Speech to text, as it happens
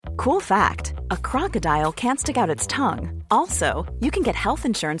Cool fact, a crocodile can't stick out its tongue. Also, you can get health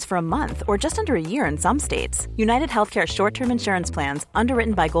insurance for a month or just under a year in some states. United Healthcare short-term insurance plans,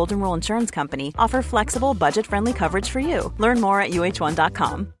 underwritten by Golden Rule Insurance Company, offer flexible, budget-friendly coverage for you. Learn more at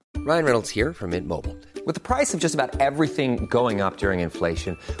uh1.com. Ryan Reynolds here from Mint Mobile. With the price of just about everything going up during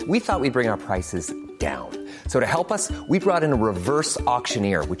inflation, we thought we'd bring our prices down. So to help us, we brought in a reverse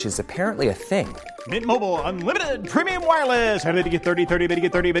auctioneer, which is apparently a thing. Mint Mobile Unlimited Premium Wireless. How to get 30, 30, bit to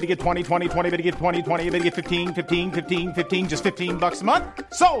get 30, bit to get 20, 20, 20, bit to get 20, 20, bit to get 15, 15, 15, 15, just $15 a month?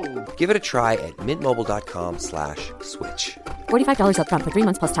 Sold! Give it a try at mintmobile.com/switch. $45 up front for 3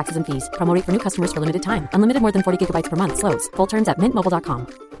 months plus taxes and fees. Promo rate for new customers for limited time. Unlimited more than 40 gigabytes per month. Slows full terms at mintmobile.com.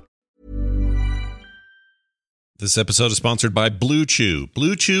 This episode is sponsored by Blue Chew.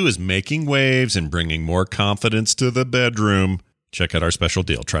 Blue Chew is making waves and bringing more confidence to the bedroom. Check out our special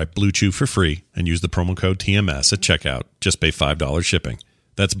deal. Try Blue Chew for free and use the promo code TMS at checkout. Just pay $5 shipping.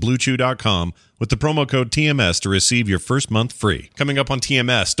 That's bluechew.com with the promo code TMS to receive your first month free. Coming up on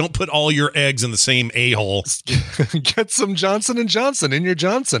TMS, don't put all your eggs in the same a-hole. Get some Johnson & Johnson in your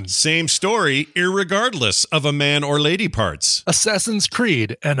Johnson. Same story, irregardless of a man or lady parts. Assassin's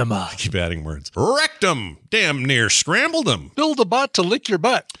Creed enema. I keep adding words. Wrecked 'em. Damn near scrambled 'em. Build a bot to lick your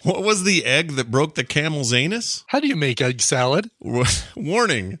butt. What was the egg that broke the camel's anus? How do you make egg salad?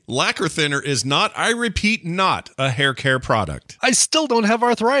 Warning, lacquer thinner is not, I repeat, not a hair care product. I still don't have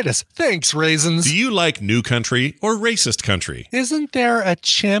arthritis. Thanks, Raisins. Do you like New Country or Racist Country? Isn't there a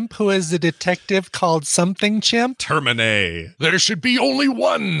chimp who is a detective called something chimp? Termine. There should be only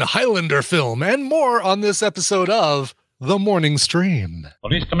one Highlander film and more on this episode of The Morning Stream.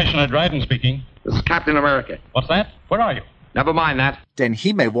 Police Commissioner Dryden speaking. This is Captain America. What's that? Where are you? Never mind that. Then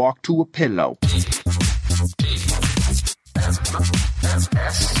he may walk to a pillow.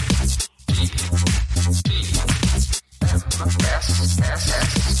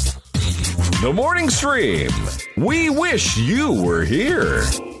 The Morning Stream. We wish you were here.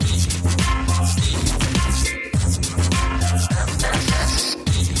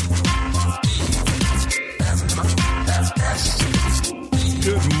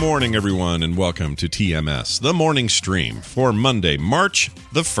 Good morning, everyone, and welcome to TMS, the morning stream for Monday, March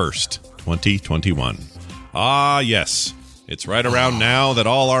the 1st, 2021. Ah, yes. It's right around now that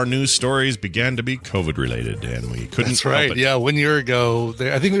all our news stories began to be COVID-related, and we couldn't That's right. help it. Yeah, 1 year ago,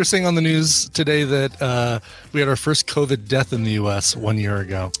 I think they were saying on the news today that we had our first COVID death in the U.S. 1 year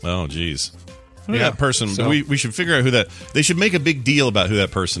ago. Oh, geez. That person, so, we should figure out who that, they should make a big deal about who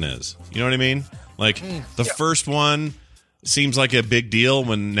that person is. You know what I mean? Like, the first one seems like a big deal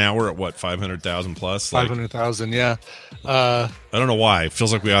when now we're at, what, 500,000 plus? Like, 500,000, yeah. I don't know why. It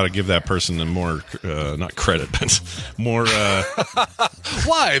feels like we ought to give that person more, not credit, but more.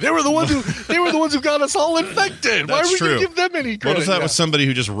 Why? They were the ones who got us all infected. Why are we going to give them any credit? What if that was somebody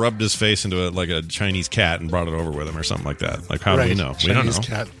who just rubbed his face into like a Chinese cat and brought it over with him or something like that? Like, how do we know? We don't know.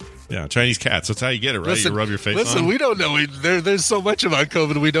 Cat. Yeah, Chinese cats. That's how you get it, right? Listen, you rub your face on. Listen, we don't know. There's so much about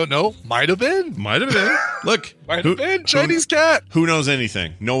COVID we don't know. Might have been. Look. Might have been. Chinese cat. Who knows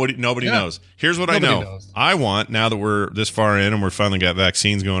anything? Nobody knows. Here's what I know. I want, now that we're this far in and we're finally got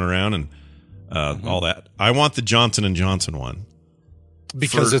vaccines going around and all that, I want the Johnson & Johnson one.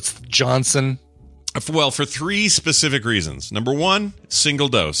 Because it's Johnson? Well, for three specific reasons. Number one, single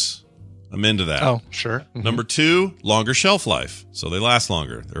dose. I'm into that. Oh, sure. Mm-hmm. Number two, longer shelf life. So they last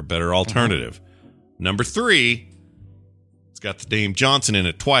longer. They're a better alternative. Mm-hmm. Number three, it's got the name Johnson in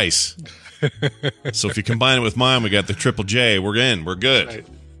it twice. So if you combine it with mine, we got the Triple J. We're in. We're good. Right.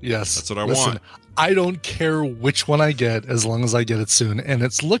 Yes. That's what I want. I don't care which one I get as long as I get it soon. And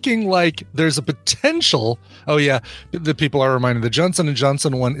it's looking like there's a potential. Oh, yeah. The people are reminded the Johnson &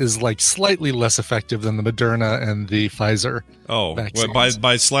 Johnson one is like slightly less effective than the Moderna and the Pfizer. Oh, well,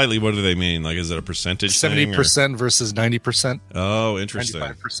 by slightly, what do they mean? Like, is it a percentage 70% versus 90%. Oh, interesting.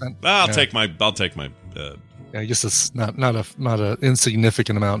 95%. I'll take my. Yeah, I guess it's not a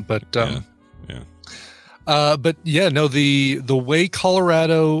insignificant amount, but yeah. But yeah, no, the way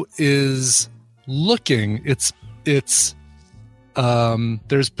Colorado is looking, it's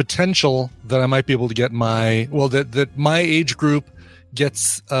there's potential that I might be able to get that my age group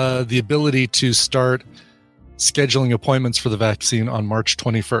gets the ability to start scheduling appointments for the vaccine on March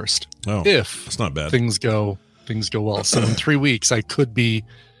 21st. Oh, if that's not bad. Things go well. So in 3 weeks, I could be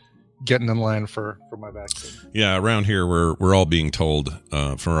getting in line for my vaccine. Yeah, around here we're all being told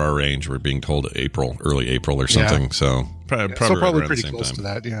for our range, we're being told early April or something. Yeah. So probably pretty close to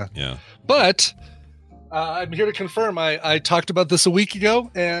that. Yeah. Yeah. But I'm here to confirm. I talked about this a week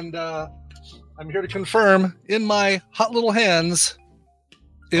ago, and I'm here to confirm in my hot little hands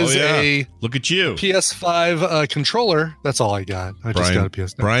is a look at you PS5 controller. That's all I got. I just got a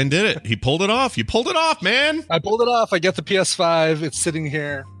PS5. Brian did it. He pulled it off. You pulled it off, man. I pulled it off. I got the PS5. It's sitting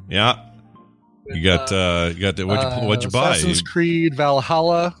here. Yeah. You got what'd you buy? Assassin's Creed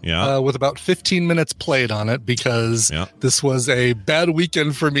Valhalla. Yeah. With about 15 minutes played on it because this was a bad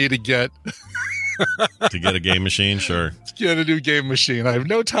weekend for me to get to get a game machine. Sure. To get a new game machine. I have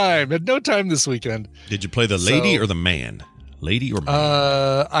no time. Had no time this weekend. Did you play the lady or the man? Lady or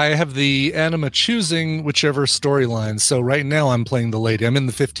man? I have the anima choosing whichever storyline. So right now I'm playing the lady. I'm in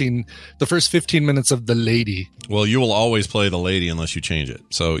the first 15 minutes of the lady. Well, you will always play the lady unless you change it.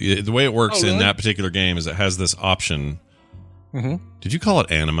 So the way it works in that particular game is it has this option. Mm-hmm. Did you call it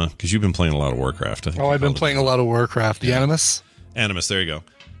anima? Because you've been playing a lot of Warcraft. I've been playing a lot of Warcraft. The Animus? Animus, there you go.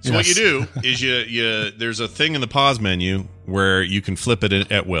 So what you do is you there's a thing in the pause menu where you can flip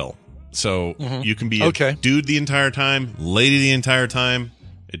it at will. So you can be a dude the entire time, lady the entire time.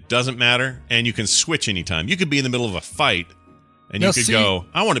 It doesn't matter. And you can switch anytime. You could be in the middle of a fight and you could go,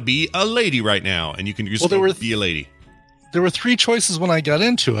 I want to be a lady right now. And you can just be a lady. There were 3 choices when I got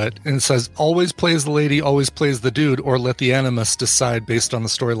into it. And it says always plays the lady, always plays the dude, or let the animus decide based on the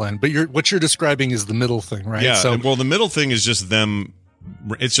storyline. But what you're describing is the middle thing, right? Yeah. So, well, the middle thing is just them.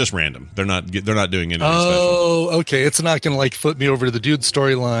 It's just random. They're not doing anything special. Oh, okay. It's not going to flip me over to the dude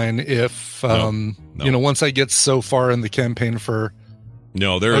storyline if no. Once I get so far in the campaign for.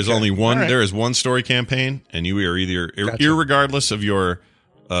 No, there is only one. Right. There is one story campaign, and you are either irregardless of your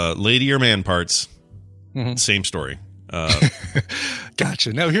lady or man parts. Mm-hmm. Same story.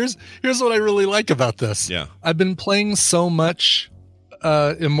 Gotcha. Now here's what I really like about this. Yeah, I've been playing so much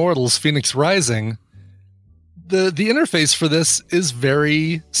Immortals: Phoenix Rising. The interface for this is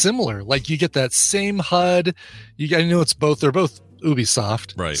very similar. Like you get that same HUD. I know they're both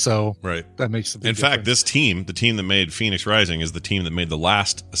Ubisoft, right? So that makes a big difference. fact, this team, the team that made Phoenix Rising, is the team that made the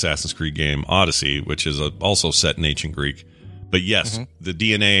last Assassin's Creed game, Odyssey, which is also set in ancient Greek. But yes, the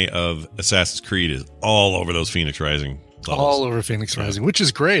DNA of Assassin's Creed is all over those Phoenix Rising levels. All over Phoenix Rising, which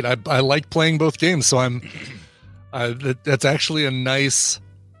is great. I like playing both games, so that's actually a nice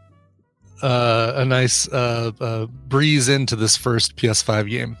breeze into this first PS5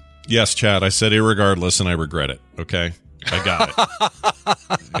 game. Yes, Chad, I said irregardless, and I regret it. Okay, I got it.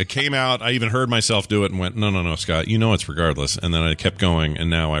 It came out. I even heard myself do it and went, no, Scott, it's regardless. And then I kept going, and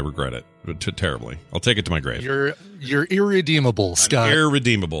now I regret it terribly. I'll take it to my grave. You're irredeemable, Scott. I'm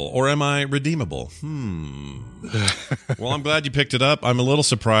irredeemable, or am I redeemable? Well, I'm glad you picked it up. I'm a little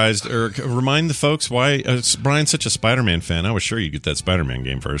surprised. Remind the folks why Brian's such a Spider-Man fan. I was sure you'd get that Spider-Man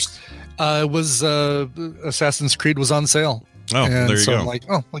game first. Assassin's Creed was on sale. Oh, and there you go. I'm like,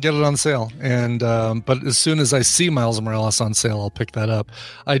 I'll get it on sale. And but as soon as I see Miles Morales on sale, I'll pick that up.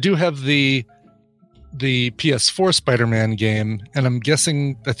 I do have the PS4 Spider-Man game, and I'm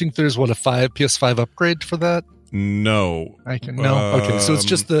guessing I think there's a PS5 upgrade for that. No, okay, so it's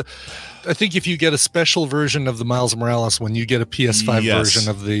just I think if you get a special version of the Miles Morales one, you get a PS5 version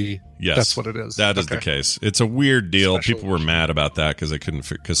of the. Yes, that's what it is. That is the case. It's a weird deal. People were mad about that because they couldn't.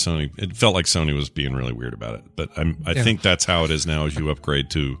 Because Sony, it felt like Sony was being really weird about it. But I think that's how it is now. As you upgrade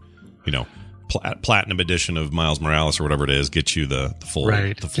to, platinum edition of Miles Morales or whatever it is, gets you the full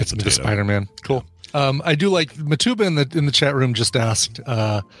Gets me the Spider-Man. Cool. I do like Matuba in the chat room just asked.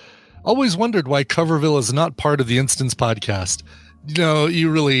 Always wondered why Coverville is not part of the Instance podcast. No,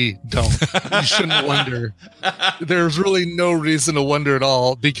 you really don't. You shouldn't wonder. There's really no reason to wonder at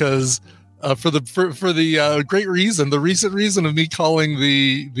all because for the great reason, the recent reason of me calling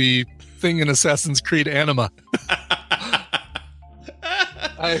the thing in Assassin's Creed Anima.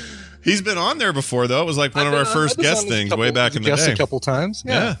 He's been on there before, though. It was like one of our first guest things way back in the day. A couple times,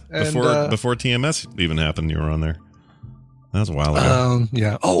 yeah. Before TMS even happened, you were on there. That was a while ago.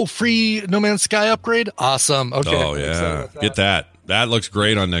 Yeah. Oh, free No Man's Sky upgrade? Awesome. Okay. Oh, yeah. Get that. That looks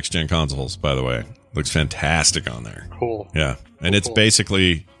great on next-gen consoles, by the way. Looks fantastic on there. Cool. Yeah. And it's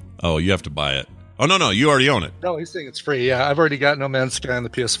basically, you have to buy it. Oh, no, you already own it. No, he's saying it's free. Yeah, I've already got No Man's Sky on the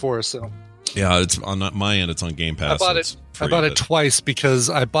PS4, so. Yeah, it's on my end. It's on Game Pass. I bought it twice because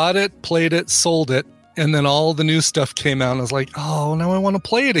I bought it, played it, sold it, and then all the new stuff came out, and I was like, oh, now I want to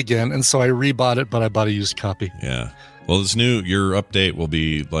play it again. And so I rebought it, but I bought a used copy. Yeah. Well, your update will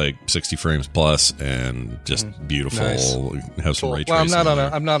be like 60 frames plus and just beautiful. Nice. Have some ray tracing.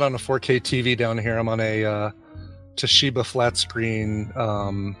 Well, I'm not on a 4K TV down here. I'm on a Toshiba flat screen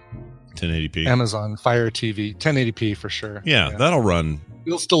 1080p Amazon Fire TV 1080p for sure. Yeah, that'll run.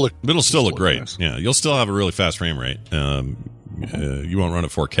 It'll still look great. Nice. Yeah, you'll still have a really fast frame rate. You won't run at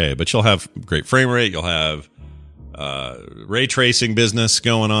 4K, but you'll have great frame rate. You'll have ray tracing business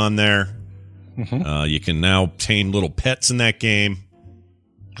going on there. Mm-hmm. You can now tame little pets in that game.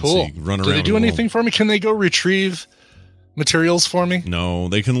 Cool. So you run do around they do anything for me? Can they go retrieve materials for me? No,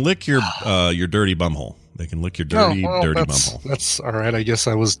 they can lick your dirty bumhole. They can lick your dirty bumhole. That's all right. I guess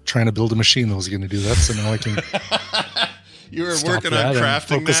I was trying to build a machine that was going to do that, so now I can. You were working on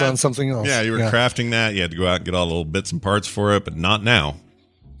crafting focus that? on something else. Yeah, you were crafting that. You had to go out and get all the little bits and parts for it, but not now.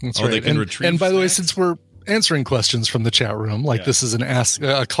 That's right. They can retrieve and by snacks? the way, since we're answering questions from the chat room, this is an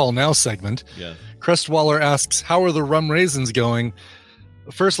a call now segment. Yeah. Crestwaller asks, how are the rum raisins going?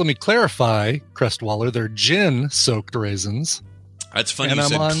 First, let me clarify, Crestwaller, they're gin-soaked raisins. That's funny and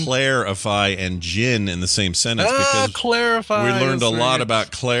you I'm said clarify and gin in the same sentence because clarify. we learned a lot right.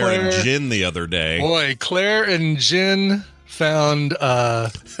 about Claire and gin the other day. Boy, Claire and Gin found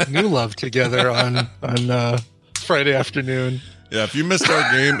new love together on Friday afternoon. Yeah, if you missed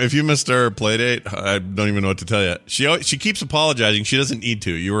our game, if you missed our play date, I don't even know what to tell you. She keeps apologizing. She doesn't need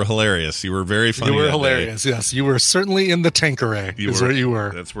to. You were hilarious. You were very funny. You were that hilarious. day. Yes, you were certainly in the Tanqueray. Where you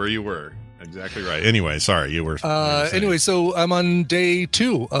were. That's where you were. Exactly right. Anyway, sorry, you were. Anyway, so I'm on day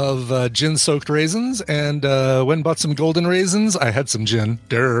 2 of gin-soaked raisins, and went and bought some golden raisins. I had some gin,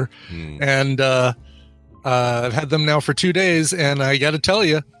 and I've had them now for 2 days, and I got to tell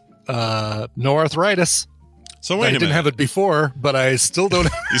you, no arthritis. So wait a minute. I didn't have it before, but I still don't.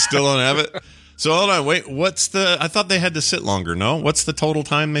 You still don't have it? So hold on, wait. I thought they had to sit longer. No, what's the total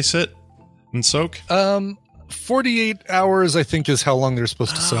time they sit and soak? 48 hours, I think, is how long they're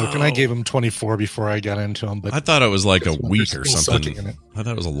supposed to soak, and I gave them 24 before I got into them. But I thought it was like a week or something. In it. I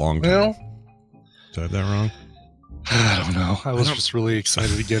thought it was a long time. Well, did I have that wrong? I don't know. I was just really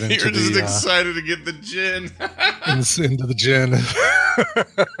excited to get into You're just excited to get the gin. into the gin.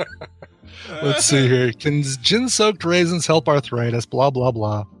 Let's see here. Can gin-soaked raisins help arthritis? Blah, blah,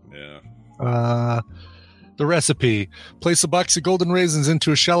 blah. Yeah. The recipe. Place a box of golden raisins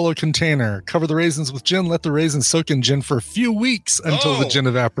into a shallow container. Cover the raisins with gin. Let the raisins soak in gin for a few weeks until the gin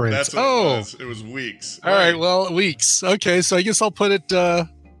evaporates. That's what it was. It was weeks. All right, well, weeks. Okay, so I guess I'll put it...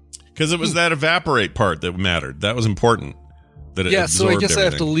 Because it was that evaporate part that mattered. That was important. That it so I guess everything. I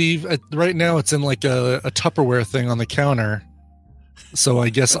have to leave. Right now it's in like a Tupperware thing on the counter. So I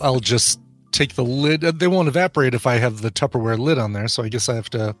guess I'll just take the lid. They won't evaporate if I have the Tupperware lid on there. So I guess I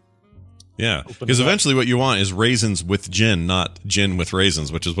have to... Yeah, because eventually what you want is raisins with gin, not gin with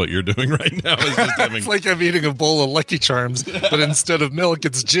raisins, which is what you're doing right now. Is just having... It's like I'm eating a bowl of Lucky Charms, but instead of milk,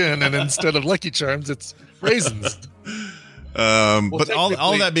 it's gin, and instead of Lucky Charms, it's raisins. But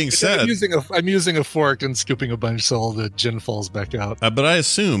all that being said, I'm using a fork and scooping a bunch so all the gin falls back out. But I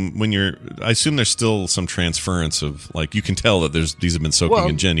assume there's still some transference of, like, you can tell that these have been soaking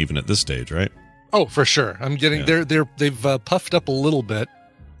in gin even at this stage, right? Oh, for sure. I'm getting they've puffed up a little bit.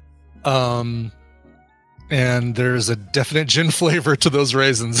 And there's a definite gin flavor to those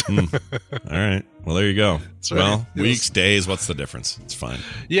raisins. All right. Well, there you go. That's right. Well, weeks, days, what's the difference? It's fine.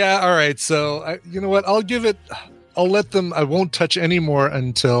 Yeah. All right. So you know what? I'll let them, I won't touch any more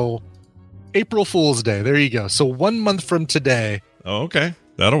until April Fool's Day. There you go. So 1 month from today. Oh, okay.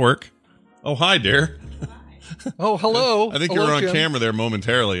 That'll work. Oh, hi, dear. Oh, hello. I think you were on camera there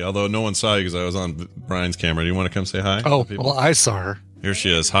momentarily, although no one saw you because I was on Brian's camera. Do you want to come say hi? Oh, well, I saw her. Here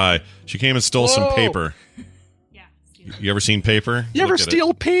she is. Hi. She came and stole some paper. Yeah. You ever seen paper? You ever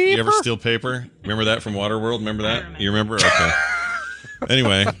steal paper? You ever steal paper? Remember that from Waterworld? Remember that? You remember? Okay.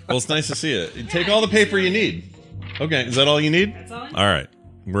 Anyway, well, it's nice to see you. Take all the paper you need. Okay. Is that all you need? That's all I need. All right.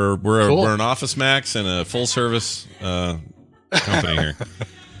 We're an Office Max and a full service company here.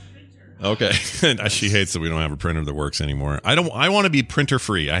 Okay. She hates that we don't have a printer that works anymore. I want to be printer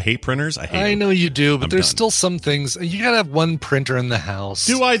free. I hate printers. I know you do, but there's done. still some things. You got to have one printer in the house.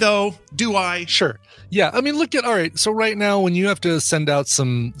 Do I though? Do I? Sure. Yeah. I mean, all right. So right now when you have to send out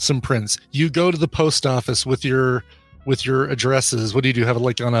some prints, you go to the post office with your addresses. What do? Have it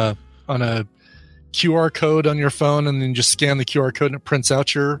like on a QR code on your phone and then just scan the QR code and it prints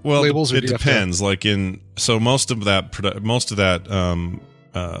out your labels? Or it depends. Like most of the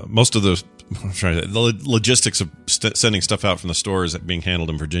logistics of sending stuff out from the store is being handled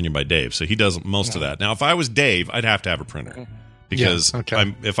in Virginia by Dave. So he does most of that. Now, if I was Dave, I'd have to have a printer because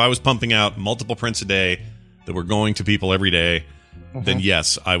if I was pumping out multiple prints a day that were going to people every day, then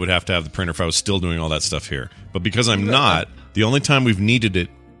yes, I would have to have the printer if I was still doing all that stuff here. But because I'm not, the only time we've needed it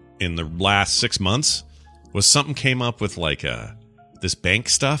in the last 6 months was something came up with like this bank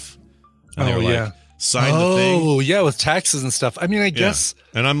stuff. And they were like, sign the thing. Oh, yeah, with taxes and stuff. I mean, I guess.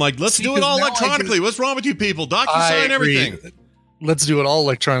 And I'm like, let's do it all electronically. What's wrong with you people? DocuSign everything. Let's do it all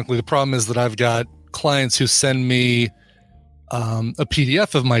electronically. The problem is that I've got clients who send me a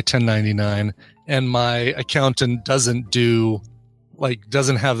PDF of my 1099, and my accountant doesn't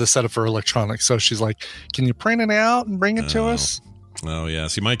have the setup for electronic. So she's like, can you print it out and bring it to us? Oh, yeah.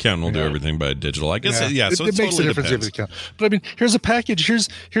 See, my accountant will do everything by digital. I guess, so it it makes totally a difference depends. if you account. But I mean, here's a package.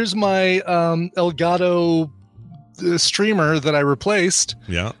 Here's my Elgato streamer that I replaced.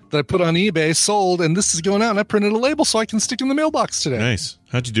 Yeah. That I put on eBay, sold, and this is going out, and I printed a label so I can stick in the mailbox today. Nice.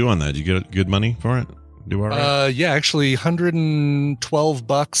 How'd you do on that? Did you get good money for it? Do all right? Yeah, actually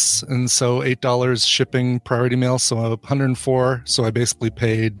 $112, and so $8 shipping, priority mail, so $104. So I basically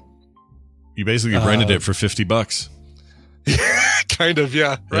paid. You basically rented it for $50. Kind of,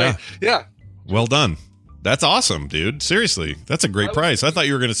 yeah. Right. Yeah. Well done. That's awesome, dude. Seriously. That's a great price. I thought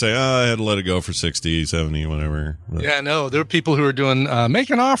you were going to say, I had to let it go for 60, 70, whatever. But yeah, no, there are people who are doing make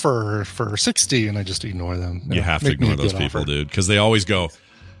an offer for 60, and I just ignore them. you have to ignore those people, dude, because they always go,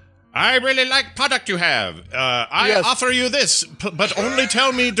 I really like product you have. I offer you this, but only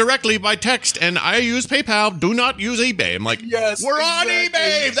tell me directly by text, and I use PayPal. Do not use eBay. I'm like, we're on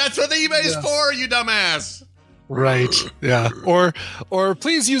eBay. That's what eBay's for, you dumbass. Right. Yeah. Or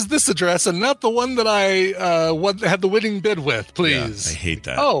please use this address and not the one that I had the winning bid with, please. Yeah, I hate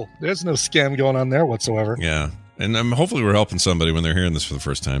that. Oh, there's no scam going on there whatsoever. Yeah. And hopefully we're helping somebody when they're hearing this for the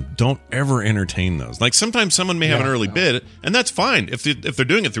first time. Don't ever entertain those. Like sometimes someone may have an early bid, and that's fine. If they're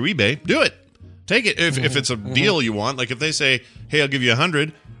doing it through eBay, do it. Take it. If it's a deal you want, like if they say, hey, I'll give you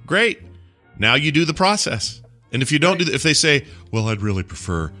 100, great. Now you do the process. And if you don't if they say, well, I'd really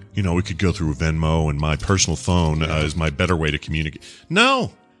prefer, we could go through Venmo and my personal phone is my better way to communicate.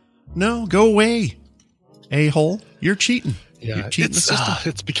 No, go away, a-hole. You're cheating. Yeah, You're cheating the system.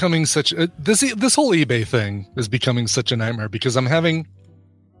 It's becoming such this whole eBay thing is becoming such a nightmare because I'm having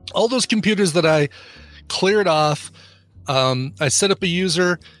all those computers that I cleared off. I set up a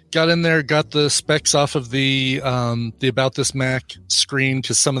user, got in there, got the specs off of the About This Mac screen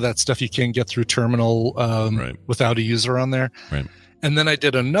because some of that stuff you can't get through terminal without a user on there. Right. And then I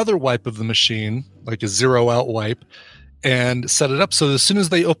did another wipe of the machine, like a zero out wipe, and set it up so as soon as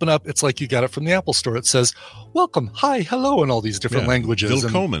they open up, it's like you got it from the Apple Store. It says, welcome, hi, hello, and all these different languages.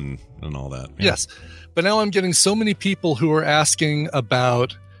 Willkommen and all that. Yeah. Yes. But now I'm getting so many people who are asking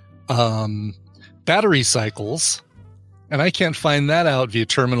about battery cycles, and I can't find that out via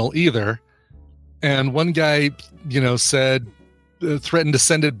terminal either. And one guy, said, threatened to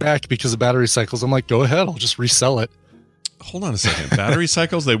send it back because of battery cycles. I'm like, go ahead, I'll just resell it. Hold on a second. Battery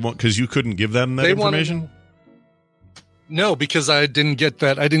cycles? They won't, because you couldn't give them that information? No, because I didn't get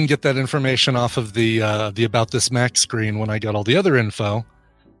that. I didn't get that information off of the About This Mac screen when I got all the other info.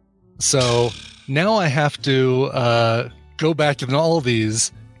 So now I have to go back in all of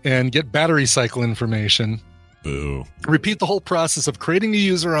these and get battery cycle information. Boo. Repeat the whole process of creating a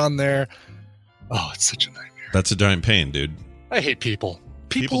user on there. Oh, it's such a nightmare. That's a giant pain, dude. I hate people.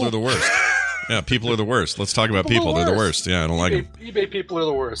 People are the worst. Yeah, people are the worst. Let's talk about people. They're the worst. Yeah, I don't like them. eBay people are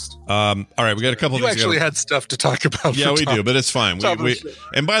the worst. All right, we got a couple of things. You actually had stuff to talk about. Yeah, we do, but it's fine.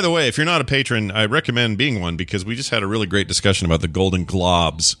 And by the way, if you're not a patron, I recommend being one because we just had a really great discussion about the Golden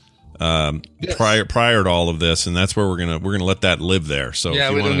Globes prior to all of this, and that's where we're gonna let that live there. So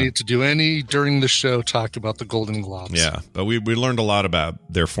yeah, we don't need to do any during the show talk about the Golden Globes. Yeah, but we learned a lot about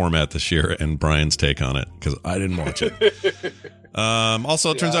their format this year and Brian's take on it because I didn't watch it.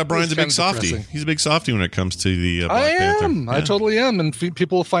 Also, it turns out Brian's a big softie. Depressing. He's a big softie when it comes to the Black Panther. Yeah. I totally am, and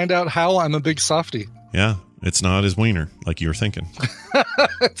people will find out how I'm a big softie. Yeah, it's not his wiener like you were thinking.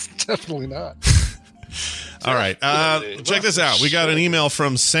 It's definitely not. All right, check this out. We got an email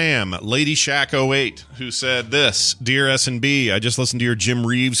from Sam, Lady Shack 08, who said this: Dear S&B, I just listened to your Jim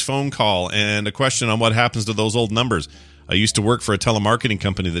Reeves phone call and a question on what happens to those old numbers. I used to work for a telemarketing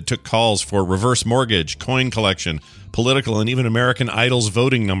company that took calls for reverse mortgage, coin collection, political, and even American Idol's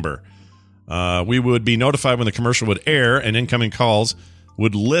voting number. We would be notified when the commercial would air, and incoming calls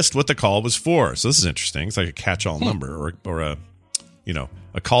would list what the call was for. So this is interesting. It's like a catch-all number or a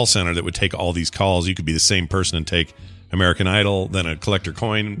call center that would take all these calls. You could be the same person and take American Idol, then a collector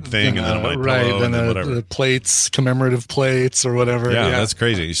coin thing, and then a My Pillow, and then whatever. The plates, commemorative plates or whatever. Yeah, that's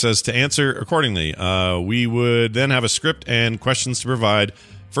crazy. He says to answer accordingly, we would then have a script and questions to provide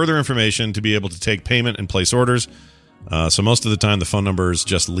further information to be able to take payment and place orders. So most of the time, the phone numbers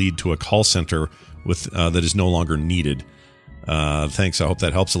just lead to a call center with that is no longer needed. Thanks. I hope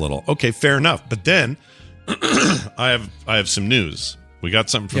that helps a little. Okay, fair enough. But then I have some news. We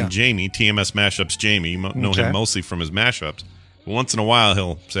got something from Jamie, TMS Mashups Jamie. You know him mostly from his mashups. But once in a while,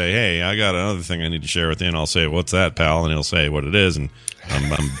 he'll say, hey, I got another thing I need to share with you. And I'll say, what's that, pal? And he'll say what it is. And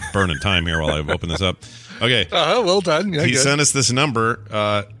I'm burning time here while I open this up. Okay. Well done. Yeah, he sent us this number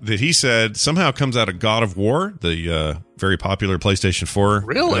that he said somehow comes out of God of War, the very popular PlayStation 4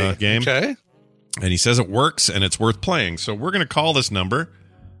 game. Okay. And he says it works and it's worth playing. So we're going to call this number.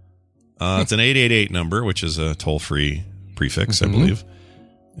 It's an 888 number, which is a toll-free prefix, I believe.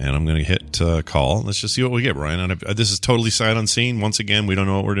 And I'm going to hit call. Let's just see what we get, Brian. This is totally sight unseen. Once again, we don't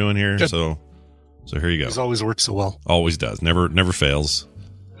know what we're doing here. So here you go. This always works so well. Always does. Never fails.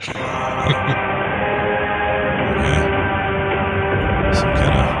 Some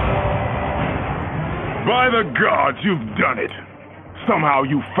kind of... By the gods, you've done it. Somehow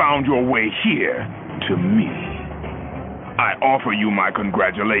you found your way here to me. I offer you my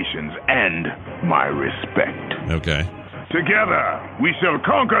congratulations and my respect. Okay. Together, we shall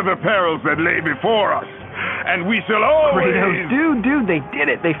conquer the perils that lay before us, and we shall always... Kratos, dude, they did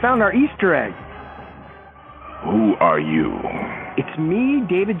it. They found our Easter egg. Who are you? It's me,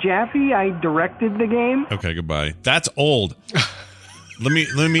 David Jaffe. I directed the game. Okay, goodbye. That's old. Let me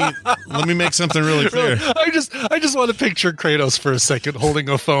make something really clear. I just want to picture Kratos for a second holding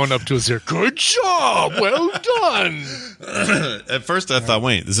a phone up to his ear. Good job, well done. At first, I thought,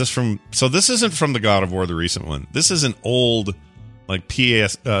 wait, is this from? So this isn't from the God of War, the recent one. This is an old, like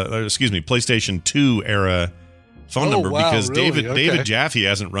PlayStation 2 era phone number because really? David Jaffe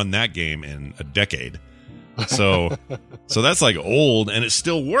hasn't run that game in a decade. So that's like old, and it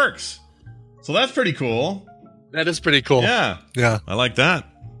still works. So that's pretty cool. That is pretty cool. Yeah. I like that.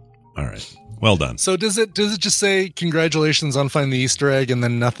 All right. Well done. So does it just say congratulations on finding the Easter egg and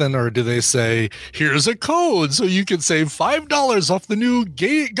then nothing, or do they say here's a code so you can save $5 off the new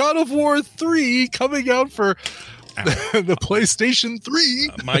God of War 3 coming out for the PlayStation 3?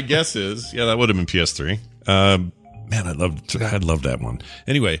 My guess is that would have been PS3. Man, I'd love that one.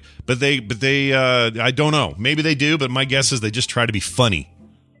 Anyway, but they I don't know. Maybe they do, but my guess is they just try to be funny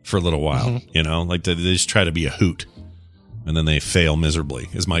for a little while, like they just try to be a hoot, and then they fail miserably,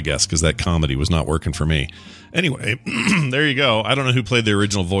 is my guess, because that comedy was not working for me. Anyway, there you go. I don't know who played the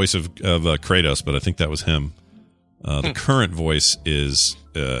original voice of Kratos, but I think that was him. The current voice is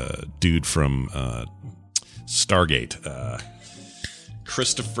dude from Stargate,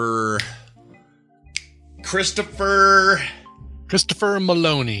 Christopher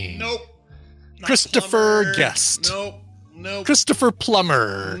Maloney. Nope. Christopher Guest. Nope. Christopher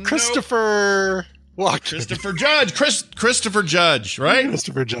Plummer. Nope. Christopher Walker. Christopher Judge. Christopher Judge, right?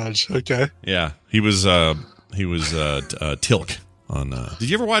 Christopher Judge. Okay. Yeah, he was Tilk on. Did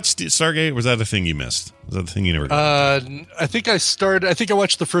you ever watch Stargate? Or was that a thing you missed? Was that the thing you never got? I think I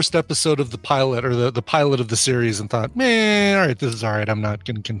watched the first episode of the pilot, or the pilot of the series, and thought, man, all right, this is all right. I'm not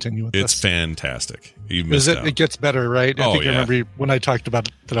going to continue with this. It's fantastic. You missed out. It gets better, right? I think I remember when I talked about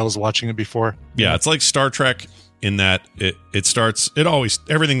it, that I was watching it before. Yeah, it's like Star Trek in that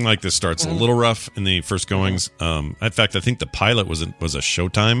everything like this starts a little rough in the first goings. In fact, I think the pilot was a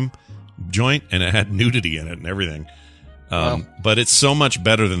Showtime joint, and it had nudity in it and everything. But it's so much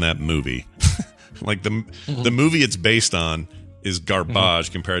better than that movie. Like the movie it's based on is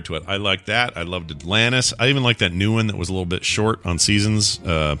garbage compared to it. I like that. I loved Atlantis. I even like that new one that was a little bit short on seasons,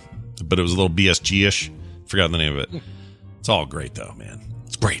 but it was a little BSG-ish. Forgot the name of it. It's all great though, man.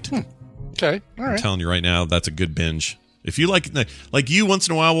 It's great. Okay, all right. I'm telling you right now, that's a good binge. If you like you once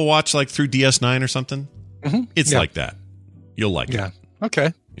in a while will watch like through DS9 or something. It's like that. You'll like it.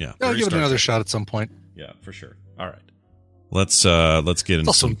 Okay. Yeah. I'll give it another shot at some point. Yeah, for sure. All right. Let's get into. It's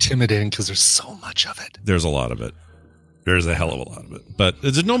also intimidating because there's so much of it. There's a lot of it. There's a hell of a lot of it, but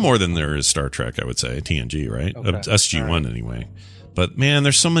it's no more than there is Star Trek. I would say TNG, right? Okay. SG-1 anyway. But man,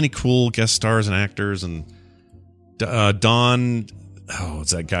 there's so many cool guest stars and actors, and Don. Oh,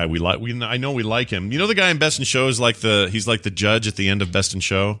 it's that guy we like. I know we like him. You know the guy in Best in Show is he's like the judge at the end of Best in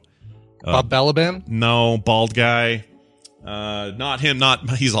Show. Bob Balaban? No, bald guy. Not him.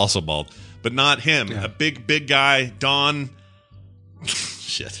 He's also bald, but not him. Yeah. A big guy. Don.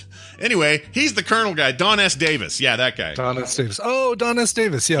 Shit. Anyway, he's the Colonel guy. Don S. Davis. Yeah, that guy. Don S. Davis. Oh, Don S.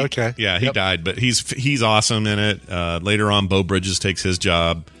 Davis. Yeah, okay. He died, but he's awesome in it. Later on, Beau Bridges takes his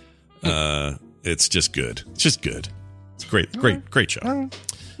job. It's just good. It's just good. It's great show. All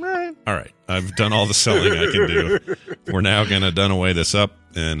right. I've done all the selling I can do. We're now going to Dunaway this up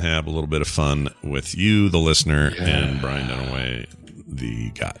and have a little bit of fun with you, the listener, and Brian Dunaway,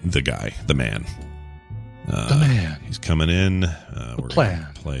 the man. The man. He's coming in. We're going to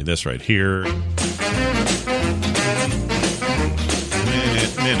play this right here.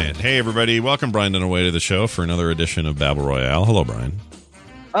 Minute. Hey, everybody. Welcome, Brian Dunaway, to the show for another edition of Babble Royale. Hello, Brian.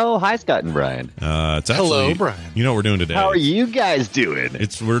 Oh, hi, Scott and Brian. It's actually, hello, Brian. You know what we're doing today? How are you guys doing?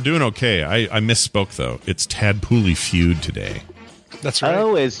 We're doing okay. I misspoke, though. It's Tad Pooley Feud today. That's right.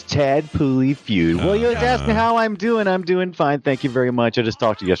 Oh, it's Tad Pooley Feud. Well, you asked me how I'm doing. I'm doing fine. Thank you very much. I just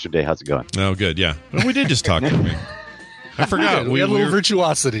talked to you yesterday. How's it going? Oh, good. Yeah. Well, we did just talk to me. I forgot. We had a little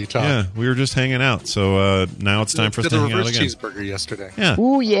virtuosity talk. Yeah, we were just hanging out. So now it's time for us to hang out again. Cheeseburger yesterday. Yeah.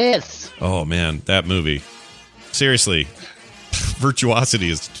 Ooh, yes. Oh, man. That movie. seriously, virtuosity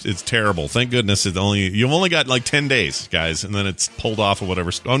is terrible. Thank goodness you've only got like 10 days, guys, and then it's pulled off of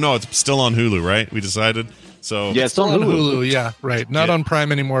whatever. Oh no, it's still on Hulu, right? We decided. So yeah, it's still on Hulu. Yeah, right. Not on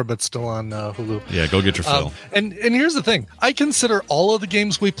Prime anymore, but still on Hulu. Yeah, go get your fill. And here's the thing: I consider all of the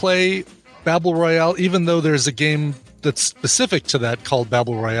games we play Battle Royale, even though there's a game that's specific to that called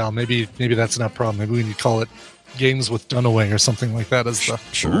Battle Royale. Maybe that's not a problem. Maybe we need to call it Games with Dunaway or something like that. As the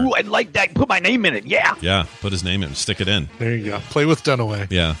sure. Ooh, I'd like that. Put my name in it. Yeah. Yeah, put his name in. Stick it in. There you go. Play with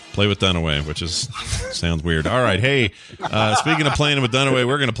Dunaway. Yeah, play with Dunaway, which sounds weird. All right, hey, speaking of playing with Dunaway,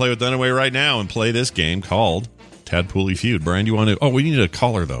 we're going to play with Dunaway right now and play this game called Tadpooley Feud. Brian, you want to? Oh, we need a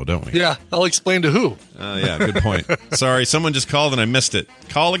caller though, don't we? Yeah, I'll explain to who. Yeah, good point. Sorry, someone just called and I missed it.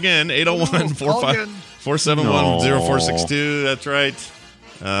 Call again, 801-471-0462. That's right.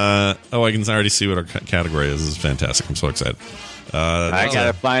 I can already see what our category is. This is fantastic. I'm so excited. I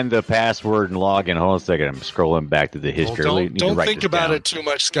gotta find the password and log in. Hold on a second. I'm scrolling back to the history. Don't think about it too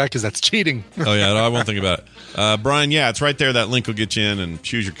much, Scott, because that's cheating. Oh yeah, no, I won't think about it. Brian, yeah, it's right there. That link will get you in, and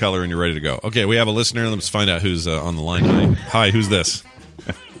choose your color, and you're ready to go. Okay, we have a listener. Let's find out who's on the line. Hi, who's this?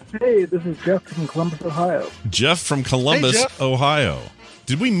 Hey, this is Jeff from Columbus, Ohio. Jeff from Columbus, Ohio.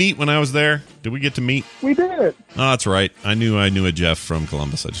 Did we meet when I was there? Did we get to meet? We did. Oh, that's right. I knew a Jeff from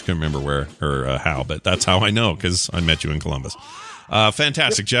Columbus. I just couldn't remember where or how, but that's how I know because I met you in Columbus.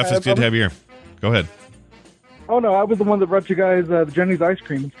 Fantastic, Jeff. It's good to have you here. Go ahead. Oh no, I was the one that brought you guys the Jenny's ice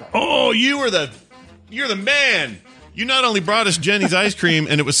cream and stuff. Oh, you're the man. You not only brought us Jenny's ice cream,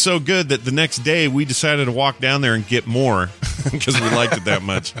 and it was so good that the next day we decided to walk down there and get more because we liked it that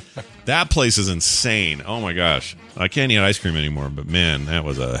much. That place is insane. Oh my gosh. I can't eat ice cream anymore, but man, that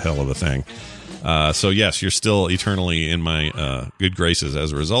was a hell of a thing. So yes, you're still eternally in my good graces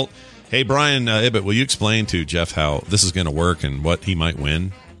as a result. Hey, Brian Ibbett, will you explain to Jeff how this is going to work and what he might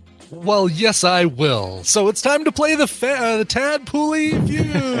win? Well, yes, I will. So it's time to play the Tadpooley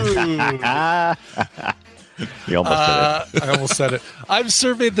Feud. You almost said it. I almost said it. I've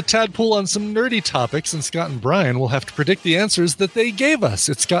surveyed the Tadpool on some nerdy topics, and Scott and Brian will have to predict the answers that they gave us.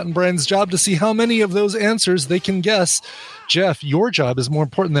 It's Scott and Brian's job to see how many of those answers they can guess. Jeff, your job is more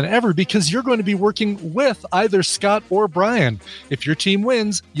important than ever because you're going to be working with either Scott or Brian. If your team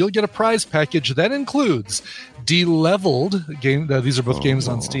wins, you'll get a prize package that includes De-Leveled game. These are both games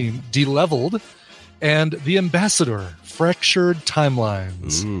on Steam. De-Leveled and The Ambassador, Fractured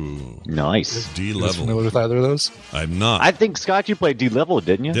Timelines. Ooh, nice. De-Leveled. Familiar with either of those? I'm not. I think, Scott, you played De-Leveled,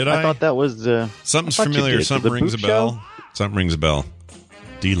 didn't you? Did I? I thought that was... Something's familiar. Something rings a bell. Something rings a bell.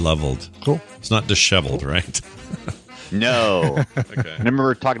 De-Leveled. Cool. It's not disheveled, right? No. Okay. I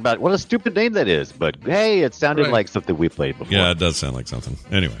remember talking about what a stupid name that is, but hey, it sounded like something we played before. Yeah, it does sound like something.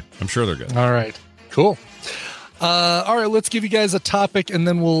 Anyway, I'm sure they're good. All right. Cool. All right, let's give you guys a topic, and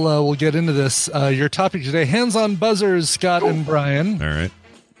then we'll get into this. Your topic today, hands on buzzers, Scott and Brian. All right.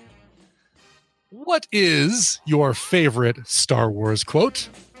 What is your favorite Star Wars quote?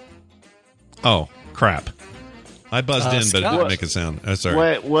 Oh, crap. I buzzed in, but it Scott. didn't make a sound.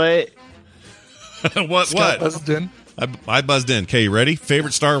 Sorry. What? Scott buzzed in. I buzzed in. Okay, you ready?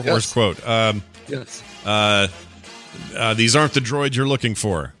 Favorite Star Wars quote. Yes. These aren't the droids you're looking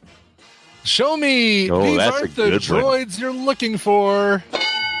for. Show me. These aren't the droids you're looking for.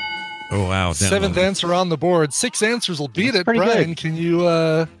 Oh, wow. Seventh answer on the board. 6 answers will beat it. Brian, can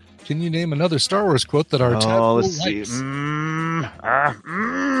you name another Star Wars quote that our Tadpool likes?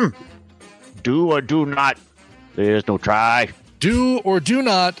 Do or do not. There's no try. Do or do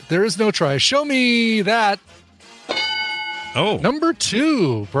not. There is no try. Show me that. Oh. Number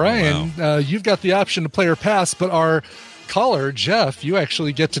 2, Brian. Wow. You've got the option to play or pass, but our caller, Jeff, you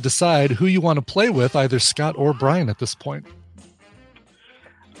actually get to decide who you want to play with, either Scott or Brian at this point.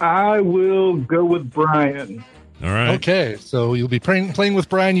 I will go with Brian. All right. Okay, so you'll be playing with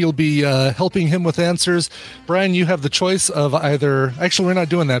Brian. You'll be helping him with answers. Brian, you have the choice of either... Actually, we're not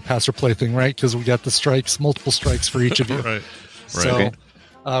doing that pass or play thing, right? Because we got the strikes, multiple strikes for each of you. Right. So,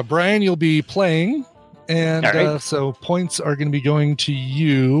 Brian, you'll be playing, and so points are going to be going to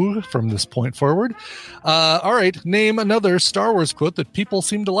you from this point forward. All right, name another Star Wars quote that people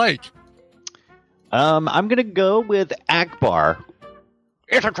seem to like. I'm going to go with Akbar.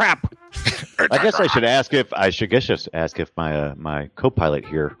 It's a trap. I guess I should ask if my co-pilot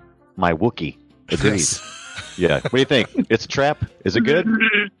here, my Wookiee, agrees. Yeah. What do you think? It's a trap? Is it good?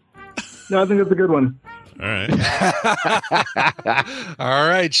 No, I think it's a good one. All right. All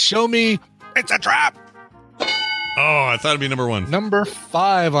right. Show me. It's a trap. Oh, I thought it'd be number 1. Number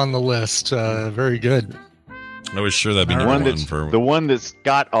 5 on the list. Very good. I was sure that'd be number 1 for the one that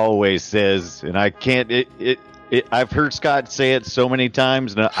Scott always says, and I can't. I've heard Scott say it so many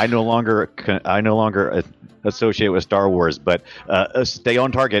times, and I no longer associate with Star Wars, but stay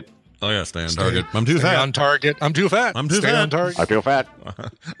on target. Oh yeah, stay on target. I'm too fat. On target. I'm too fat. I'm too stay fat. on target. I feel fat.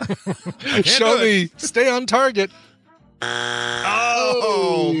 Show me. Stay on target.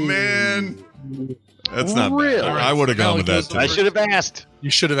 Oh man, that's not really bad. I would have gone with that too. I should have asked.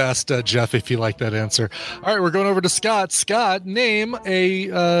 You should have asked Jeff if you liked that answer. All right, we're going over to Scott. Scott, name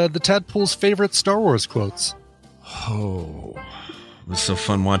the Tadpool's favorite Star Wars quotes. Oh, it was so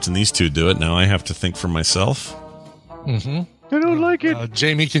fun watching these two do it. Now I have to think for myself. Mm-hmm. I don't like it.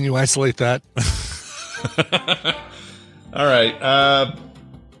 Jamie, can you isolate that? All right.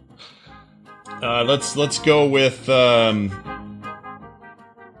 Let's go with. Do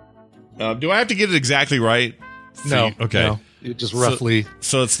I have to get it exactly right? No. Okay. No. You just roughly.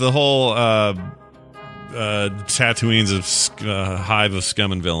 So it's the whole Tatooine's hive of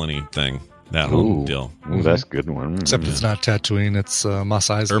scum and villainy thing. That whole deal. Ooh, that's a good one. Except it's not Tatooine, it's Mos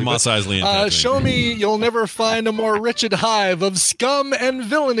Eisley. Or Mos Eisley and Tatooine. Show me you'll never find a more wretched hive of scum and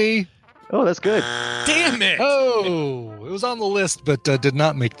villainy. Oh, that's good. Damn it! Oh, it was on the list, but did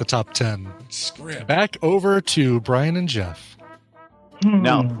not make the top 10. Script. Back over to Brian and Jeff.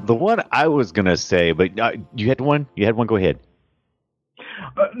 Now, the one I was going to say, but you had one? You had one? Go ahead.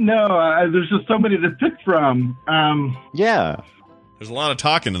 No, there's just so many to pick from. Yeah. There's a lot of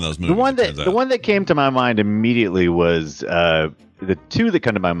talking in those movies. The one that came to my mind immediately was the two that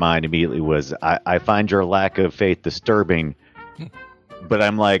come to my mind immediately was I find your lack of faith disturbing, but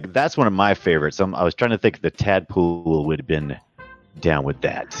I'm like that's one of my favorites. I was trying to think the Tadpool would have been down with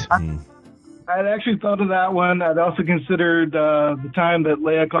that. I'd actually thought of that one. I'd also considered the time that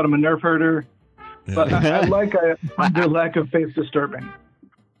Leia called him a nerf herder, but I find your lack of faith disturbing.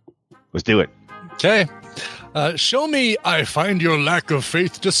 Let's do it. Okay. Show me I find your lack of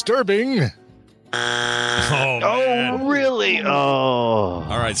faith disturbing. Oh, really? Oh.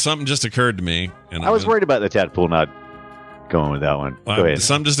 All right, something just occurred to me. And I was worried about the Tadpool not going with that one. Go ahead.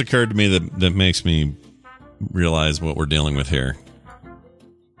 Something just occurred to me that makes me realize what we're dealing with here.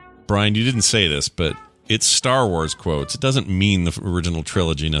 Brian, you didn't say this, but it's Star Wars quotes. It doesn't mean the original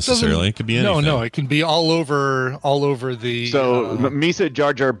trilogy necessarily. It could be anything. No, it can be all over the. So Misa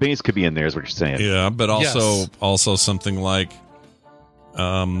Jar Jar Binks could be in there, is what you're saying. Yeah, but also something like,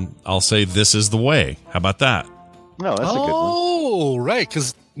 I'll say this is the way. How about that? No, that's a good one. Oh, right,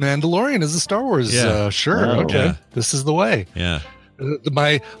 because Mandalorian is a Star Wars. Sure, okay. Yeah. This is the way. Yeah.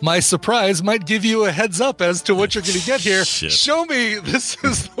 My surprise might give you a heads up as to what you're going to get here. Shit. Show me this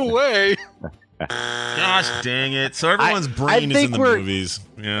is the way. Gosh dang it. So everyone's brain is in the movies.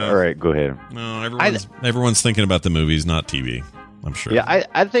 Yeah. All right, go ahead. No, everyone's thinking about the movies, not TV. I'm sure. Yeah,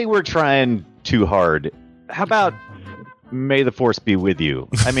 I think we're trying too hard. How about May the Force be with you?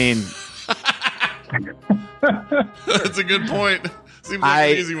 I mean... That's a good point. Seems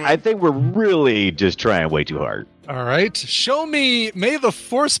like an easy one. I think we're really just trying way too hard. All right. Show me May the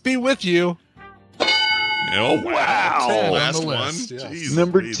Force be with you. Oh, wow. Last one. Yes. Jeez,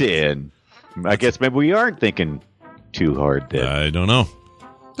 Number Jesus. 10. I guess maybe we aren't thinking too hard then. I don't know.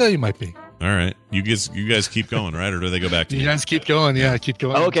 No, you might be. All right. You guys keep going, right? Or do they go back to you? Guys keep going. Yeah, keep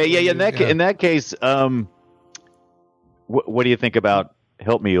going. Okay, yeah. In that case, what do you think about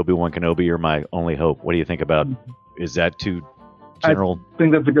help me, Obi-Wan Kenobi, you're my only hope? What do you think about, is that too general? I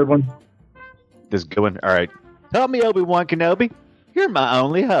think that's a good one. This good one? All right. Help me, Obi-Wan Kenobi, you're my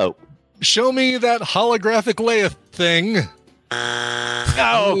only hope. Show me that holographic Leia thing.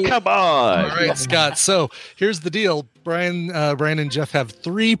 Oh, come on. All right, Scott. So here's the deal. Brian and Jeff have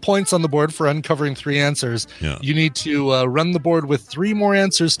 3 points on the board for uncovering 3 answers. Yeah. You need to run the board with 3 more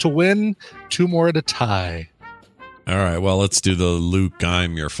answers to win, 2 more at a tie. All right, well, let's do the Luke,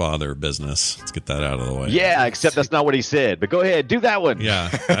 I'm your father business. Let's get that out of the way. Yeah, except that's not what he said. But go ahead, do that one. Yeah,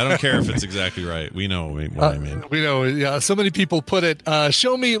 I don't care if it's exactly right. We know what I mean. We know, yeah. So many people put it,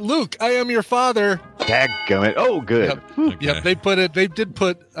 show me, Luke, I am your father. Dadgummit. Oh, good. Yep. Okay. Yep, they did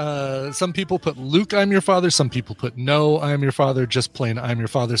put, some people put Luke, I'm your father. Some people put no, I am your father, just plain I'm your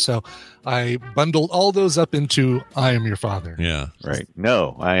father. So I bundled all those up into I am your father. Yeah. Right.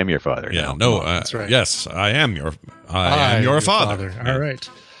 No, I am your father. Yeah, that's right. Yes, I am your father. All right.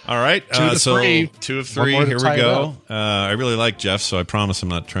 All right. 2 to 3. 2 of 3. Here we go. I really like Jeff, so I promise I'm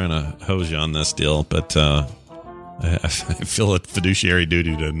not trying to hose you on this deal, but I feel a fiduciary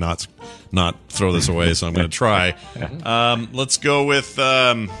duty to not throw this away, so I'm going to try. Let's go with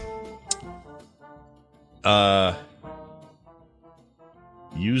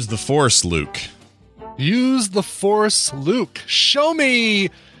use the Force, Luke. Use the Force, Luke. Show me.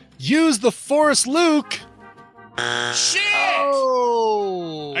 Use the Force, Luke. Shit!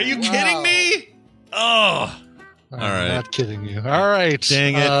 Oh! Are you kidding me? Oh! I'm not kidding you. All right.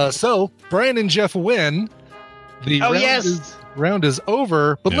 Dang it. So, Brian and Jeff win. The round is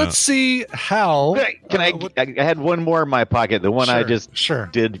over, but let's see how. I had one more in my pocket. The one I just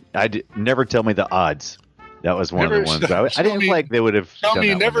did. Never tell me the odds. That was one of the ones. I didn't like they would have. Tell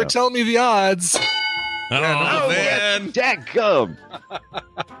me, never tell me the odds. Oh, man. Dadgum.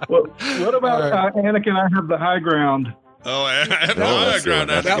 What about Anakin? I have the high ground. Oh, I have the high ground.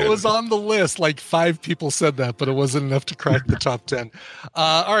 That was on the list. Like 5 people said that, but it wasn't enough to crack the top 10.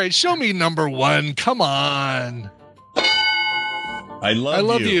 All right, show me number 1. Come on. I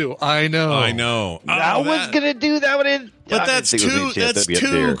love you. I know. I was gonna do that one. But that's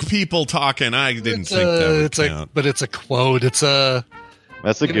two people talking. I didn't think that would count. But it's a quote. That's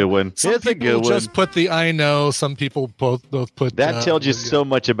a good one. It's a good one. Just put the I know. Some people both put that. Tells you so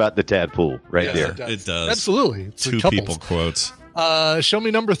much about the tadpole right there. It does. Absolutely. It's two people quotes. Show me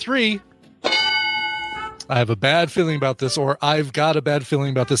number 3. I have a bad feeling about this, or I've got a bad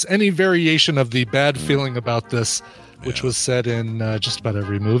feeling about this. Any variation of the bad feeling about this, which was said in just about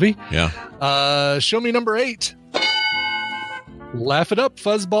every movie. Yeah. Show me number 8. Laugh it up,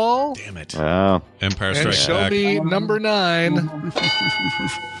 fuzzball. Damn it. Wow. Empire And Strikes show Back. me number 9.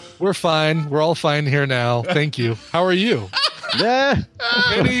 We're fine. We're all fine here now. Thank you. How are you?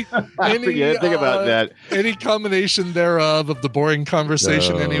 Any think about that. Any combination thereof of the boring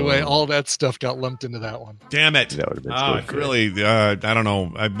conversation anyway, all that stuff got lumped into that one. Damn it. That would have been really, I don't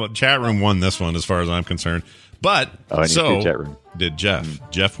know. Chat room won this one as far as I'm concerned. But chat room. Did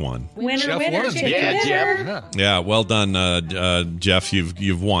Jeff. Jeff won. Winner, winner, chicken Jeff. Yeah, well done, Jeff.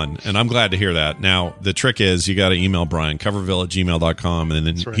 You've won, and I'm glad to hear that. Now, the trick is you got to email Brian, coverville@gmail.com, and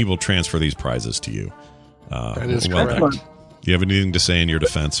then he will transfer these prizes to you. That is correct. correct. Do you have anything to say in your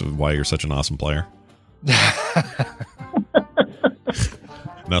defense of why you're such an awesome player?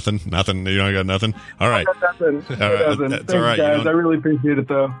 Nothing. You don't got nothing. All right. Nothing. All right. That's Thanks, all right. guys. I really appreciate it,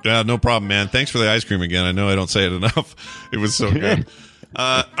 though. Yeah, no problem, man. Thanks for the ice cream again. I know I don't say it enough. It was so good.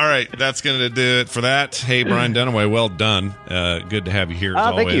 All right, that's going to do it for that. Hey, Brian Dunaway, well done. Good to have you here as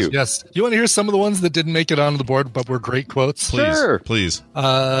always. Thank you. Yes. You want to hear some of the ones that didn't make it onto the board but were great quotes? Please.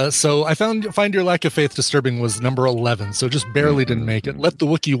 So I find your lack of faith disturbing was number 11, so just barely didn't make it. Let the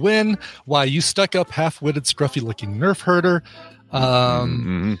Wookiee win. Why, you stuck up, half-witted, scruffy-looking nerf herder.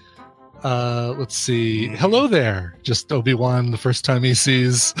 Let's see. Hello there. Just Obi-Wan the first time he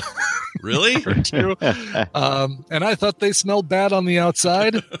sees. Really? And I thought they smelled bad on the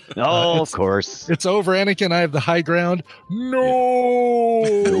outside. Of course. It's over, Anakin. I have the high ground. No.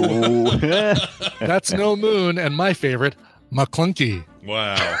 That's no moon. And my favorite, McClunky.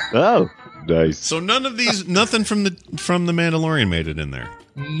 Wow. Oh, nice. So nothing from the Mandalorian made it in there.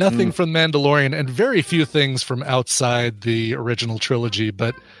 Nothing from Mandalorian, and very few things from outside the original trilogy,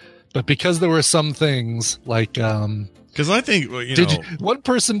 but because there were some things like because I think one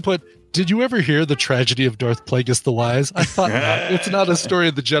person put, did you ever hear the tragedy of Darth Plagueis the Wise? I thought not. It's not a story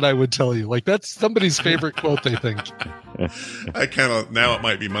the Jedi would tell you. Like, that's somebody's favorite quote, they think. I kind of, now it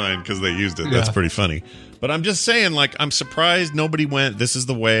might be mine because they used it. That's pretty funny. But I'm just saying, like, I'm surprised nobody went, this is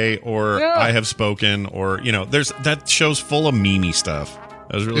the way, or I have spoken, or, that show's full of memey stuff.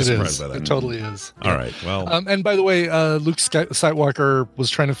 I was really surprised by that. It totally is. All right. Well, and by the way, Luke Skywalker was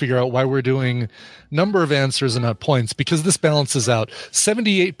trying to figure out why we're doing number of answers and not points, because this balances out.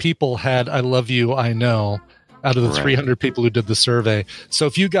 78 people had "I love you, I know" out of the 300 people who did the survey. So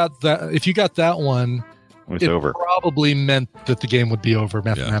if you got that one, it over. Probably meant that the game would be over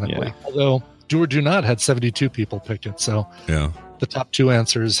mathematically. Yeah. Although Do or Do Not had 72 people pick it, so the top 2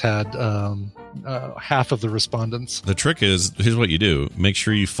 answers had half of the respondents. The trick is, here's what you do. Make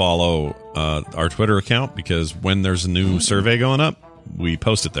sure you follow our Twitter account, because when there's a new survey going up, we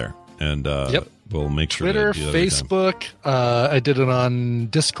post it there. And we'll make sure Twitter, Facebook. I did it on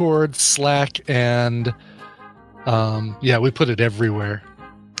Discord, Slack, and we put it everywhere.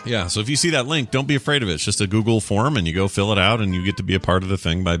 Yeah, so if you see that link, don't be afraid of it. It's just a Google form, and you go fill it out, and you get to be a part of the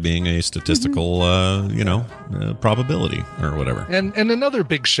thing by being a statistical, probability or whatever. And another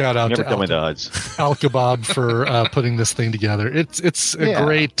big shout out to Al Kebab for putting this thing together. It's a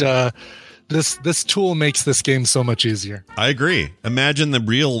great. This tool makes this game so much easier. I agree. Imagine the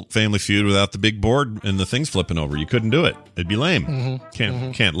real Family Feud without the big board and the things flipping over. You couldn't do it. It'd be lame.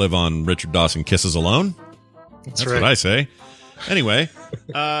 Mm-hmm. Can't live on Richard Dawson kisses alone. That's right. What I say. Anyway.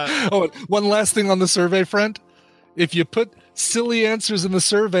 One last thing on the survey front. If you put silly answers in the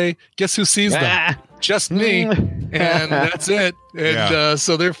survey, guess who sees them? Just me. And that's it. And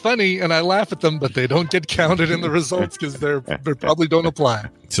so they're funny, and I laugh at them, but they don't get counted in the results because they probably don't apply.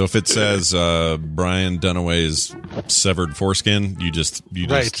 So if it says Brian Dunaway's severed foreskin, you're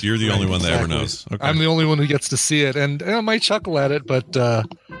the only one that ever knows. Okay. I'm the only one who gets to see it, and I might chuckle at it, but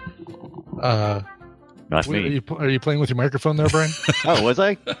Not me. Are you playing with your microphone there, Brian? Oh, was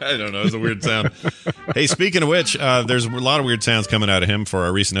I? I don't know. It's a weird sound. Hey, speaking of which, there's a lot of weird sounds coming out of him for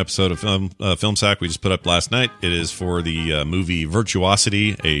our recent episode of Film Sack we just put up last night. It is for the movie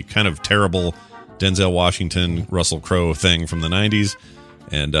Virtuosity, a kind of terrible Denzel Washington, Russell Crowe thing from the 90s.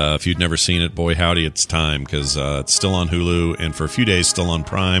 And if you'd never seen it, boy, howdy, it's time, because it's still on Hulu and for a few days still on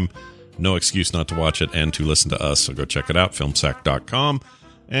Prime. No excuse not to watch it and to listen to us. So go check it out, filmsack.com.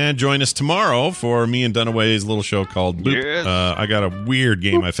 And join us tomorrow for me and Dunaway's little show called Loop. Yes. I got a weird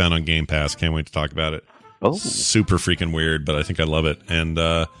game I found on Game Pass. Can't wait to talk about it. Oh, super freaking weird, but I think I love it. And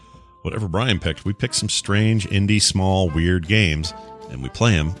whatever Brian picked, we picked some strange, indie, small, weird games, and we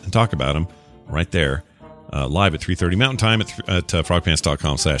play them and talk about them right there, live at 3:30 Mountain Time at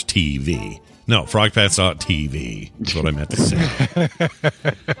frogpants.com/TV. No, frogpants.tv is what I meant to say.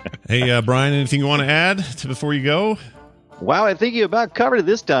 Hey, Brian, anything you want to add before you go? Wow, I think you about covered it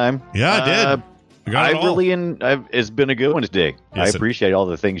this time. Yeah, I did. It's been a good one today. Yes, I appreciate all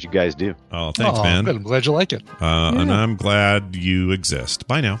the things you guys do. Oh, thanks, man. Good. I'm glad you like it. And I'm glad you exist.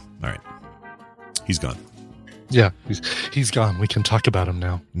 Bye now. All right. He's gone. Yeah, he's gone. We can talk about him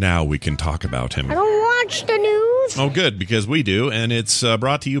now. Now we can talk about him. I don't watch the news. Oh, good, because we do, and it's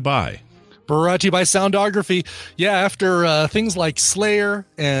brought to you by... Brought to you by Soundography. Yeah, after things like Slayer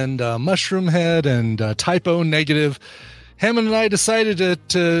and Mushroom Head and Typo Negative, Hammond and I decided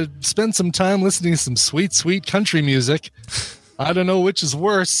to spend some time listening to some sweet, sweet country music. I don't know which is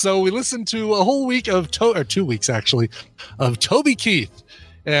worse. So we listened to a whole week of 2 weeks, actually, of Toby Keith.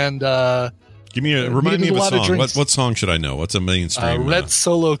 And remind me of a song. What song should I know? What's a mainstream? Red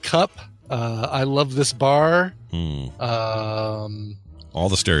Solo Cup. I Love This Bar. All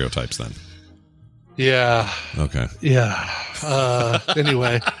the stereotypes then. Yeah. Okay. Yeah.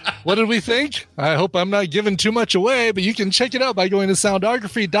 Anyway, what did we think? I hope I'm not giving too much away, but you can check it out by going to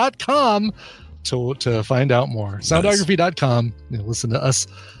soundography.com to find out more. Soundography.com. Listen to us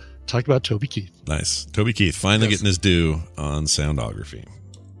talk about Toby Keith. Nice. Toby Keith finally getting his due on Soundography.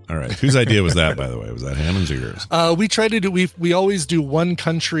 All right. Whose idea was that, by the way? Was that Hammond's or yours? We try to do, we always do one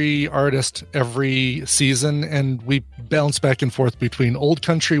country artist every season, and we bounce back and forth between old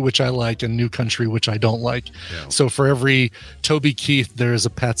country, which I like, and new country, which I don't like. Yeah. So for every Toby Keith, there's a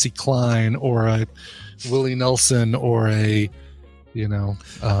Patsy Cline or a Willie Nelson or a,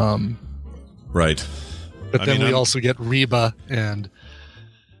 right. But then we also get Reba and...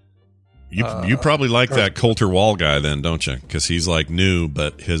 You probably like that Coulter Wall guy then, don't you? Because he's like new,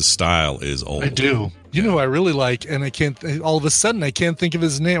 but his style is old. I do. You know who I really like, and I can't. All of a sudden, I can't think of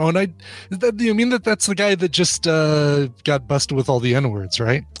his name. Do you mean that's the guy that just got busted with all the N-words,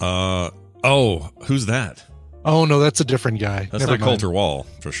 right? Who's that? Oh no, that's a different guy. That's not Coulter Wall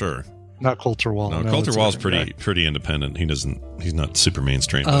for sure. Not Coulter Wall. No, Coulter Wall's pretty independent. He's not super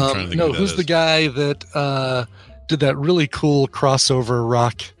mainstream. I'm trying to think who's the guy that did that really cool crossover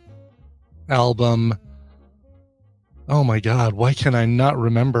rock album? Oh my God, why can I not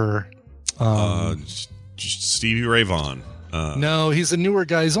remember? Stevie Ray Vaughan. No, he's a newer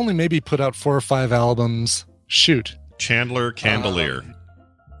guy. He's only maybe put out 4 or 5 albums. Shoot. Chandler Candelier.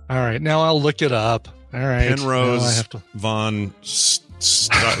 All right, now I'll look it up. All right. Penrose Von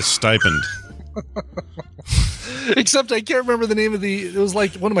Stipend. Except I can't remember the name of it was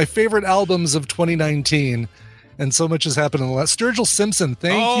like one of my favorite albums of 2019. And so much has happened in the last. Sturgill Simpson,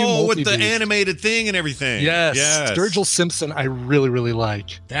 thank you. Oh, with the animated thing and everything. Yes. Sturgill Simpson, I really, really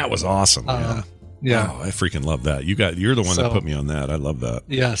like. That was awesome. Yeah. Oh, I freaking love that. You're the one that put me on that. I love that.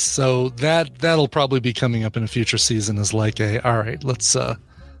 Yes. So that'll probably be coming up in a future season as like all right, let's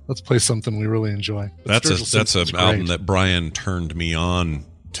play something we really enjoy. But that's an album that Brian turned me on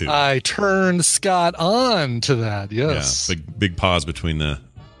to. I turned Scott on to that. Yes. Yeah. Big pause between the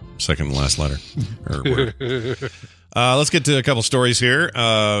second and last letter. Let's get to a couple stories here.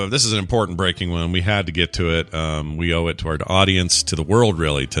 This is an important breaking one. We had to get to it. We owe it to our audience, to the world,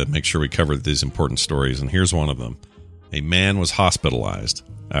 really, to make sure we cover these important stories. And here's one of them. A man was hospitalized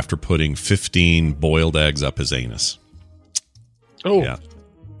after putting 15 boiled eggs up his anus. Oh. Yeah.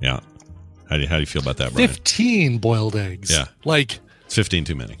 How do you feel about that, Brian? 15 boiled eggs. Yeah. It's 15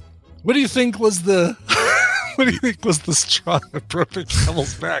 too many. What do you think was the... What do you think was the straw that broke the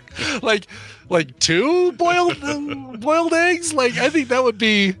camel's back? Like 2 boiled eggs? I think that would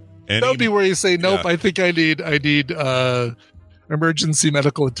be where you say, nope, yeah. I think I need emergency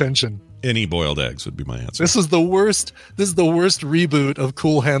medical attention. Any boiled eggs would be my answer. This is the worst reboot of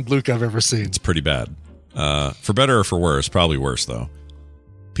Cool Hand Luke I've ever seen. It's pretty bad. For better or for worse, probably worse though.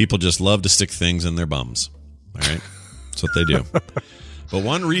 People just love to stick things in their bums. All right? That's what they do. But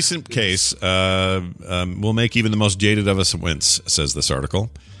one recent case will make even the most jaded of us wince, says this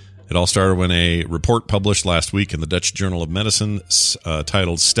article. It all started when a report published last week in the Dutch Journal of Medicine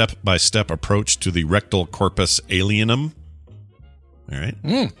titled Step-by-Step Approach to the Rectal Corpus Alienum. All right.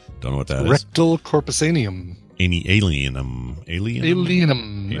 Don't know what that is. Rectal corpusanium. Alienum.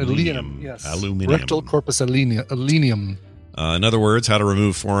 Yes. Aluminum. Rectal corpus alienum. In other words, how to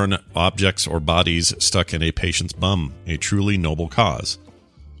remove foreign objects or bodies stuck in a patient's bum. A truly noble cause.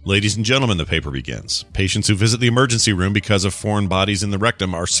 Ladies and gentlemen, the paper begins. Patients who visit the emergency room because of foreign bodies in the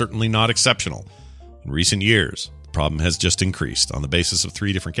rectum are certainly not exceptional. In recent years, the problem has just increased. On the basis of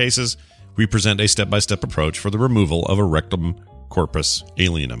 3 different cases, we present a step-by-step approach for the removal of a rectum corpus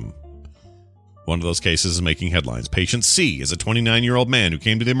alienum. One of those cases is making headlines. Patient C is a 29-year-old man who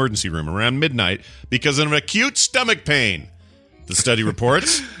came to the emergency room around midnight because of acute stomach pain. The study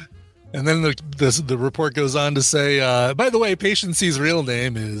reports... And then the report goes on to say, by the way, patient C's real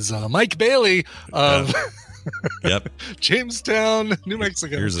name is Mike Bailey of Jamestown, New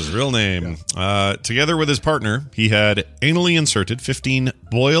Mexico. Here's his real name. Yeah. Together with his partner, he had anally inserted 15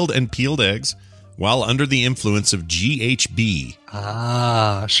 boiled and peeled eggs while under the influence of GHB.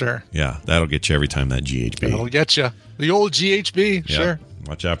 Ah, sure. Yeah, that'll get you every time, that GHB. That'll get you. The old GHB, sure.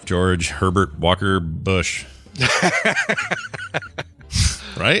 Watch out, George Herbert Walker Bush.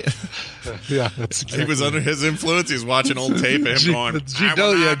 Right? Yeah, that's exactly. He was under his influence. He was watching old tape of him going, I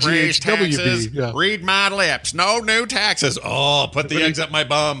will not raise taxes. Read my lips. No new taxes. Oh, put the eggs up my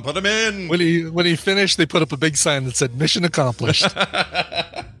bum. Put them in. When he finished, they put up a big sign that said "Mission accomplished."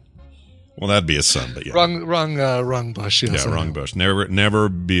 Well, that'd be his son, but yeah. Wrong bush. Yes, yeah, wrong bush. Never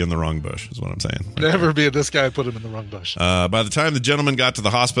be in the wrong bush is what I'm saying. Never be. This guy put him in the wrong bush. By the time the gentleman got to the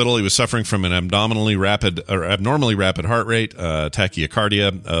hospital, he was suffering from an abnormally rapid heart rate,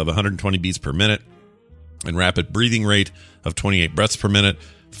 tachycardia of 120 beats per minute, and rapid breathing rate of 28 breaths per minute.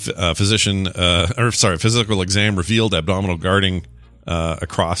 Physical exam revealed abdominal guarding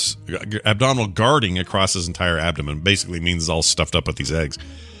across his entire abdomen. Basically means it's all stuffed up with these eggs.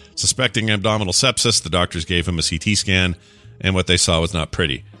 Suspecting abdominal sepsis, the doctors gave him a CT scan, and what they saw was not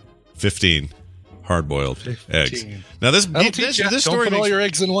pretty. 15 hard-boiled eggs. Now this story don't put all your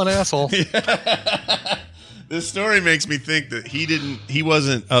eggs in one asshole. This story makes me think that he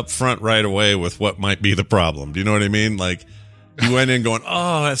wasn't up front right away with what might be the problem. Do you know what I mean? Like, he went in going,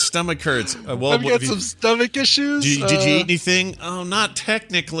 "Oh, that stomach hurts." Well, I've got some stomach issues. Did you eat anything? Oh, not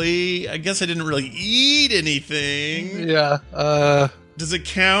technically. I guess I didn't really eat anything. Yeah. Does it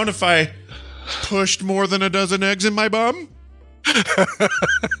count if I pushed more than a dozen eggs in my bum? They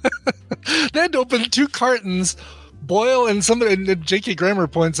had to open 2 cartons, boil, and J.K. Grammer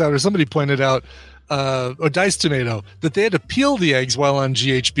points out, or somebody pointed out, or Diced Tomato, that they had to peel the eggs while on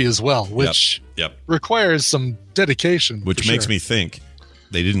GHB as well, which requires some dedication. Which makes me think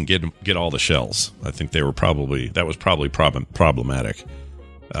they didn't get all the shells. I think that was probably problematic.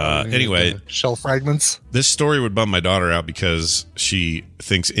 Anyway, shell fragments. This story would bum my daughter out because she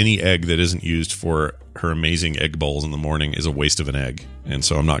thinks any egg that isn't used for her amazing egg bowls in the morning is a waste of an egg, and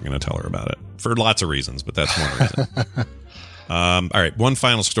so I'm not going to tell her about it for lots of reasons, but that's one reason. All right, one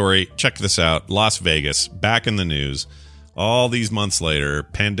final story. Check this out. Las Vegas, back in the news. All these months later,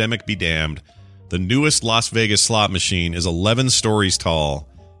 pandemic be damned. The newest Las Vegas slot machine is 11 stories tall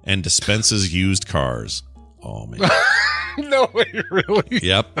and dispenses used cars. Oh, man. No way, really?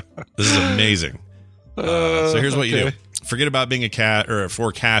 Yep. This is amazing. So here's what you do. Forget about being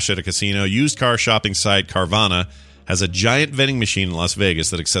for cash at a casino. Used car shopping site Carvana has a giant vending machine in Las Vegas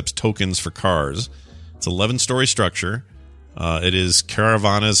that accepts tokens for cars. It's an 11-story structure. It is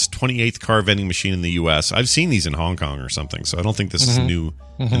Carvana's 28th car vending machine in the U.S. I've seen these in Hong Kong or something, so I don't think this is new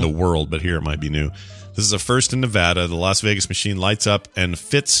in the world, but here it might be new. This is a first in Nevada. The Las Vegas machine lights up and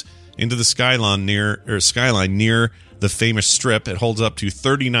fits into the skyline near the famous strip. It holds up to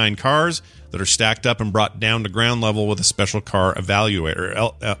 39 cars that are stacked up and brought down to ground level with a special car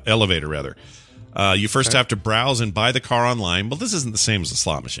elevator rather. You first have to browse and buy the car online. Well, this isn't the same as a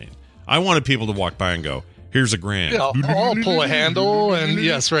slot machine. I wanted people to walk by and go, "Here's $1,000." Yeah, I'll pull a handle, and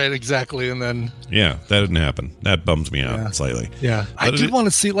yes, right, exactly, and then that didn't happen. That bums me out slightly. Yeah, but I did want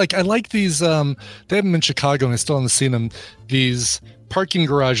to see. I like these. They have them in Chicago, and I still haven't seen them. These parking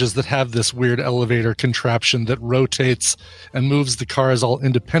garages that have this weird elevator contraption that rotates and moves the cars all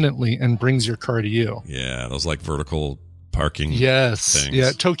independently and brings your car to you. Yeah, those vertical parking. Yes, things.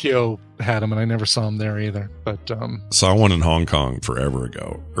 Yeah. Tokyo had them, and I never saw them there either. But saw one in Hong Kong forever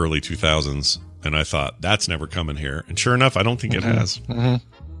ago, early 2000s. And I thought, that's never coming here. And sure enough, I don't think it has. I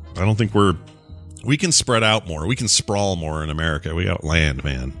don't think we can spread out more. We can sprawl more in America. We got land,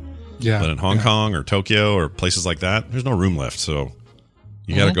 man. Yeah. But in Hong Kong or Tokyo or places like that, there's no room left. So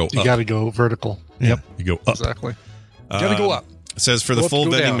you got to go up. You got to go vertical. Yeah, Yep. You go up. Exactly. You got to go up. It says for the full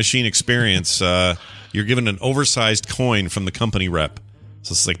vending machine experience, you're given an oversized coin from the company rep.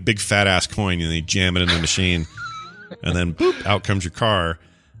 So it's like big fat ass coin, and they jam it in the machine, and then boop, out comes your car.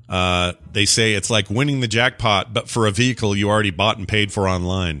 They say it's like winning the jackpot, but for a vehicle you already bought and paid for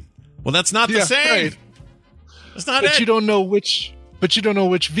online. Well, that's not the same. Right. That's not but it. You don't know which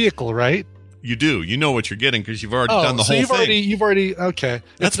vehicle, right? You do. You know what you're getting because you've already done the whole thing. You've already okay.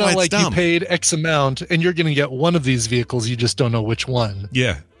 That's it's not like dumb. You paid X amount and you're going to get one of these vehicles. You just don't know which one.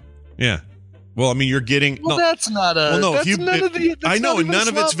 Yeah. Well, I mean, you're getting. Well, that's not a. Well, no, that's none of the. I know, none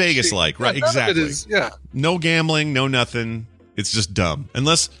of it's Vegas-like, right? Exactly. Yeah. No gambling, no nothing. It's just dumb.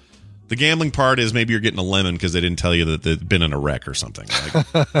 Unless the gambling part is maybe you're getting a lemon because they didn't tell you that they'd been in a wreck or something.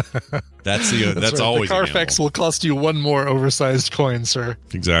 Like, that's right. Always the Carfax will cost you one more oversized coin, sir.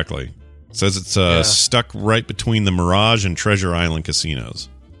 Exactly. It says it's stuck right between the Mirage and Treasure Island casinos.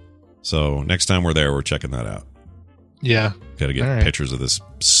 So next time we're there, we're checking that out. Yeah. Got to get pictures of this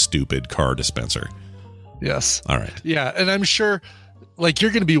stupid car dispenser. Yes. All right. Yeah, and I'm sure like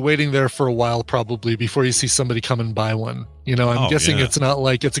you're going to be waiting there for a while probably before you see somebody come and buy one. You know, I'm guessing it's not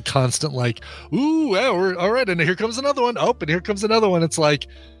like it's a constant like, ooh, yeah, we're all right, and here comes another one. Oh, and here comes another one. It's like,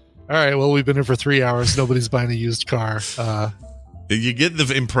 all right, well, we've been here for 3 hours. Nobody's buying a used car. You get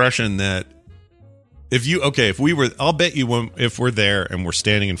the impression that I'll bet you if we're there and we're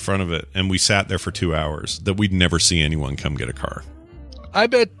standing in front of it and we sat there for 2 hours, that we'd never see anyone come get a car. I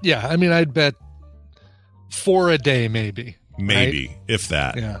bet, yeah. I mean, I'd bet 4 a day, maybe. Maybe, right? if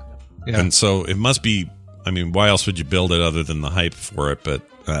that. Yeah. And so it must be, I mean, why else would you build it other than the hype for it? But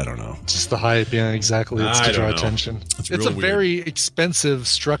I don't know. Just the hype, yeah, exactly. It's to draw attention. It's a very expensive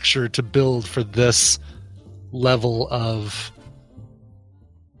structure to build for this level of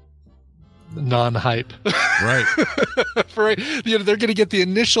non-hype. Right. They're going to get the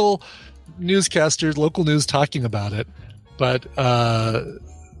initial newscasters, local news talking about it, but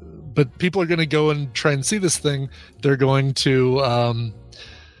people are going to go and try and see this thing. They're going to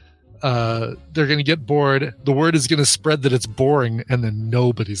get bored. The word is going to spread that it's boring, and then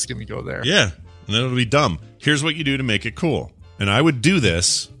nobody's going to go there. Yeah, and then it'll be dumb. Here's what you do to make it cool. And I would do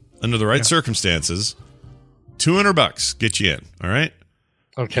this under the right circumstances. $200 get you in. All right.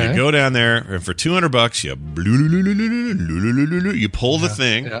 Okay. You go down there, and for $200, you pull the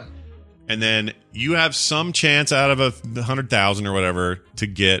thing, and then you have some chance out of 100,000 or whatever to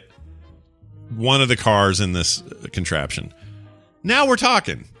get one of the cars in this contraption. Now we're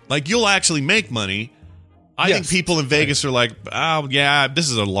talking. Like, you'll actually make money. I think people in Vegas are like, oh, yeah, this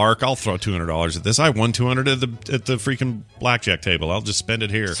is a lark. I'll throw $200 at this. I won $200 at the freaking blackjack table. I'll just spend it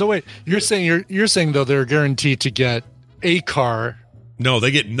here. So wait, you're saying though they're guaranteed to get a car. No,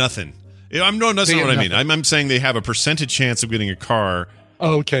 they get nothing. That's not what I mean. I'm saying they have a percentage chance of getting a car.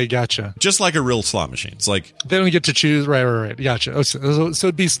 Okay, gotcha. Just like a real slot machine. It's like they don't get to choose. Right. Gotcha. So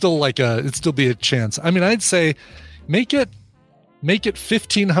it'd be still it'd still be a chance. I mean, I'd say make it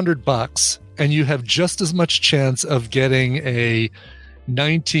 $1,500, and you have just as much chance of getting a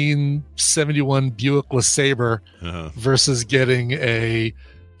 1971 Buick LeSabre versus getting a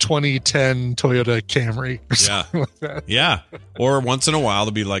 2010 Toyota Camry or something like that. Yeah. Or once in a while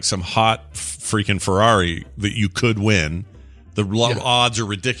there'll be like some hot freaking Ferrari that you could win. The odds are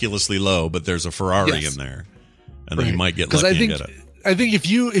ridiculously low, but there's a Ferrari in there, and then you might get lucky and get it. I think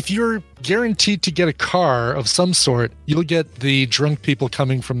if you're guaranteed to get a car of some sort, you'll get the drunk people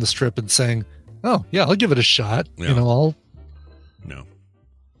coming from the strip and saying, "Oh yeah, I'll give it a shot." Yeah. You know, No.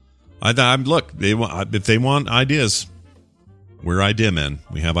 Look, if they want ideas, we're idea men.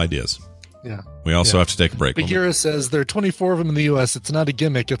 We have ideas. Yeah. We also have to take a break. Bagheera says there are 24 of them in the U.S. It's not a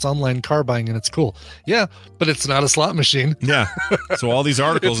gimmick. It's online car buying, and it's cool. Yeah, but it's not a slot machine. Yeah. So all these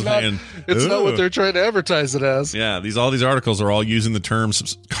articles it's not what they're trying to advertise it as. Yeah. All these articles are all using the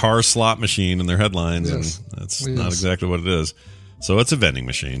terms car slot machine in their headlines, and that's not exactly what it is. So it's a vending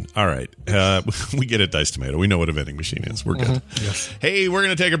machine. All right. We get it, Dice Tomato. We know what a vending machine is. We're good. Yes. Hey, we're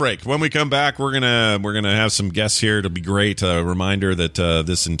going to take a break. When we come back, we're gonna have some guests here. It'll be great. A reminder that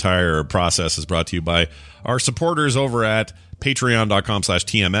this entire process is brought to you by our supporters over at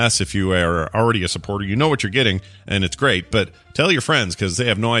patreon.com/TMS. If you are already a supporter, you know what you're getting, and it's great. But tell your friends, because they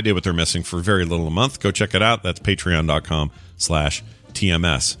have no idea what they're missing for very little a month. Go check it out. That's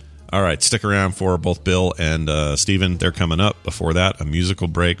patreon.com/TMS. All right, stick around for both Bill and Stephen. They're coming up. Before that, a musical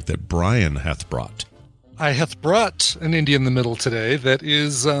break that Brian hath brought. I hath brought an indie in the middle today that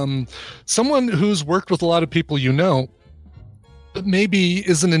is someone who's worked with a lot of people you know, but maybe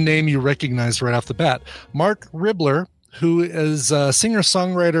isn't a name you recognize right off the bat. Mark Ribler, who is a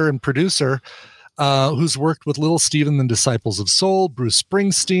singer-songwriter and producer, who's worked with Little Steven and the Disciples of Soul, Bruce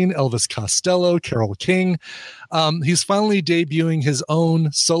Springsteen, Elvis Costello, Carole King. He's finally debuting his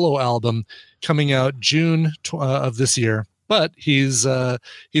own solo album coming out June of this year. But he's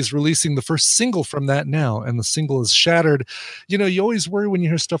releasing the first single from that now, and the single is Shattered. You know, you always worry when you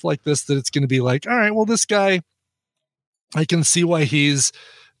hear stuff like this that it's going to be like, all right, well, this guy, I can see why he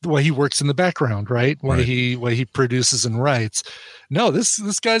works in the background, right? Why he produces and writes. No, this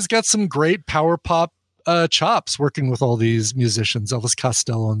guy's got some great power pop chops working with all these musicians, Elvis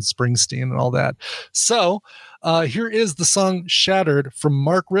Costello and Springsteen and all that. So here is the song Shattered from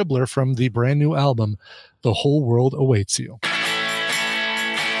Mark Ribbler from the brand new album, The Whole World Awaits You.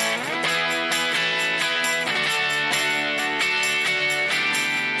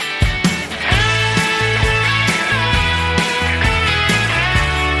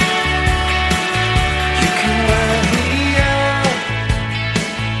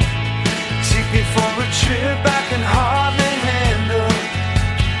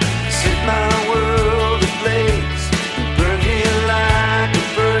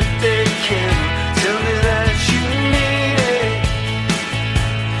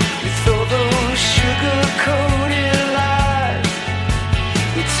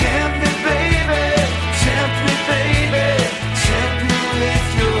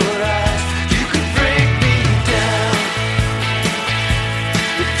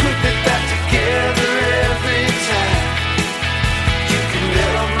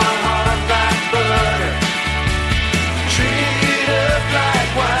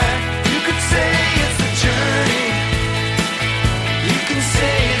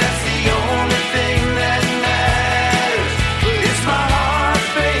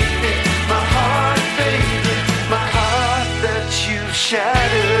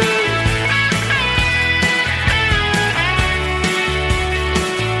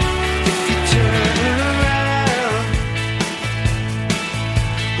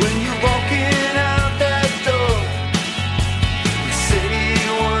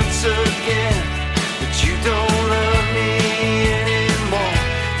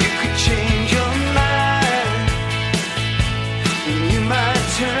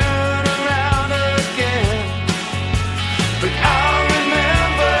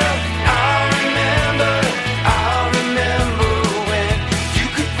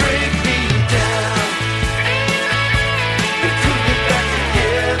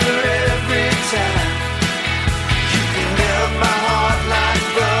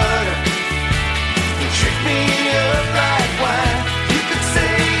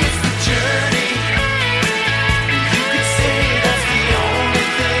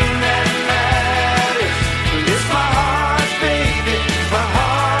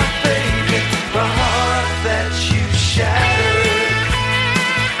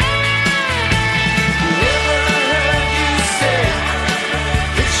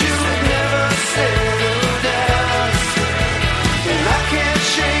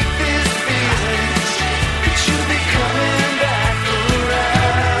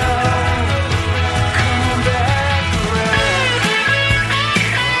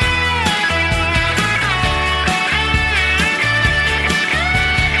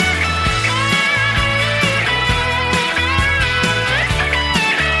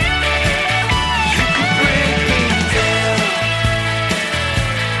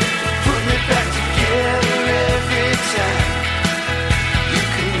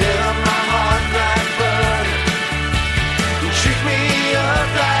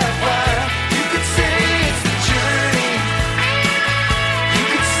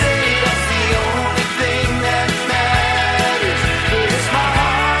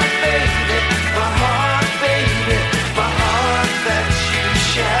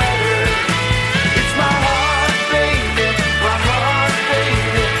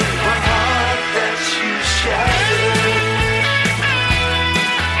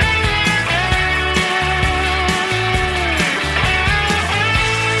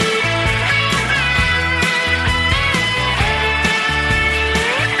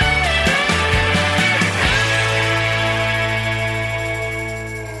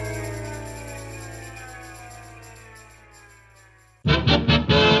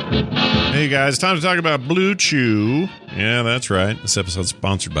 Hey guys, time to talk about Blue Chew. Yeah, that's right. This episode's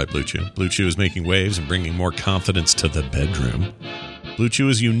sponsored by Blue Chew. Blue Chew is making waves and bringing more confidence to the bedroom. Blue Chew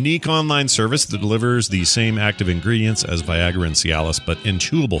is a unique online service that delivers the same active ingredients as Viagra and Cialis, but in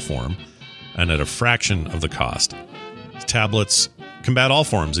chewable form and at a fraction of the cost. These tablets combat all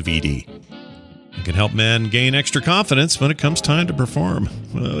forms of ED and can help men gain extra confidence when it comes time to perform.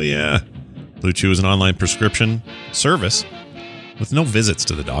 Well, yeah. Blue Chew is an online prescription service with no visits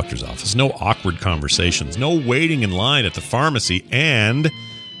to the doctor's office, no awkward conversations, no waiting in line at the pharmacy, and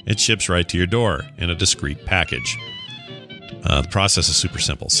it ships right to your door in a discreet package. The process is super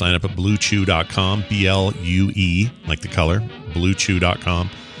simple. Sign up at BlueChew.com, BLUE, like the color, BlueChew.com.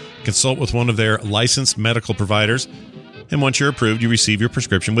 Consult with one of their licensed medical providers, and once you're approved, you receive your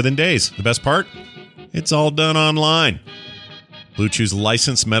prescription within days. The best part? It's all done online. Blue Chew's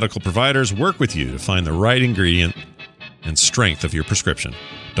licensed medical providers work with you to find the right ingredient and strength of your prescription.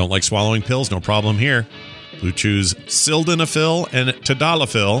 Don't like swallowing pills? No problem here. Blue Chew's sildenafil and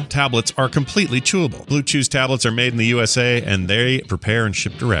tadalafil tablets are completely chewable. Blue Chew's tablets are made in the USA, and they prepare and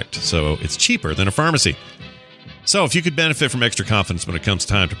ship direct, so it's cheaper than a pharmacy. So if you could benefit from extra confidence when it comes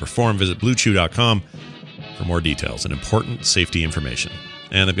time to perform, visit BlueChew.com for more details and important safety information.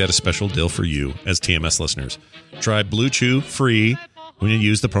 And they've got a special deal for you as TMS listeners. Try Blue Chew free when you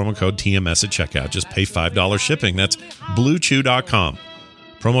use the promo code TMS at checkout. Just pay $5 shipping. That's BlueChew.com.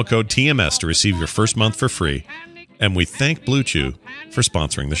 Promo code TMS to receive your first month for free. And we thank Blue Chew for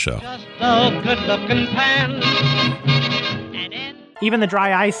sponsoring the show. Even the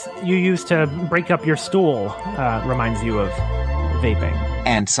dry ice you use to break up your stool reminds you of vaping.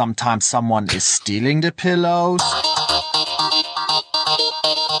 And sometimes someone is stealing the pillows.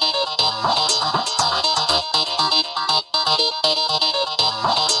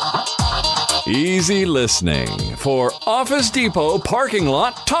 Easy listening for Office Depot parking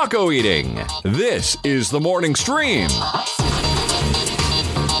lot taco eating. This is the morning stream.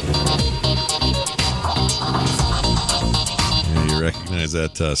 You recognize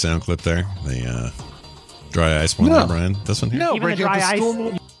that sound clip there? The dry ice one there, Brian? This one here? No, Even the breaking up dry the ice.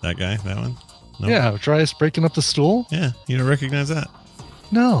 stool. That guy? That one? No? Yeah, dry ice breaking up the stool? Yeah, you don't recognize that?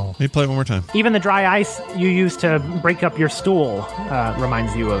 No. Let me play it one more time. Even the dry ice you use to break up your stool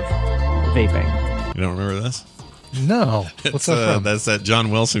reminds you of vaping. You don't remember this? No. What's that from? That's that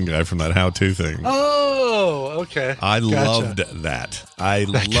John Wilson guy from that how-to thing. Oh, okay. I Gotcha. loved that. I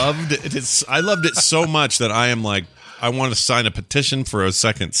loved it. I loved it so much that I am like, I want to sign a petition for a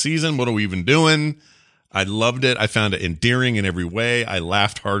second season. What are we even doing? I loved it. I found it endearing in every way. I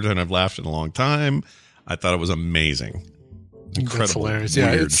laughed harder than I've laughed in a long time. I thought it was amazing. Incredible. That's hilarious.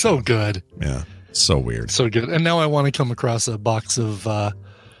 Yeah, Weird. it's so good. Yeah, so weird. So good. And now I want to come across a box of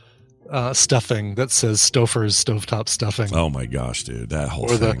stuffing that says Stouffer's Stovetop Stuffing. Oh my gosh, dude. That whole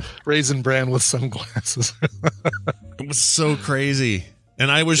or thing. the Raisin Bran with sunglasses. It was so crazy.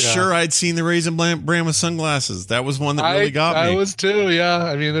 And I was sure I'd seen the Raisin Bran with sunglasses. That was one that really got me. I was too, yeah.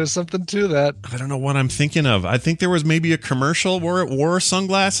 I mean, there's something to that. I don't know what I'm thinking of. I think there was maybe a commercial where it wore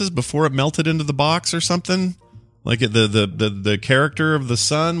sunglasses before it melted into the box or something. Like the character of the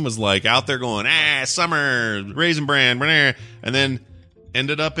sun was like out there going, summer, Raisin Bran, blah, and then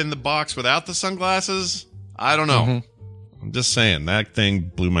ended up in the box without the sunglasses. I don't know. Mm-hmm. I'm just saying, that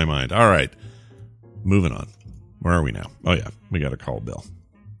thing blew my mind. All right, moving on. Where are we now? Oh yeah, we got to call Bill.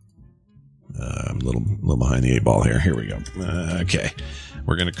 I'm a little behind the eight ball here. Here we go. Okay,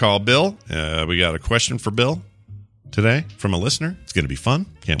 we're going to call Bill. We got a question for Bill today from a listener. It's going to be fun.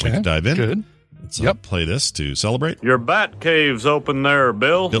 Can't wait to dive in. Good. Let's play this to celebrate. Your bat cave's open there,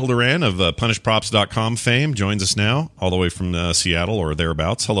 Bill. Bill Duran of punishprops.com fame joins us now, all the way from Seattle or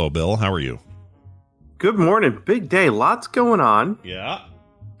thereabouts. Hello, Bill. How are you? Good morning. Big day. Lots going on. Yeah.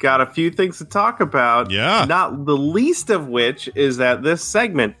 Got a few things to talk about. Yeah. Not the least of which is that this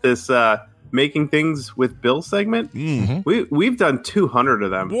segment, this Making Things with Bill segment, we've done 200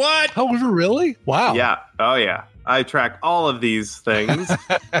 of them. What? Oh, really? Wow. Yeah. Oh, yeah. I track all of these things.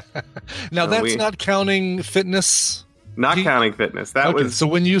 Now, that's not counting fitness. Not counting fitness. That was so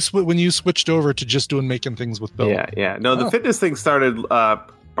when you switched over to just doing Making Things with Bill. Yeah. No, the fitness thing started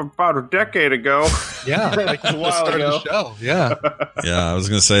about a decade ago. Yeah, like a while ago. The show. Yeah. Yeah, I was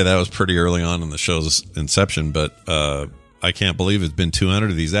going to say that was pretty early on in the show's inception, but I can't believe it's been 200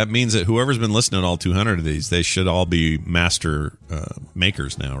 of these. That means that whoever's been listening to all 200 of these, they should all be master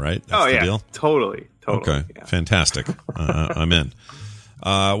makers now, right? That's the deal? Totally. Okay, yeah. Fantastic. I'm in.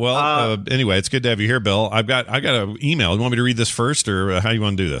 Anyway, it's good to have you here, Bill. I got an email. You want me to read this first, or how do you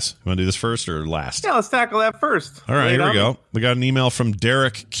want to do this? You want to do this first or last? Yeah, let's tackle that first. All right, here we go. We got an email from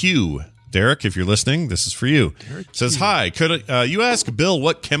Derek Q. Derek, if you're listening, this is for you. Derek says, hi, could you ask Bill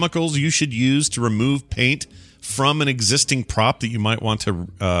what chemicals you should use to remove paint from an existing prop that you might want to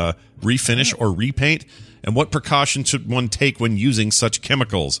refinish or repaint? And what precautions should one take when using such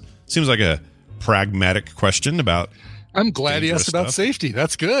chemicals? Seems like a pragmatic question about. I'm glad he asked about safety.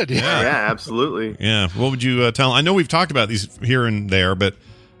 That's good. Yeah, absolutely. Yeah. What would you tell? I know we've talked about these here and there, but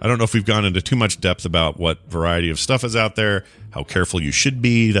I don't know if we've gone into too much depth about what variety of stuff is out there, how careful you should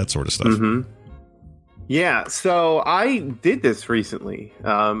be, that sort of stuff. Mm-hmm. Yeah, so I did this recently.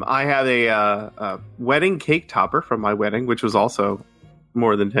 I had a wedding cake topper from my wedding, which was also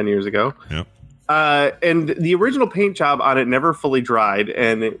more than 10 years ago. Yep. And the original paint job on it never fully dried,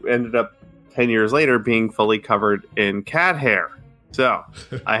 and it ended up 10 years later being fully covered in cat hair. So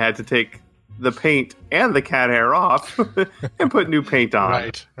I had to take the paint and the cat hair off and put new paint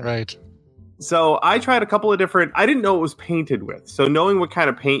on. Right. So I tried a couple of different... I didn't know it was painted with. So knowing what kind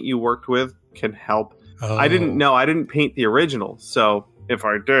of paint you worked with can help. Oh. I didn't know. I didn't paint the original. So if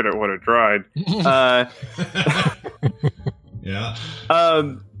I did, it would have dried. Yeah.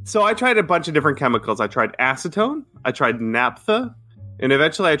 So I tried a bunch of different chemicals. I tried acetone. I tried naphtha. And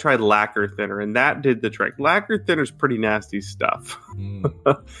eventually I tried lacquer thinner. And that did the trick. Lacquer thinner is pretty nasty stuff.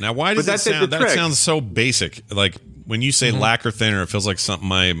 Now, why does that sound... That sounds so basic. Like, when you say lacquer thinner, it feels like something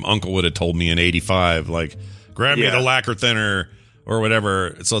my uncle would have told me in 85. Like, grab me the lacquer thinner or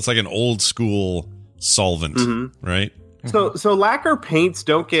whatever. So it's like an old school solvent, right? So lacquer paints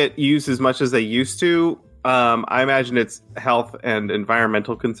don't get used as much as they used to. I imagine it's health and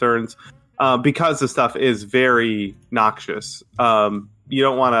environmental concerns because the stuff is very noxious. You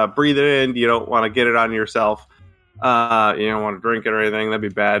don't want to breathe it in. You don't want to get it on yourself. You don't want to drink it or anything. That'd be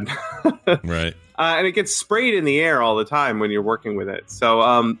bad. Right. And it gets sprayed in the air all the time when you're working with it.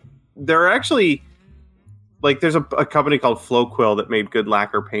 So there are actually... Like, there's a company called Flowquill that made good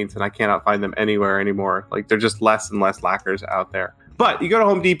lacquer paints, and I cannot find them anywhere anymore. Like, they're just less and less lacquers out there. But you go to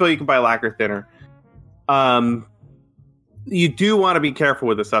Home Depot, you can buy lacquer thinner. You do want to be careful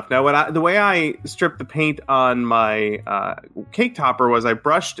with this stuff. Now, the way I stripped the paint on my cake topper was I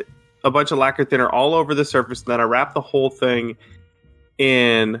brushed a bunch of lacquer thinner all over the surface, and then I wrapped the whole thing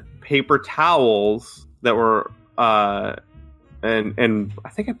in paper towels that were... and I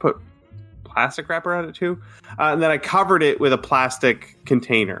think I put... plastic wrapper on it too, and then I covered it with a plastic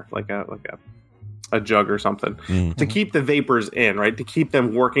container, like a jug or something, to keep the vapors in, right? To keep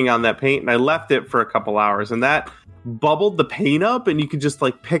them working on that paint. And I left it for a couple hours, and that bubbled the paint up, and you could just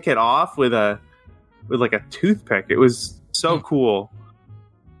like pick it off with like a toothpick. It was so cool.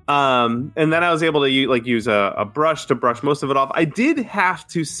 And then I was able to use a brush to brush most of it off. I did have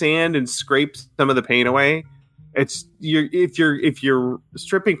to sand and scrape some of the paint away. If you're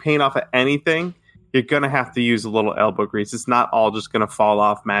stripping paint off of anything, you're gonna have to use a little elbow grease. It's not all just gonna fall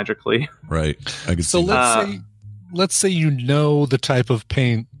off magically. Right. I can so let's say you know the type of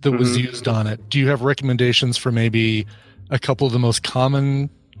paint that was used on it. Do you have recommendations for maybe a couple of the most common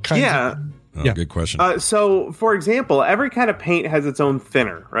kinds? Yeah. Good question. So, for example, every kind of paint has its own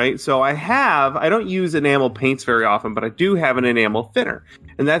thinner, right? So I don't use enamel paints very often, but I do have an enamel thinner.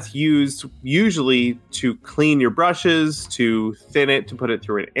 And that's used usually to clean your brushes, to thin it, to put it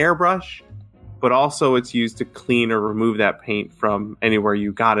through an airbrush. But also it's used to clean or remove that paint from anywhere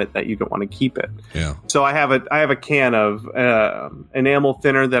you got it that you don't want to keep it. Yeah. So I have a can of enamel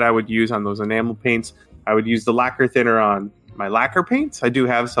thinner that I would use on those enamel paints. I would use the lacquer thinner on my lacquer paints. I do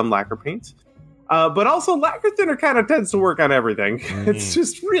have some lacquer paints. But also lacquer thinner kind of tends to work on everything. It's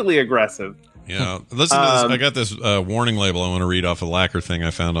just really aggressive. Yeah. Listen to this. I got this warning label I want to read off a lacquer thing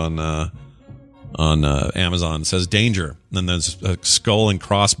I found on Amazon. It says danger. And there's a skull and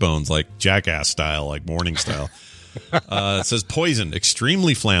crossbones, like jackass style, like warning style. It says poison,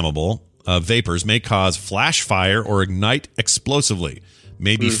 extremely flammable vapors may cause flash fire or ignite explosively.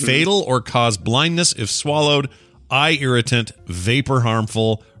 May be fatal or cause blindness if swallowed. Eye irritant, vapor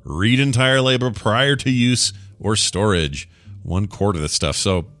harmful. Read entire label prior to use or storage. 1 quart of this stuff.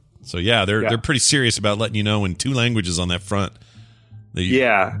 So yeah, they're pretty serious about letting you know in 2 languages on that front. That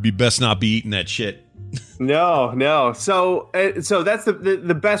you best not be eating that shit. No. So that's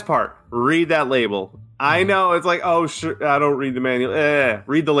the best part. Read that label. I know it's like, oh, sure, I don't read the manual.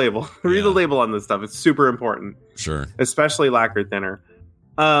 Read the label. Read the label on this stuff. It's super important. Sure. Especially lacquer thinner.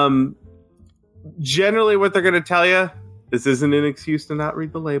 Generally, what they're going to tell you, this isn't an excuse to not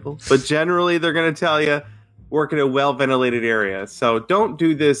read the label, but generally they're going to tell you work in a well-ventilated area. So don't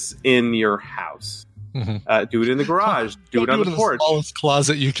do this in your house. Do it in the garage. Do it on the porch. The smallest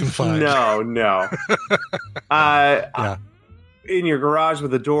closet you can find. No. In your garage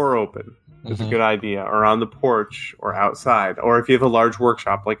with the door open is a good idea, or on the porch, or outside, or if you have a large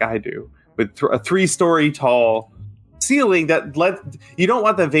workshop like I do, with a 3-story tall ceiling you don't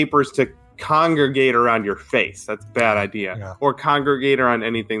want the vapors to congregate around your face. That's a bad idea. Or congregate around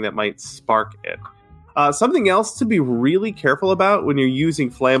anything that might spark it. Something else to be really careful about when you're using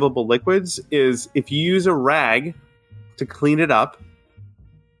flammable liquids is if you use a rag to clean it up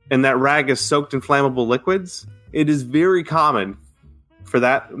and that rag is soaked in flammable liquids, it is very common for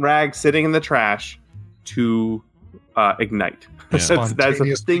that rag sitting in the trash to ignite. Yeah. That's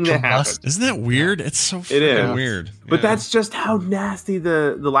a thing that happens. Isn't that weird? It's so It is weird. But Yeah. that's just how nasty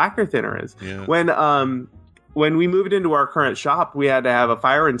the lacquer thinner is. Yeah. When we moved into our current shop, we had to have a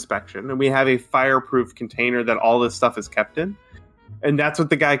fire inspection, and we have a fireproof container that all this stuff is kept in. And that's what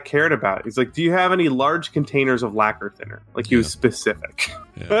the guy cared about. He's like, do you have any large containers of lacquer thinner? Like, he was specific.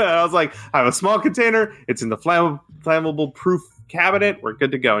 Yeah. I was like, I have a small container. It's in the flammable proof cabinet. We're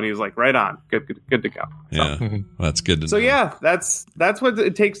good to go. And he was like, right on. Good to go. Yeah. So, Well, that's good to know. So yeah, that's what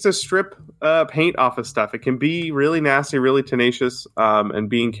it takes to strip paint off of stuff. It can be really nasty, really tenacious, and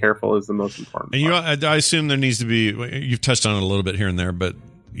being careful is the most important And I assume there needs to be, you've touched on it a little bit here and there, but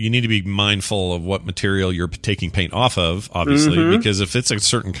you need to be mindful of what material you're taking paint off of, obviously, because if it's a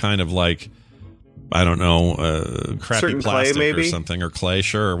certain kind of like, I don't know, crappy Certain plastic clay, or maybe? something, or clay,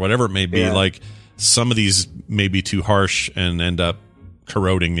 sure, or whatever it may be, Yeah. like some of these may be too harsh and end up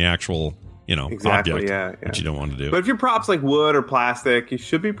corroding the actual, Exactly, object, yeah. which you don't want to do. But if your prop's like wood or plastic, you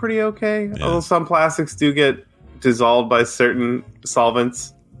should be pretty okay. Yeah. Although some plastics do get dissolved by certain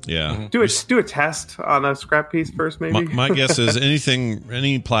solvents. Yeah. Do a test on a scrap piece first, maybe. My guess is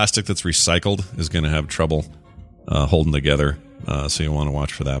any plastic that's recycled is going to have trouble holding together. So you want to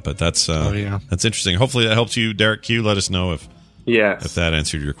watch for that. But that's that's interesting. Hopefully that helps you, Derek Q. Let us know if that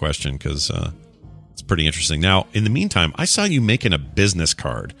answered your question, because it's pretty interesting. Now, in the meantime, I saw you making a business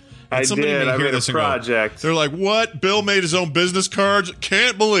card. And I somebody did. may I hear made a this and go, project. they're like, what? Bill made his own business cards?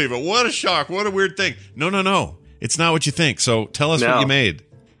 Can't believe it. What a shock. What a weird thing. No. It's not what you think. So tell us what you made.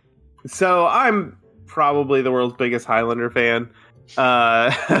 So I'm probably the world's biggest Highlander fan,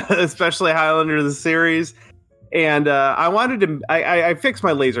 especially Highlander the series. And I wanted to. I fixed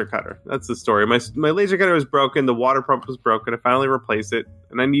my laser cutter. That's the story. My laser cutter was broken. The water pump was broken. I finally replaced it,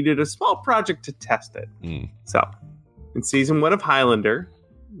 and I needed a small project to test it. So, in season 1 of Highlander,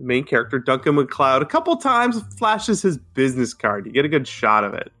 the main character Duncan MacLeod a couple times flashes his business card. You get a good shot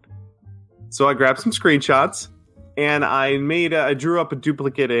of it. So I grabbed some screenshots. And I drew up a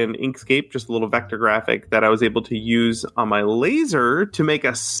duplicate in Inkscape, just a little vector graphic that I was able to use on my laser to make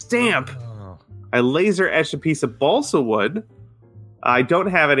a stamp. I laser etched a piece of balsa wood. I don't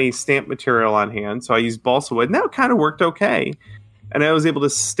have any stamp material on hand, so I used balsa wood, and that kind of worked okay. And I was able to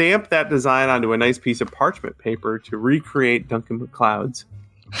stamp that design onto a nice piece of parchment paper to recreate Duncan MacLeod's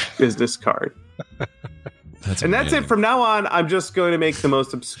business card. That's it. From now on, I'm just going to make the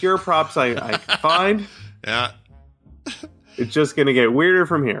most obscure props I can find. Yeah. It's just going to get weirder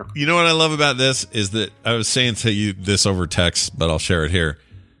from here. You know what I love about this is that I was saying to you this over text, but I'll share it here.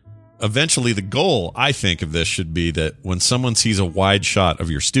 Eventually, the goal, I think, of this should be that when someone sees a wide shot of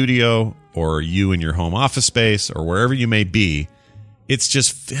your studio or you in your home office space or wherever you may be, it's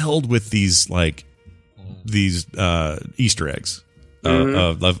just filled with these Easter eggs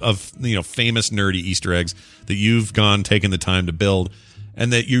of famous nerdy Easter eggs that you've taken the time to build.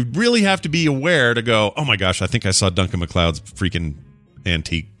 And that you really have to be aware to go, oh my gosh, I think I saw Duncan MacLeod's freaking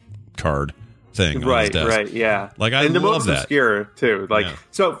antique card thing on his desk. Right, yeah. Like, I and the love most that. obscure, too.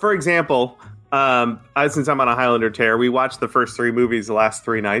 So, for example, since I'm on a Highlander tear, we watched the first 3 movies the last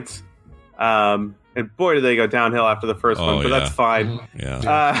 3 nights. And boy, did they go downhill after the first one, but that's fine.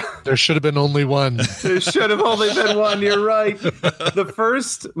 Yeah. There should have been only one. There should have only been one. You're right. The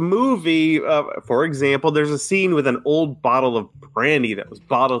first movie, for example, there's a scene with an old bottle of brandy that was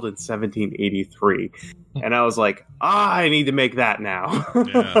bottled in 1783. And I was like, I need to make that now.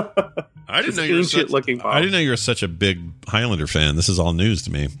 Yeah. I didn't know you were such a big Highlander fan. This is all news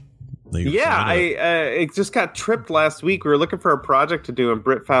to me. It just got tripped last week. We were looking for a project to do, and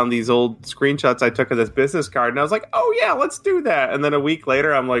Britt found these old screenshots I took of this business card, and I was like, "Oh yeah, let's do that." And then a week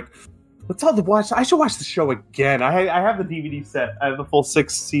later, I'm like, "Let's all watch. I should watch the show again." I have the DVD set. I have the full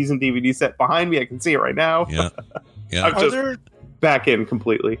 6-season DVD set behind me. I can see it right now. Yeah. I'm just back in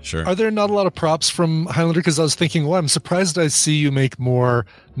completely. Sure. Are there not a lot of props from Highlander? Because I was thinking, I'm surprised I see you make more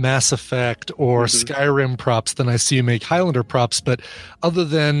Mass Effect or Skyrim props than I see you make Highlander props. But other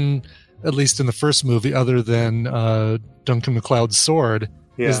than, at least in the first movie, other than Duncan MacLeod's sword,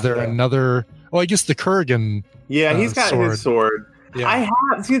 is there another? Oh, I guess the Kurgan. Yeah, he's got his sword. Yeah. I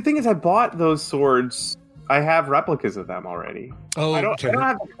have. See, the thing is, I bought those swords. I have replicas of them already. Oh, I don't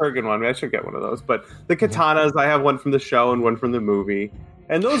have the Kurgan one. I should get one of those. But the katanas, I have one from the show and one from the movie.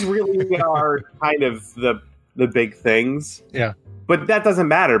 And those really are kind of the big things. Yeah. But that doesn't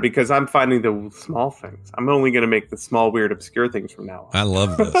matter because I'm finding the small things. I'm only going to make the small, weird, obscure things from now on. I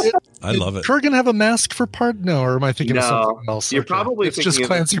love this. I love it. Kurgan have a mask for part? No, or am I thinking of something else? You're probably it's just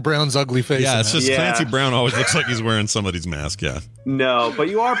Clancy Brown's ugly face. Yeah, it's just Clancy Brown always looks like he's wearing somebody's mask. Yeah. No, but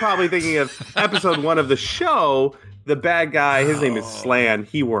you are probably thinking of episode 1 of the show The bad guy, his name is Slan.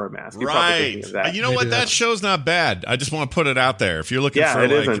 He wore a mask. You're probably thinking of that. You know what? That show's not bad. I just want to put it out there. If you're looking for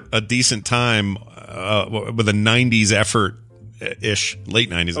like a decent time with a 90s effort ish, late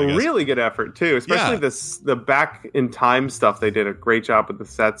 90s, I guess. A really good effort too, especially the back in time stuff. They did a great job with the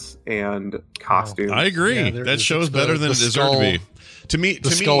sets and costumes. I agree. That show's better than it deserved to be. To me,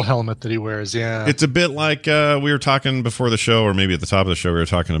 the skull helmet that he wears, it's a bit like we were talking before the show, or maybe at the top of the show, we were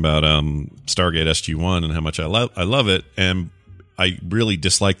talking about Stargate SG-1 and how much I love it, and I really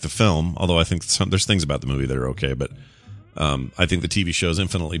dislike the film. Although I think there's things about the movie that are okay, but I think the TV show is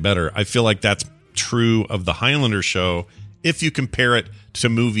infinitely better. I feel like that's true of the Highlander show if you compare it to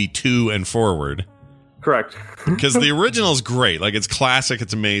movie 2 and forward. Correct. Because the original is great. Like, it's classic,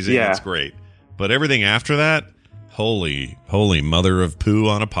 it's amazing, it's great. But everything after that, holy mother of poo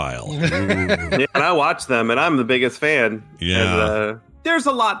on a pile. And I watch them, and I'm the biggest fan. Yeah. And, there's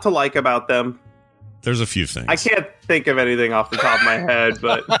a lot to like about them. There's a few things. I can't think of anything off the top of my head,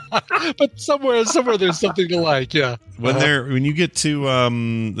 but but somewhere there's something to like. Yeah. When you get to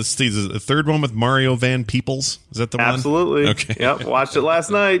the third one with Mario Van Peebles, is that the one? Absolutely. Okay. Yep. Watched it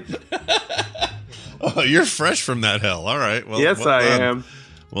last night. Oh, you're fresh from that hell. All right. Well, yes, I am.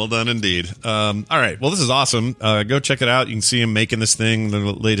 Well done indeed. All right. Well, this is awesome. Go check it out. You can see him making this thing. The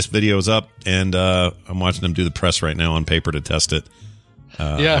latest video is up, and I'm watching him do the press right now on paper to test it.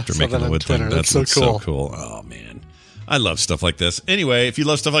 After making the wood thing. That's so cool. Oh, man. I love stuff like this. Anyway, if you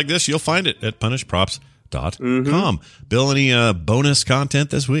love stuff like this, you'll find it at punishprops.com. Bill, any bonus content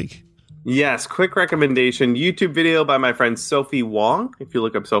this week? Yes, quick recommendation. YouTube video by my friend Sophie Wong. If you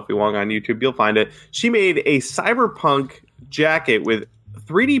look up Sophie Wong on YouTube, you'll find it. She made a cyberpunk jacket with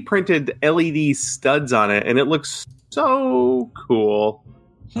 3D printed LED studs on it, and it looks so cool.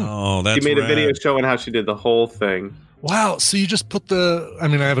 Oh, that's She made rad. a video showing how she did the whole thing. Wow. So you just put I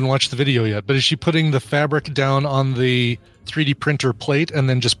haven't watched the video yet, but is she putting the fabric down on the 3D printer plate and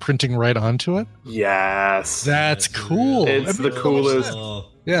then just printing right onto it? Yes. That's cool. It's the coolest.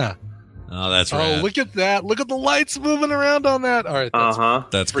 Yeah. Oh, that's right. Oh, look at that. Look at the lights moving around on that. All right.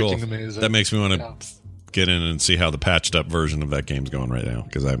 That's cool. Amazing. That makes me want to get in and see how the patched up version of that game's going right now,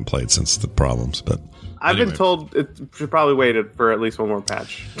 because I haven't played since the problems. But I've been told it should probably wait for at least one more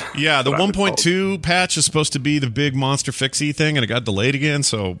patch. Yeah, the 1.2 patch is supposed to be the big monster fixie thing, and it got delayed again,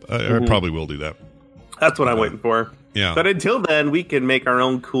 so I probably will do that. That's what I'm waiting for. Yeah. But until then, we can make our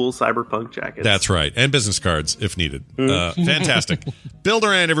own cool cyberpunk jackets. That's right. And business cards, if needed. Fantastic. Bill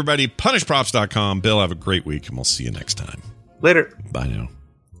Durant, everybody. punishprops.com. Bill, have a great week, and we'll see you next time. Later. Bye now.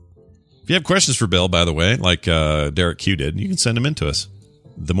 If you have questions for Bill, by the way, like Derek Q did, you can send them in to us.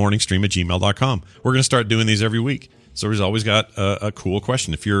 themorningstream@gmail.com. We're going to start doing these every week. So he's always got a cool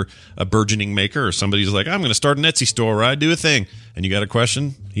question. If you're a burgeoning maker or somebody's like, I'm going to start an Etsy store where I do a thing, and you got a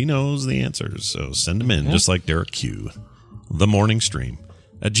question, he knows the answers. So send them in, just like Derek Q.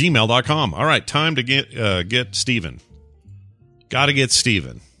 themorningstream@gmail.com. All right, time to get Steven. Gotta get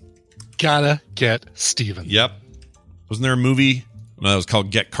Steven. Gotta get Steven. Yep. Wasn't there a movie? No, it was called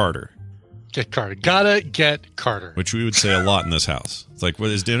Get Carter. Get Carter. Gotta get Carter. Which we would say a lot in this house. It's like,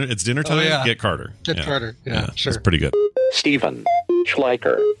 what is dinner? It's dinner time? Oh, yeah. Get Carter. Get Carter. Yeah, sure. It's pretty good. Steven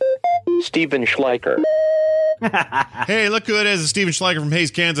Schleicher. Steven Schleicher. Hey, look who it is. It's Steven Schleicher from Hayes,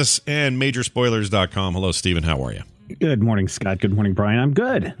 Kansas, and Majorspoilers.com. Hello, Steven. How are you? Good morning, Scott. Good morning, Brian. I'm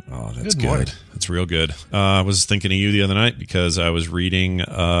good. Oh, that's good. That's real good. I was thinking of you the other night because I was reading...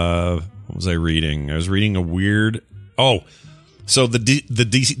 what was I reading? I was reading a weird... Oh, so the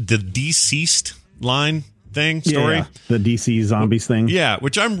deceased line thing story, yeah. The DC zombies thing, yeah.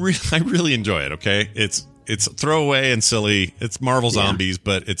 Which I really enjoy it. Okay, it's throwaway and silly. It's Marvel zombies,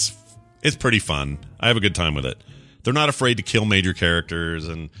 but it's pretty fun. I have a good time with it. They're not afraid to kill major characters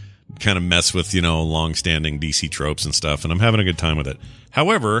and kind of mess with long-standing DC tropes and stuff, and I'm having a good time with it.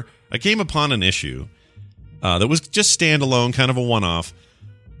 However, I came upon an issue that was just standalone, kind of a one-off.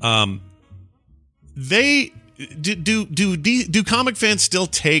 Do comic fans still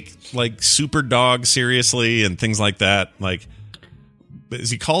take like Super Dog seriously and things like that? Like, is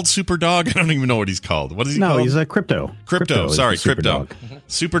he called Super Dog? I don't even know what he's called. What is he called? No, he's a Crypto. Sorry, Crypto.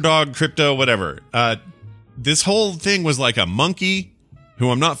 Super Dog, Crypto, whatever. This whole thing was like a monkey who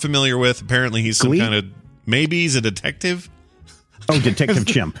I'm not familiar with. Apparently, he's some kind of, maybe he's a detective. Oh, Detective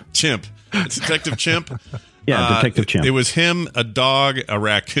Chimp. Chimp. It's Detective Chimp. Yeah, Detective Chimp. It was him, a dog, a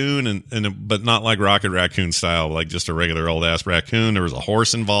raccoon, but not like Rocket Raccoon style, like just a regular old ass raccoon. There was a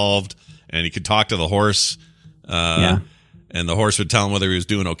horse involved, and he could talk to the horse. And the horse would tell him whether he was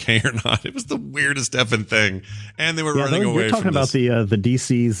doing okay or not. It was the weirdest effing thing, and they were running away. You're talking from about the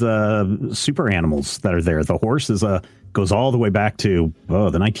DC's super animals that are there. The horse goes all the way back to the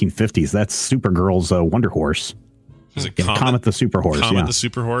 1950s. That's Supergirl's Wonder Horse. Is it Comet the Super Horse? Comet the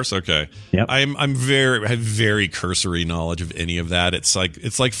Super Horse. Okay. Yep. I have very cursory knowledge of any of that. It's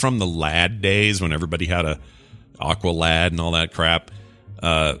like from the Lad days when everybody had a Aqua Lad and all that crap.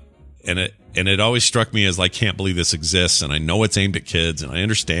 And it always struck me as like, can't believe this exists. And I know it's aimed at kids, and I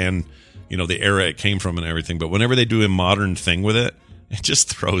understand, the era it came from and everything. But whenever they do a modern thing with it, it just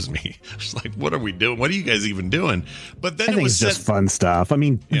throws me. It's like, what are we doing? What are you guys even doing? But then I think it's just fun stuff. I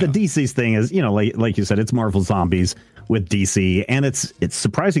mean, the DC's thing is, like you said, it's Marvel Zombies with DC, and it's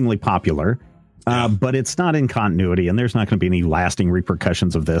surprisingly popular. But it's not in continuity, and there's not going to be any lasting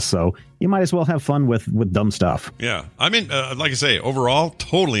repercussions of this. So you might as well have fun with dumb stuff. Yeah. I mean, like I say, overall,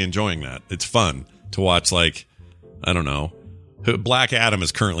 totally enjoying that. It's fun to watch, like, I don't know, Black Adam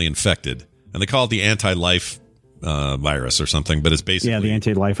is currently infected, and they call it the anti-life virus or something, but it's basically the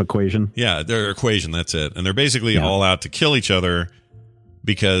anti-life equation. Yeah, their equation, that's it. And they're basically all out to kill each other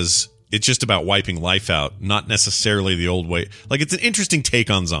because it's just about wiping life out, not necessarily the old way. Like, it's an interesting take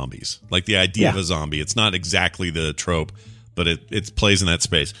on zombies, like the idea of a zombie. It's not exactly the trope, but it plays in that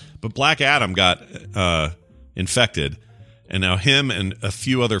space. But Black Adam got infected, and now him and a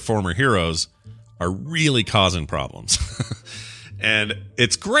few other former heroes are really causing problems. And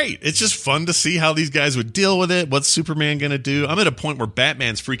it's great. It's just fun to see how these guys would deal with it. What's Superman going to do? I'm at a point where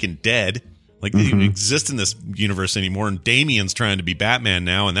Batman's freaking dead. Like, they don't exist in this universe anymore. And Damian's trying to be Batman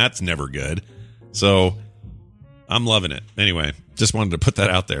now, and that's never good. So I'm loving it. Anyway, just wanted to put that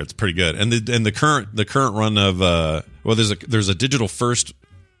out there. It's pretty good. And the current run of there's a digital first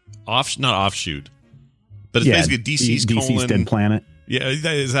not offshoot, but it's basically DC's Dead Planet. Yeah,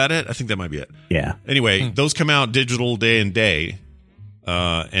 is that it? I think that might be it. Yeah. Anyway, those come out digital day and day.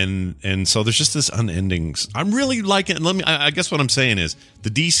 And so there's just this unending. I'm really liking. I guess what I'm saying is the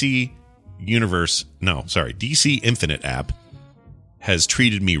DC Infinite app has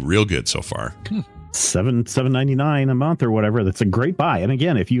treated me real good so far. $7.99 a month or whatever. That's a great buy. And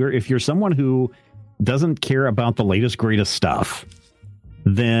again, if you're someone who doesn't care about the latest greatest stuff,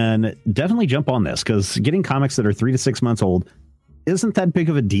 then definitely jump on this, because getting comics that are 3 to 6 months old isn't that big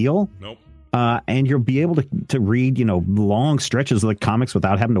of a deal. Nope. And you'll be able to read, long stretches of the comics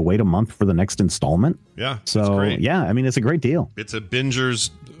without having to wait a month for the next installment. Yeah. So, I mean, it's a great deal. It's a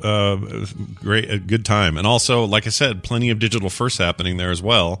binger's a good time. And also, like I said, plenty of digital firsts happening there as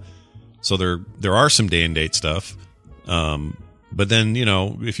well. So there are some day and date stuff. But then,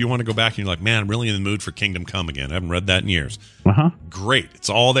 if you want to go back and you're like, man, I'm really in the mood for Kingdom Come again. I haven't read that in years. Great. It's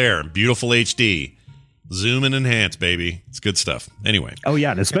all there. Beautiful HD. Zoom and enhance, baby. It's good stuff. Anyway. Oh,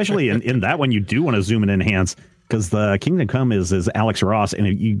 yeah. And especially in that one, you do want to zoom and enhance, because the Kingdom Come is Alex Ross. And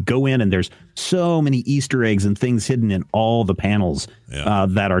you go in and there's so many Easter eggs and things hidden in all the panels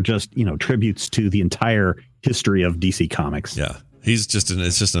that are just, tributes to the entire history of DC Comics. Yeah. It's just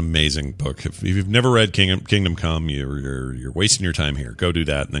an amazing book. If you've never read Kingdom Come, you're wasting your time here. Go do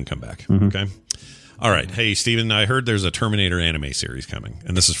that and then come back. Okay. All right. Hey, Steven, I heard there's a Terminator anime series coming,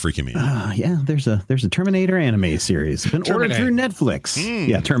 and this is freaking me out. Yeah, there's a Terminator anime series. Been ordered through Netflix.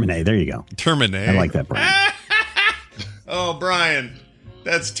 Yeah, Terminator. There you go. Terminator. I like that, Brian. Oh, Brian.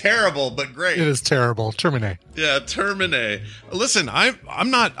 That's terrible, but great. It is terrible. Terminator. Yeah, Terminator. Listen,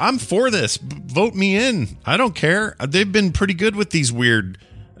 I'm for this. Vote me in. I don't care. They've been pretty good with these weird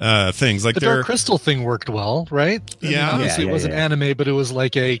things. Like the Dark Crystal thing worked well, right? Yeah. Obviously, it wasn't anime, but it was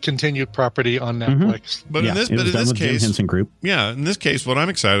like a continued property on Netflix. But in this case, Jim Henson Group. Yeah, in this case, what I'm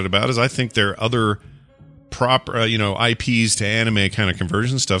excited about is I think their other proper, IPs to anime kind of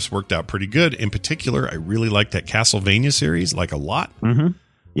conversion stuff's worked out pretty good. In particular, I really like that Castlevania series, like a lot.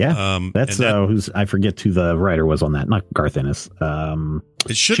 Yeah, that's who's I forget who the writer was on that. Not Garth Ennis.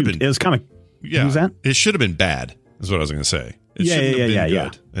 It should have been. It was kind of. Yeah, who's that? It should have been bad. Is what I was going to say. It shouldn't have been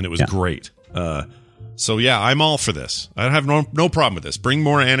good, and it was great. So yeah, I'm all for this. I have no problem with this. Bring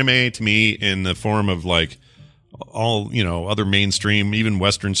more anime to me in the form of like all other mainstream, even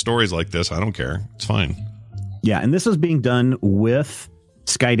Western stories like this. I don't care. It's fine. Yeah, and this is being done with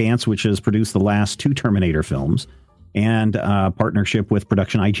Skydance, which has produced the last 2 Terminator films, and partnership with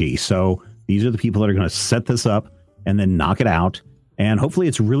Production IG. So these are the people that are going to set this up and then knock it out, and hopefully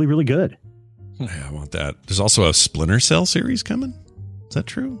it's really, really good. Yeah, I want that. There's also a Splinter Cell series coming. Is that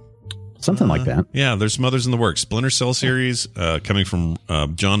true? Something like that. Yeah, there's some others in the works. Splinter Cell series coming from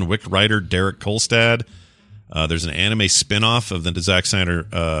John Wick writer Derek Kolstad. There's an anime spinoff of the Zack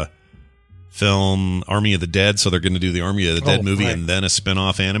Snyder film Army of the Dead. So they're going to do the Army of the Dead movie and then a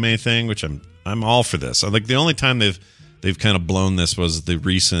spinoff anime thing, which I'm all for this. Like the only time they've kind of blown this was the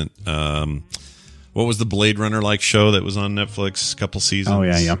recent what was the Blade Runner like show that was on Netflix a couple seasons. Oh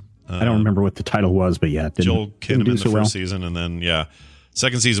yeah. I don't remember what the title was, but yeah, Joel Kinnaman in the first season, and then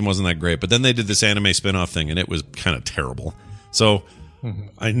Second season wasn't that great, but then they did this anime spinoff thing, and it was kind of terrible. So,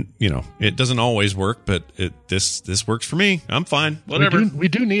 it doesn't always work, but this works for me. I'm fine. Whatever. We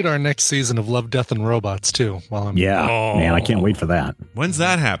do need our next season of Love, Death, and Robots too. Man, I can't wait for that. When's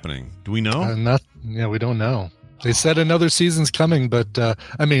that happening? Do we know? We don't know. They said another season's coming, but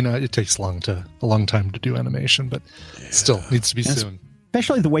it takes a long time to do animation, but still needs to be soon.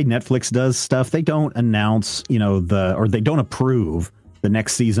 Especially the way Netflix does stuff, they don't announce, or they don't approve the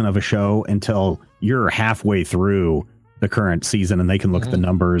next season of a show until you're halfway through the current season, and they can look at the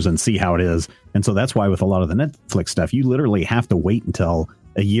numbers and see how it is. And so that's why with a lot of the Netflix stuff, you literally have to wait until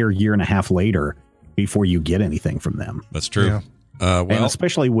a year and a half later before you get anything from them. That's true. Yeah. And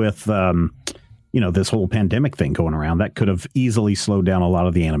especially with, this whole pandemic thing going around, that could have easily slowed down a lot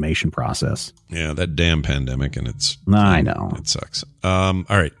of the animation process. Yeah, that damn pandemic, and I know. It sucks. All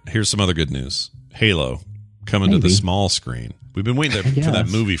right, here's some other good news. Halo coming to the small screen. We've been waiting for that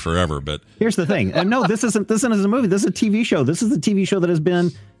movie forever, but here's the thing. No, this isn't a movie. This is a TV show. This is the TV show that has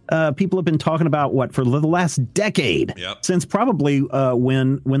been people have been talking about for the last decade. Yep. Since probably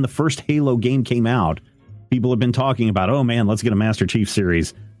when the first Halo game came out, people have been talking about, oh man, let's get a Master Chief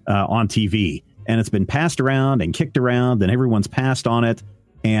series on TV. And it's been passed around and kicked around, and everyone's passed on it.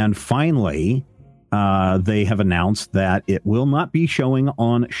 And finally, they have announced that it will not be showing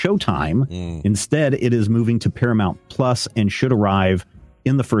on Showtime. Instead, it is moving to Paramount Plus and should arrive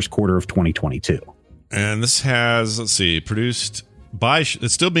in the first quarter of 2022. And this has, produced by,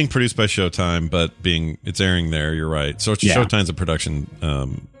 it's still being produced by Showtime, but it's airing there. You're right. So Showtime's a production.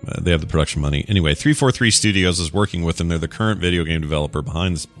 They have the production money. Anyway, 343 Studios is working with them. They're the current video game developer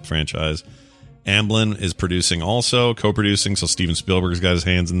behind this franchise. Amblin is producing also, co-producing, so Steven Spielberg's got his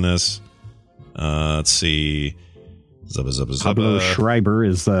hands in this. Let's see. Pablo Schreiber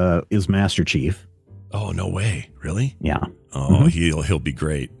is Master Chief. Oh, no way. Really? Yeah. Oh, he'll be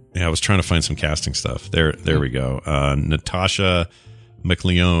great. Yeah, I was trying to find some casting stuff. There we go. Natasha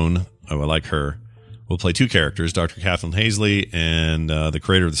McLeone, I like her, will play two characters, Dr. Kathleen Hazley and the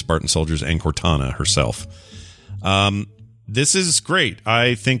creator of the Spartan Soldiers, and Cortana herself. This is great.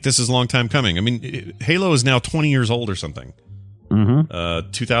 I think this is a long time coming. I mean, Halo is now 20 years old or something.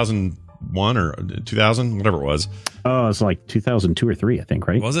 2001 or 2000, whatever it was. Oh, it's like 2002 or 3, I think,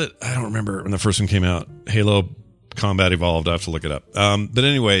 right? Was it? I don't remember when the first one came out. Halo Combat Evolved. I have to look it up. But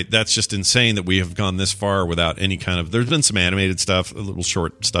anyway, that's just insane that we have gone this far without any kind of... There's been some animated stuff, a little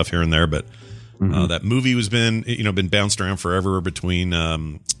short stuff here and there, but that movie was been bounced around forever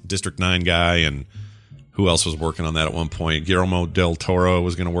between District 9 guy and... Who else was working on that at one point? Guillermo del Toro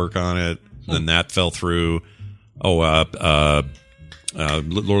was going to work on it. Then that fell through. Lord of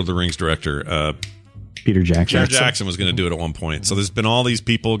the Rings director. Peter Jackson. Peter Jackson was going to do it at one point. So there's been all these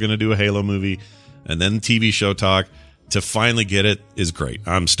people going to do a Halo movie. And then TV show talk. To finally get it is great.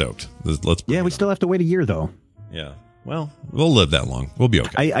 I'm stoked. We still have to wait a year, though. Yeah. Well, we'll live that long. We'll be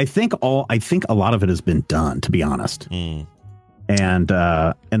okay. I think a lot of it has been done, to be honest. And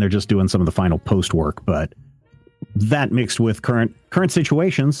they're just doing some of the final post work, but that mixed with current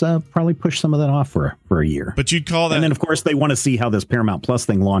situations probably push some of that off for a year. But you'd call that, and then of course they want to see how this Paramount Plus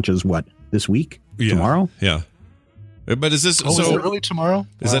thing launches. This week? Tomorrow? Yeah. But is this? Is it really tomorrow?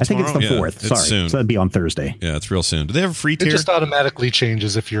 Is that tomorrow? I think it's the 4th. It's Sorry, soon. So that'd be on Thursday. Yeah, it's real soon. Do they have a free tier? It just automatically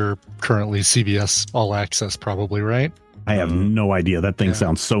changes if you're currently CBS All Access, probably, right? I have no idea. That thing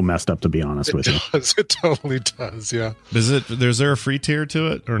sounds so messed up, to be honest with you. It totally does, yeah. Is there a free tier to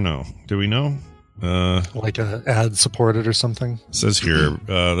it or no? Do we know? Like a ad supported or something? It says here,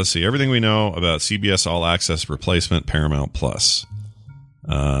 let's see, everything we know about CBS All Access replacement Paramount Plus.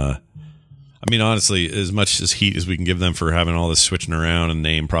 I mean, honestly, as much as heat as we can give them for having all this switching around and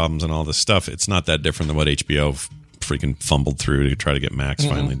name problems and all this stuff, it's not that different than what HBO freaking fumbled through to try to get Max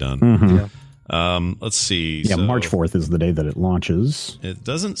finally done. Yeah. Let's see. Yeah, March 4th is the day that it launches. It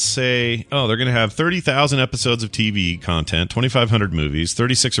doesn't say... Oh, they're going to have 30,000 episodes of TV content, 2,500 movies,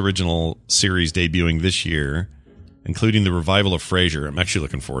 36 original series debuting this year, including the revival of Frasier. I'm actually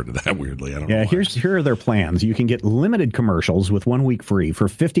looking forward to that, weirdly. I don't know why. Here are their plans. You can get limited commercials with 1 week free for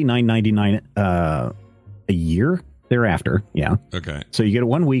 $59.99 a year thereafter. Yeah. Okay. So you get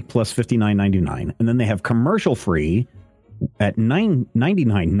 1 week plus $59.99. And then they have commercial free at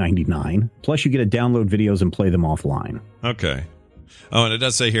 $99.99, plus you get to download videos and play them offline. Okay. Oh, and it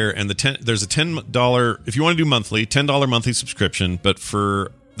does say here, and there's a $10, if you want to do monthly, $10 monthly subscription, but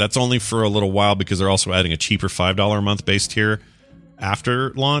that's only for a little while because they're also adding a cheaper $5 a month base tier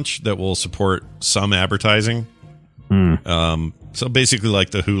after launch that will support some advertising. So basically like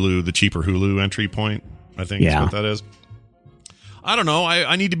the cheaper Hulu entry point, I think is what that is. I don't know.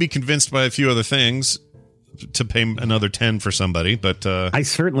 I need to be convinced by a few other things. to pay another 10 for somebody, but I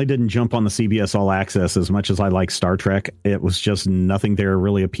certainly didn't jump on the CBS All Access as much as I like Star Trek. It was just nothing there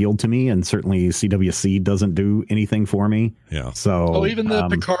really appealed to me, and certainly CWC doesn't do anything for me. Yeah. So even the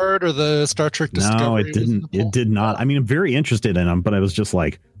Picard or the Star Trek Discovery. No, it didn't. It did not. I mean, I'm very interested in them, but I was just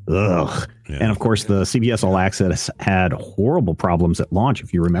like, ugh. Yeah. And of course, the CBS All Access had horrible problems at launch.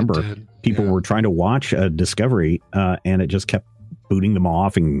 If you remember, people were trying to watch Discovery, and it just kept booting them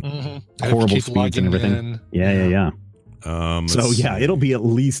off and horrible speeds and everything. Yeah. So it'll be at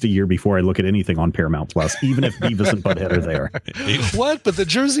least a year before I look at anything on Paramount Plus, even if Beavis and Butthead are there. What? But the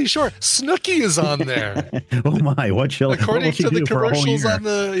Jersey Shore Snooki is on there. Oh my! What shall according to the commercials on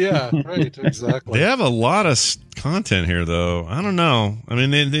the right, exactly. They have a lot of content here, though. I don't know. I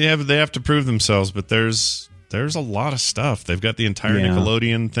mean, they have to prove themselves, but there's a lot of stuff. They've got the entire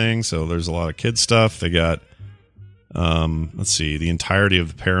Nickelodeon thing, so there's a lot of kids stuff. They got let's see, the entirety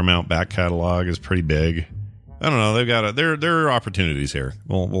of the Paramount back catalog is pretty big. I don't know. They've got there are opportunities here.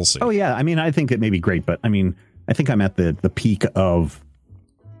 We'll see. Oh yeah, I mean, I think it may be great, but I mean, I think I'm at the peak of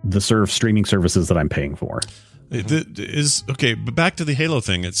the streaming services that I'm paying for. Okay, but back to the Halo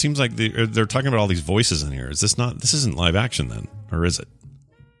thing. It seems like they're talking about all these voices in here. This isn't live action then, or is it?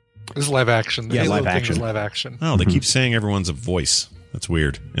 It's live action. The Halo live thing action. is live action. Oh, they keep saying everyone's a voice. That's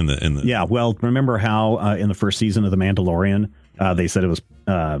weird. In the Yeah, well, remember how in the first season of The Mandalorian, they said it was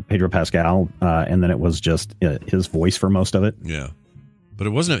Pedro Pascal, and then it was just his voice for most of it. Yeah, but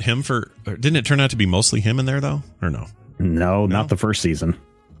it wasn't him didn't it turn out to be mostly him in there though, or no? No, not the first season.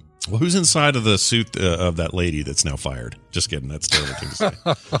 Well, who's inside of the suit of that lady that's now fired? Just kidding. That's terrible thing to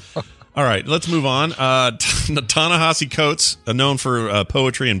say. All right, let's move on. Ta-Nehisi Coates, known for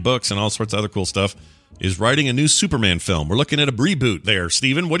poetry and books and all sorts of other cool stuff, is writing a new Superman film. We're looking at a reboot there.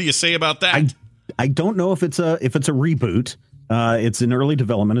 Steven, what do you say about that? I don't know if it's a reboot. It's in early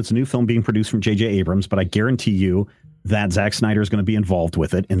development. It's a new film being produced from J.J. Abrams, but I guarantee you that Zack Snyder is going to be involved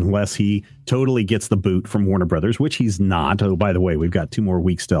with it unless he totally gets the boot from Warner Brothers, which he's not. Oh, by the way, we've got 2 more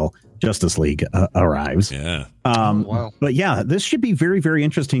weeks till Justice League arrives. Yeah. Wow. But yeah, this should be very, very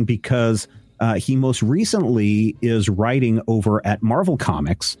interesting because he most recently is writing over at Marvel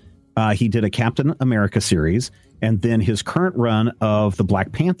Comics. He did a Captain America series, and then his current run of the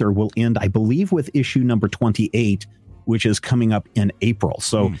Black Panther will end, I believe, with issue number 28, which is coming up in April.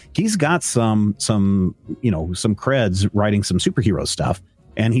 So he's got some creds writing some superhero stuff.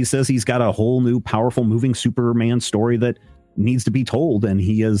 And he says he's got a whole new powerful moving Superman story that needs to be told. And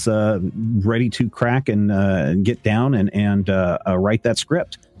he is ready to crack and get down and write that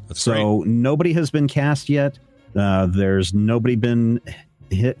script. That's so great. Nobody has been cast yet. There's nobody been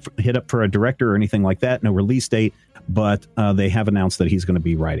hit up for a director or anything like that. No release date, but they have announced that he's going to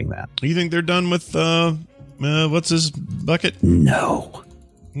be writing that. You think they're done with what's his bucket? No,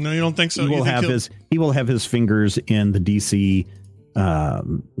 you don't think so. He will have his fingers in the DC.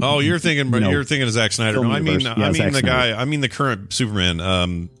 You're thinking of Zack Snyder. No, I mean the guy. I mean the current Superman. I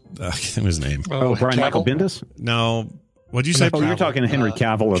can't think of his name. Brian Michael Bendis. No. What'd you say? Oh, you're talking Henry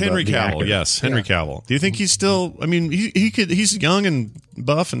Cavill. Henry Cavill, yes, Henry Cavill. Do you think he's still? I mean, he could. He's young and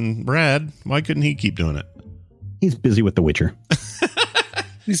buff and rad. Why couldn't he keep doing it? He's busy with The Witcher.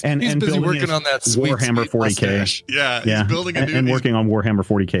 He's busy working on that Warhammer 40K. Yeah, he's building a new and working on Warhammer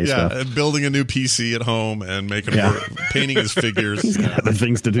 40K stuff. And building a new PC at home and making painting his figures. He's got other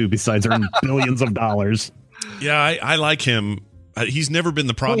things to do besides earn billions of dollars. Yeah, I like him. He's never been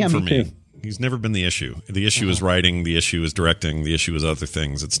the problem for me. Too. He's never been the issue. The issue is writing. The issue is directing. The issue is other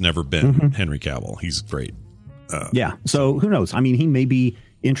things. It's never been Henry Cavill. He's great. So who knows? I mean, he may be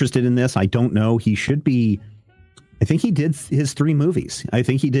interested in this. I don't know. He should be. I think he did his 3 movies. I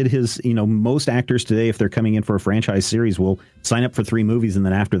think he did his, most actors today, if they're coming in for a franchise series, will sign up for 3 movies. And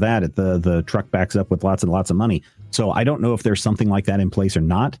then after that, the truck backs up with lots and lots of money. So I don't know if there's something like that in place or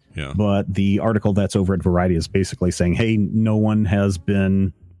not. Yeah. But the article that's over at Variety is basically saying, hey, no one has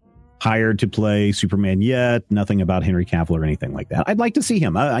been hired to play Superman yet. Nothing about Henry Cavill or anything like that. I'd like to see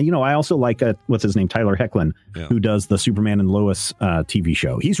him. I also like what's his name, Tyler Hoechlin, who does the Superman and Lois TV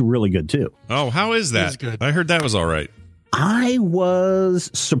show. He's really good too. Oh, how is that? I heard that was all right. I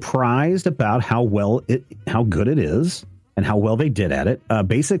was surprised about how good it is and how well they did at it.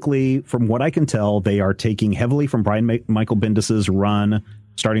 Basically, from what I can tell, they are taking heavily from Brian Michael Bendis's run,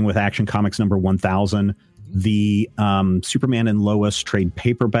 starting with Action Comics number 1000. The Superman and Lois trade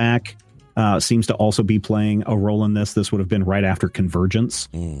paperback seems to also be playing a role in this. This would have been right after Convergence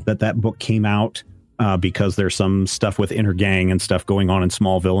that book came out because there's some stuff with Intergang and stuff going on in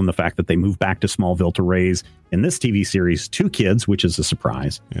Smallville, and the fact that they moved back to Smallville to raise, in this TV series, 2 kids, which is a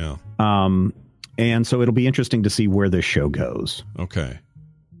surprise. Yeah. And so it'll be interesting to see where this show goes. Okay.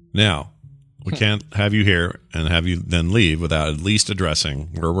 Now, We can't have you here and have you then leave without at least addressing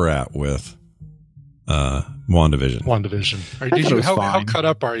where we're at with WandaVision. How cut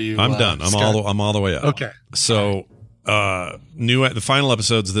up are you? I'm done. I'm all the way up. Okay. So the final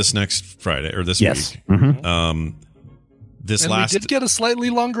episode's this next Friday or this week. We did get a slightly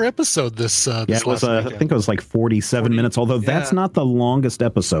longer episode this it was I think it was like 47 minutes, although that's not the longest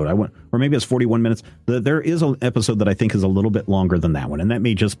episode. Or maybe it's 41 minutes. There is an episode that I think is a little bit longer than that one, and that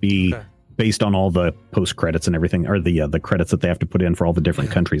may just be based on all the post credits and everything, or the credits that they have to put in for all the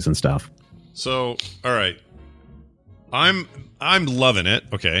different countries and stuff. So, all right, I'm loving it.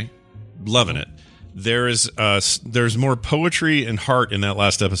 Okay, loving it. There's more poetry and heart in that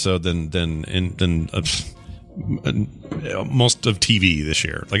last episode than most of TV this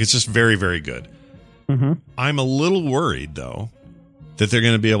year. Like, it's just very, very good. Mm-hmm. I'm a little worried though that they're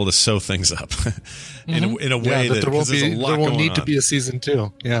going to be able to sew things up in a way that there will need to be a season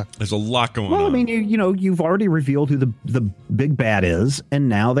 2. Yeah, there's a lot going on. Well, I mean, you've already revealed who the big bad is, and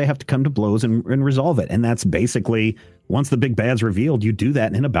now they have to come to blows and resolve it. And that's basically, once the big bad's revealed, you do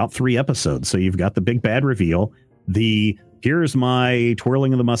that in about 3 episodes. So you've got the big bad reveal, here's my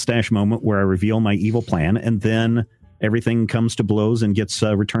twirling of the mustache moment where I reveal my evil plan, and then everything comes to blows and gets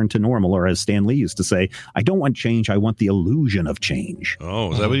returned to normal. Or as Stan Lee used to say, I don't want change, I want the illusion of change.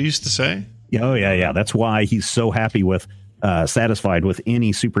 Oh, is that what he used to say? Oh, yeah. That's why he's so happy with, satisfied with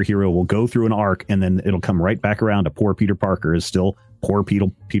any superhero will go through an arc, and then it'll come right back around to poor Peter Parker is still poor Peter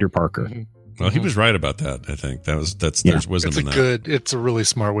Parker. Mm-hmm. Well, he was right about that. I think there's wisdom in that. It's a really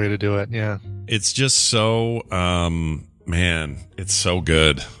smart way to do it. Yeah. It's just so, man, it's so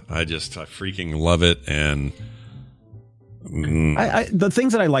good. I freaking love it. And the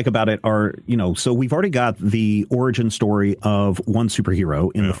things that I like about it are, so we've already got the origin story of one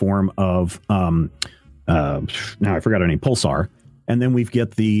superhero in the form of, now I forgot her name, Pulsar. And then we've got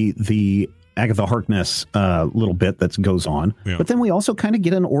the Agatha Harkness little bit that goes on. Yeah. But then we also kind of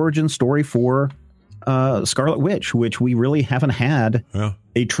get an origin story for Scarlet Witch, which we really haven't had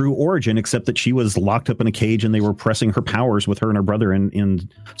a true origin, except that she was locked up in a cage and they were pressing her powers with her and her brother in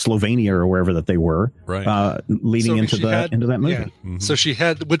Slovenia or wherever that they were, leading into that movie. Yeah. Mm-hmm. So she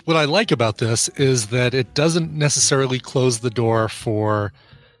had, what I like about this is that it doesn't necessarily close the door for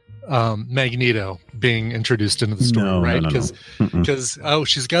Magneto being introduced into the story, right? Because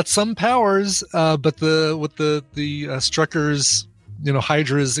she's got some powers, but with the Strucker's,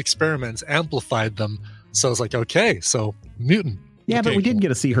 Hydra's experiments amplified them. So it's like, okay, so mutant. Yeah, but we did get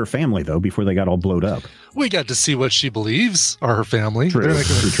to see her family though before they got all blowed up. We got to see what she believes are her family. True. They're not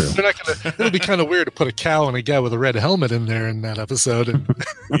gonna. It'll be kind of weird to put a cow and a guy with a red helmet in there in that episode. And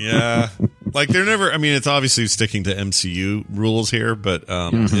yeah, like they're never. I mean, it's obviously sticking to MCU rules here, but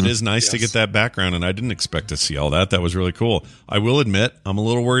it is nice to get that background, and I didn't expect to see all that. That was really cool. I will admit, I'm a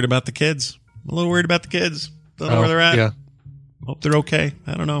little worried about the kids. Don't know where they're at. Yeah. Hope they're okay.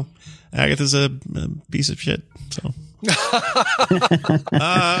 I don't know. Agatha's a piece of shit. So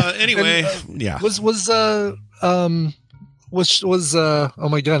anyway, yeah. Was oh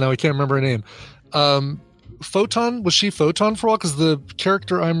my god, now I can't remember her name. Photon, was she Photon for a while? Because the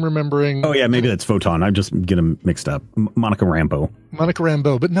character I'm remembering. Oh yeah, maybe that's Photon. I just get them mixed up. Monica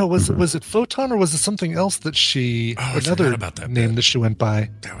Rambeau, but no, was it Photon or was it something else that she another name that she went by?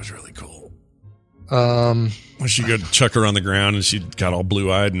 That was really cool. When she go chuck her on the ground and she got all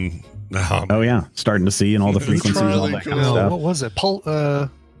blue eyed and starting to see and all the frequencies, all that kind of stuff. What was it?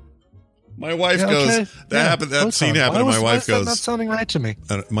 My wife goes. That happened. That scene happened. And my wife goes. That's not sounding right to me.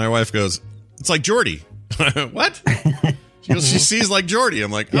 My wife goes. It's like Geordie. What? She goes. She sees like Geordie.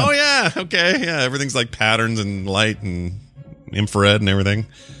 I'm like, oh yeah, okay, yeah. Everything's like patterns and light and infrared and everything.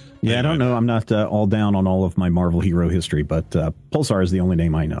 Yeah, anyway. I don't know. I'm not all down on all of my Marvel hero history, but Pulsar is the only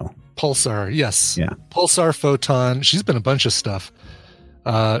name I know. Pulsar, yes. Yeah. Pulsar, Photon. She's been a bunch of stuff.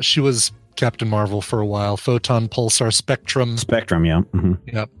 She was Captain Marvel for a while. Photon, Pulsar, Spectrum. Spectrum, yeah. Mm-hmm.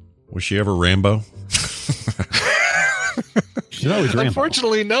 Yep. Was she ever Rambo? She's always Rambo.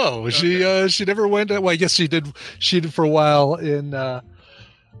 Unfortunately, no. She never went. Well, I guess she did. She did for a while in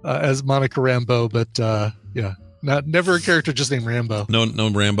as Monica Rambeau, but yeah. Never a character just named Rambo. No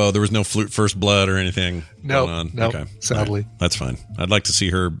Rambo. There was no First Blood or anything going on. No, okay. Sadly. Right. That's fine. I'd like to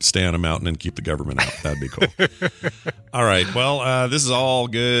see her stay on a mountain and keep the government out. That'd be cool. All right. Well, this is all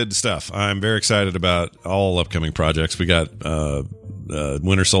good stuff. I'm very excited about all upcoming projects. We got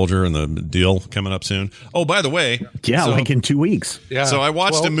Winter Soldier and the deal coming up soon. Oh, by the way. Yeah, like in 2 weeks. Yeah. So I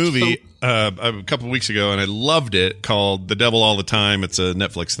watched a movie a couple of weeks ago, and I loved it, called The Devil All the Time. It's a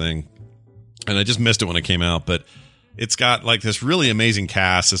Netflix thing. And I just missed it when it came out, but it's got like this really amazing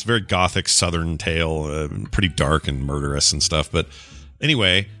cast, this very gothic Southern tale, pretty dark and murderous and stuff. But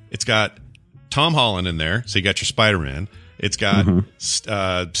anyway, it's got Tom Holland in there, so you got your Spider-Man. It's got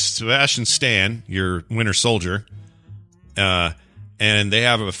Sebastian Stan, your Winter Soldier, and they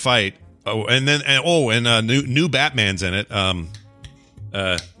have a fight. Oh, and new Batman's in it.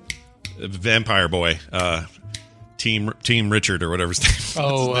 Vampire Boy, Team Richard or whatever his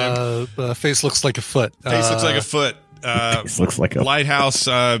name. Face looks like a foot. Face looks like a foot. Looks like a lighthouse.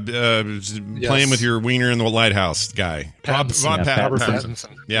 Playing with your wiener in the lighthouse guy. Robert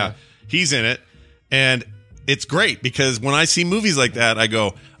Pattinson. Yeah, he's in it, and it's great because when I see movies like that, I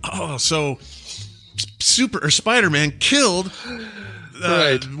go, "Oh, so Spider-Man killed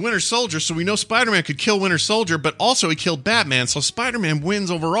Winter Soldier, so we know Spider-Man could kill Winter Soldier, but also he killed Batman, so Spider-Man wins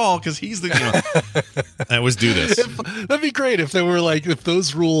overall because he's the." I always do this. That'd be great if they were if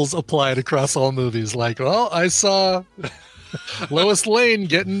those rules applied across all movies. I saw Lois Lane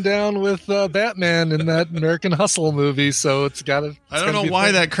getting down with Batman in that American Hustle movie, so it's got to. I don't know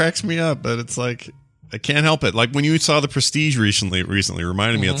why that cracks me up, but it's I can't help it. Like when you saw The Prestige recently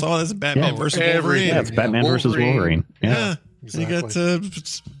reminded me, it's this is Batman versus Wolverine. Yeah, it's Batman versus Wolverine. Yeah. Exactly. You got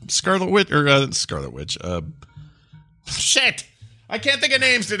Scarlet Witch shit. I can't think of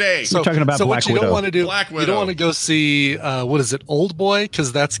names today. So, we're talking about Black Widow. Don't want to do, Black Widow. You don't want to go see what is it, Old Boy?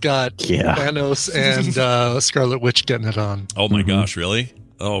 Because that's got Thanos and Scarlet Witch getting it on. Oh my gosh, really?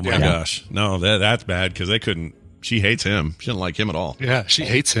 Oh my gosh, no, that's bad because they couldn't. She hates him. She didn't like him at all. Yeah, she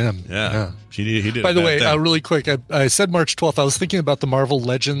hates him. Yeah. He did. By the way, really quick, I said March 12th. I was thinking about the Marvel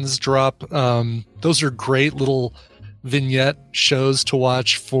Legends drop. Those are great little vignette shows to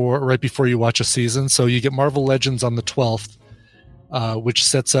watch for right before you watch a season. So you get Marvel Legends on the 12th,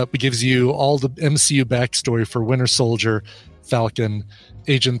 which gives you all the MCU backstory for Winter Soldier, Falcon,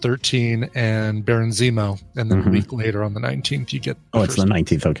 Agent 13, and Baron Zemo. And then a week later on the 19th, you get it's the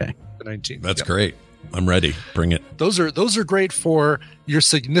 19th. Okay. The 19th. That's great. I'm ready. Bring it. Those are great for your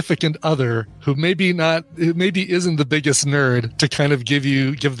significant other who maybe isn't the biggest nerd to kind of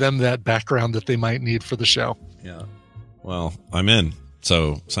give them that background that they might need for the show. Yeah. Well, I'm in.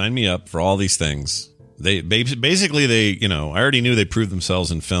 So sign me up for all these things. They basically I already knew they proved themselves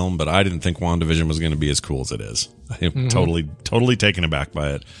in film, but I didn't think WandaVision was going to be as cool as it is. I'm totally taken aback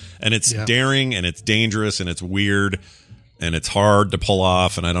by it. And it's daring and it's dangerous and it's weird and it's hard to pull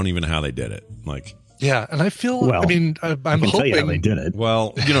off. And I don't even know how they did it. Yeah, and I feel. I'm hoping tell you how they did it.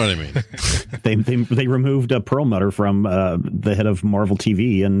 Well, you know what I mean. they removed Perlmutter from the head of Marvel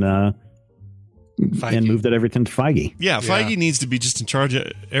TV and moved everything to Feige. Yeah, Feige needs to be just in charge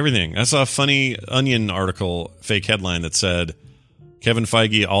of everything. I saw a funny Onion article, fake headline that said Kevin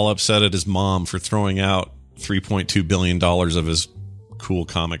Feige all upset at his mom for throwing out $3.2 billion of his cool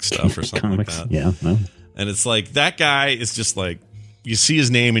comic stuff or something like that. Yeah, no. And it's that guy is just you see his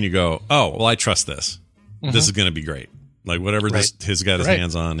name and you go, oh, well, I trust this. This is going to be great. Whatever he's got his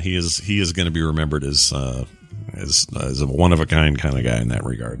hands on, he is going to be remembered as a one of a kind kind of guy in that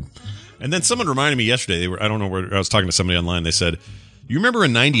regard. And then someone reminded me yesterday. I don't know where I was talking to somebody online. They said, "You remember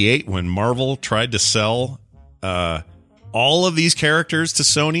in '98 when Marvel tried to sell all of these characters to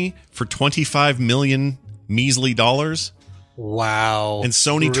Sony for $25 million measly dollars?" Wow. And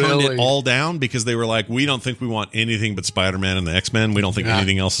Sony turned it all down because they were like, we don't think we want anything but Spider-Man and the X-Men. We don't think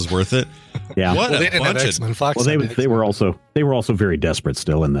anything else is worth it. Yeah. What they didn't have X-Men. Fox they were also very desperate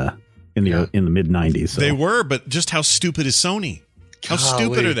still in the mid 90s. So. They were, but just how stupid is Sony? How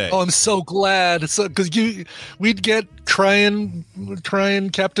stupid are they? Oh, I'm so glad. Because we'd get crying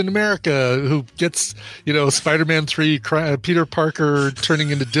Captain America who gets, Spider-Man 3, Peter Parker turning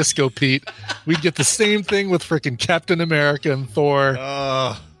into Disco Pete. We'd get the same thing with freaking Captain America and Thor.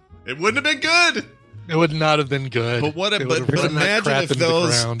 It wouldn't have been good. It would not have been good. But imagine if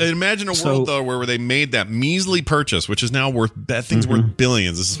those. Imagine a world though where they made that measly purchase, which is now worth worth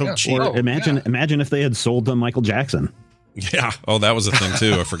billions. This is so cheap. Or imagine if they had sold to Michael Jackson. Yeah. Oh, that was a thing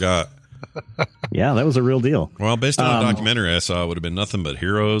too. I forgot. Yeah, that was a real deal. Well, based on a documentary I saw, it would have been nothing but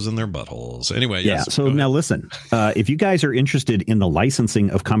heroes and their buttholes. Anyway, yeah. So now listen, if you guys are interested in the licensing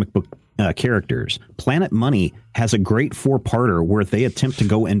of comic book characters, Planet Money has a great 4-parter where they attempt to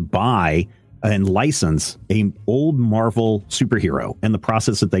go and buy and license a old Marvel superhero and the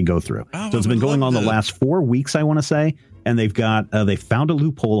process that they go through. So it's been going on the last 4 weeks, I want to say, and they've found a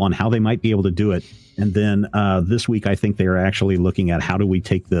loophole on how they might be able to do it. And then this week, I think they are actually looking at how do we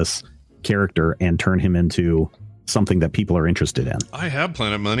take this character and turn him into something that people are interested in. I have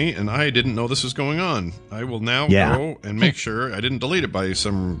Planet Money, and I didn't know this was going on. I will now go and make sure I didn't delete it by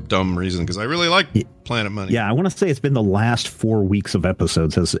some dumb reason, because I really like Planet Money. Yeah, I want to say it's been the last 4 weeks of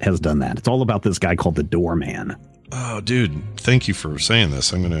episodes has done that. It's all about this guy called the Doorman. Oh, dude, thank you for saying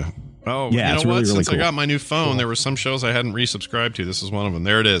this. I'm going to Oh, Yeah, you it's know what? really, really Since I cool. got my new phone, there were some shows I hadn't resubscribed to. This is one of them.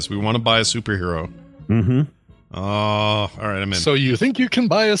 There it is. We want to buy a superhero. Mm-hmm. Oh, all right, I'm in. So you think you can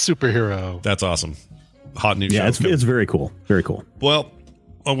buy a superhero? That's awesome. Hot new Yeah, show. it's very cool. Very cool. Well,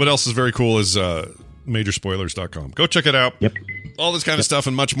 what else is very cool is majorspoilers.com. Go check it out. Yep. All this kind of stuff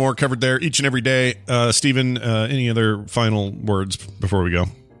and much more covered there each and every day. Stephen, any other final words before we go?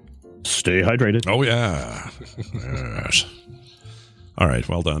 Stay hydrated. Oh, yeah. Yes. All right,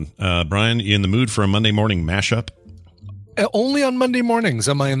 well done. Brian, you in the mood for a Monday morning mashup? Only on Monday mornings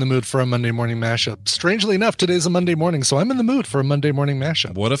am I in the mood for a Monday morning mashup. Strangely enough, today's a Monday morning, so I'm in the mood for a Monday morning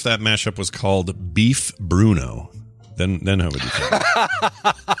mashup. What if that mashup was called Beef Bruno? Then how would you think? Does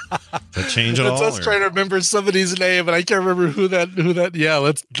that change at all? That's us trying to remember somebody's name, and I can't remember who that. Yeah,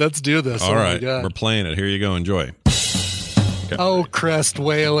 let's do this. All right, we're playing it. Here you go. Enjoy. Okay. Oh, Crest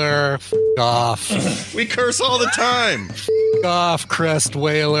Whaler, f*** off. We curse all the time. F*** off, Crest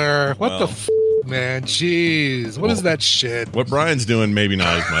Whaler. What the f***, man? Jeez, what is that shit? What Brian's doing, maybe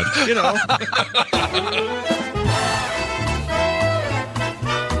not as much. You know.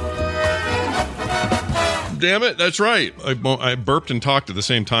 Damn it, that's right. I burped and talked at the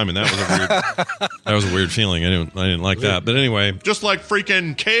same time, and that was a weird feeling. I didn't like that. But anyway, just like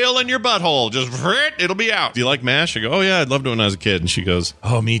freaking kale in your butthole, just it'll be out. Do you like MASH? I go, oh yeah, I'd loved it when I was a kid. And she goes,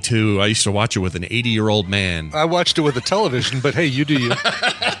 oh, me too. I used to watch it with an 80-year-old man. I watched it with a television, but hey, you do you.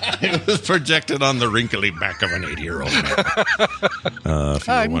 It was projected on the wrinkly back of an 80-year-old man.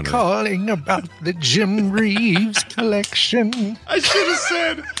 I'm calling about the Jim Reeves collection. I should have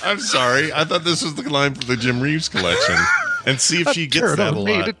said, I'm sorry. I thought this was the line from the Jim Reeves collection. And see if she gets that a lot.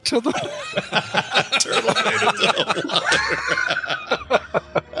 Made it to the Turtle made it to the water.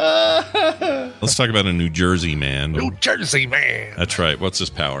 Let's talk about a New Jersey man. New Jersey man. That's right. What's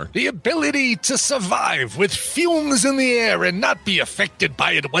his power? The ability to survive with fumes in the air and not be affected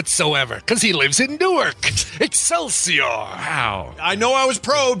by it whatsoever, because he lives in Newark. Excelsior. Wow. I know I was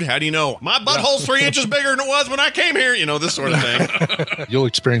probed. How do you know? My butthole's 3 inches bigger than it was when I came here. You know, this sort of thing. You'll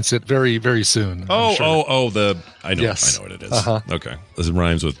experience it very, very soon. I know. Yes. I know what it is. Uh-huh. Okay. This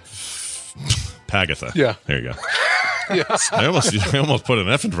rhymes with Pagatha. Yeah. There you go. Yes. I almost put an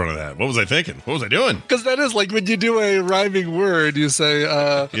F in front of that. What was I thinking? What was I doing? Because that is like when you do a rhyming word, you say,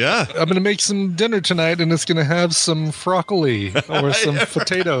 yeah, I'm going to make some dinner tonight and it's going to have some broccoli or some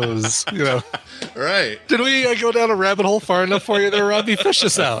potatoes, you know. Right. Did we go down a rabbit hole far enough for you there, Robbie? Fish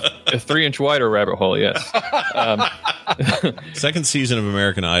us out. A 3-inch wider rabbit hole, yes. Second season of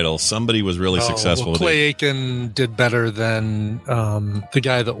American Idol, somebody was really successful. Well, Clay Aiken did better than the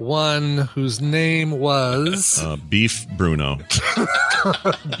guy that won, whose name was... Beef Bruno.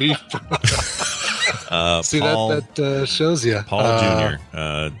 Beef See, Paul, that shows you. Paul Jr.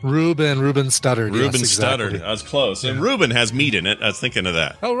 Ruben stuttered. Ruben yes, exactly. stuttered. I was close. And Ruben has meat in it. I was thinking of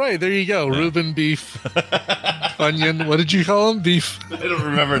that. Oh, right. There you go. Yeah. Ruben beef. Onion. What did you call him? Beef? I don't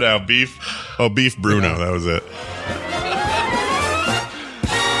remember now. Beef. Oh, Beef Bruno. Yeah. That was it.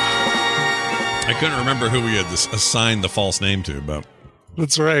 I couldn't remember who we had assigned the false name to, but...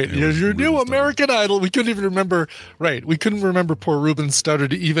 That's right. Your new American Idol. We couldn't even remember. Right. We couldn't remember poor Ruben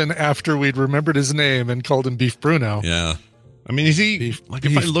stuttered even after we'd remembered his name and called him Beef Bruno. Yeah. I mean, is he if I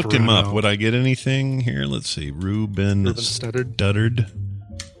looked him up, would I get anything here? Let's see. Ruben stuttered.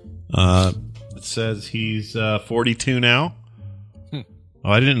 It says he's 42 now. Oh,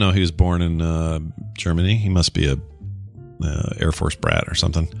 I didn't know he was born in Germany. He must be a Air Force brat or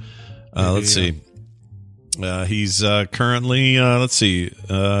something. Let's see. He's currently, let's see,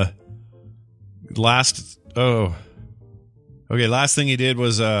 last thing he did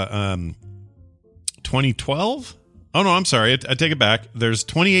was 2012. Oh, no, I'm sorry. I take it back. There's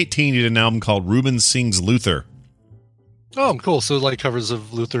 2018. He did an album called Ruben Sings Luther. Oh, cool. So like covers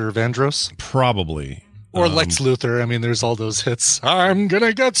of Luther Vandross? Probably. Or Lex Luthor. I mean, there's all those hits. I'm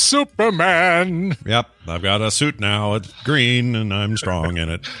gonna get Superman. Yep. I've got a suit now. It's green and I'm strong in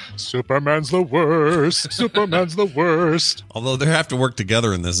it. Superman's the worst. Superman's the worst. Although they have to work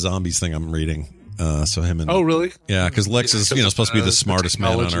together in this zombies thing I'm reading. So him and... Oh, really? Yeah, because Lex is supposed to be the smartest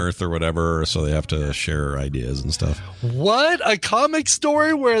man on Earth or whatever, so they have to share ideas and stuff. What? A comic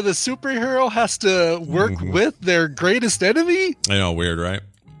story where the superhero has to work with their greatest enemy? I know, weird, right?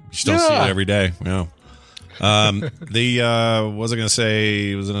 You still see it every day. Yeah. What was I going to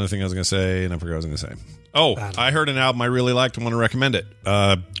say? It was another thing I was going to say, and I forgot what I was going to say. Oh, I heard an album I really liked and want to recommend it.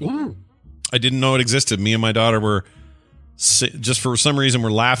 I didn't know it existed. Me and my daughter were... just for some reason, we're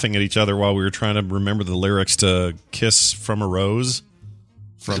laughing at each other while we were trying to remember the lyrics to Kiss from a Rose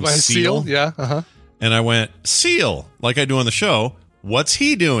from Seal. Yeah. Uh-huh. And I went, Seal, like I do on the show. What's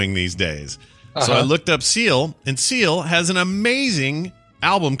he doing these days? So I looked up Seal, and Seal has an amazing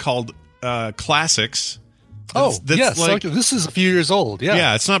album called Classics. Yes. Like, this is a few years old. Yeah.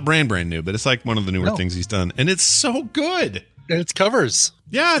 Yeah, it's not brand new, but it's like one of the newer things he's done. And it's so good. And it's covers.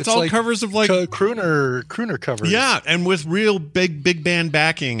 Yeah, it's all like covers of like crooner covers. Yeah, and with real big band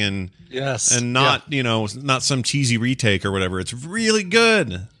backing and not not some cheesy retake or whatever. It's really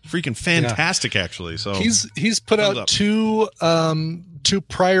good, freaking fantastic actually. So he's put out two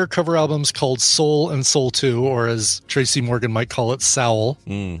prior cover albums called Soul and Soul 2, or as Tracy Morgan might call it, Soul,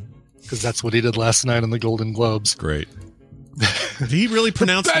 because that's what he did last night on the Golden Globes. Great. Did he really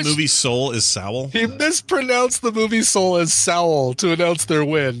pronounce the movie Soul as Soul? He mispronounced the movie Soul as Soul to announce their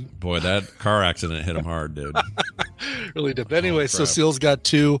win. Boy, that car accident hit him hard, dude. Really did. But anyway, so Seal's got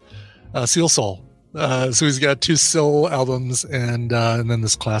two Seal Soul. So he's got two Soul albums and then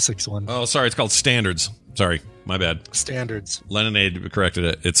this Classics one. Oh, sorry, it's called Standards. Sorry, my bad. Standards. Leninade corrected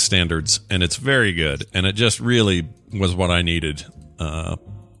it. It's Standards, and it's very good. And it just really was what I needed.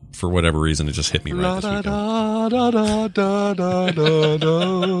 For whatever reason, it just hit me right this weekend.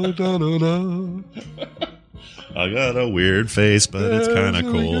 I got a weird face, but it's kind of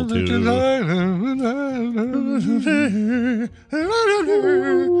cool too.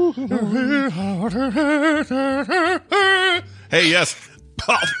 Hey, yes.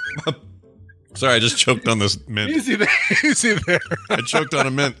 Sorry, I just choked on this mint. Easy there. I choked on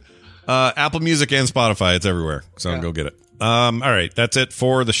a mint. Apple Music and Spotify, it's everywhere. So go get it. All right, that's it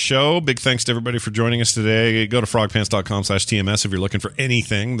for the show. Big thanks to everybody for joining us today. Go to frogpants.com/TMS if you're looking for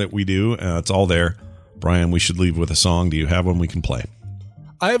anything that we do. It's all there. Brian, we should leave with a song. Do you have one we can play?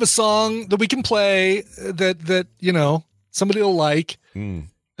 I have a song that we can play that somebody will like.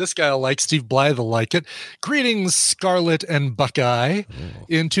 This guy will like. Steve Blythe will like it. Greetings, Scarlett and Buckeye.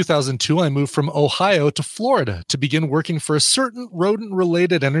 In 2002, I moved from Ohio to Florida to begin working for a certain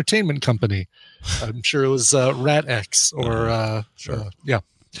rodent-related entertainment company. I'm sure it was Rat X or... yeah.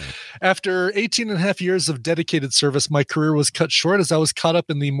 After 18 and a half years of dedicated service, my career was cut short as I was caught up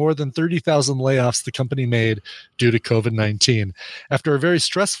in the more than 30,000 layoffs the company made due to COVID-19. After a very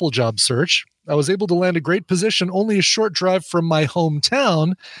stressful job search, I was able to land a great position only a short drive from my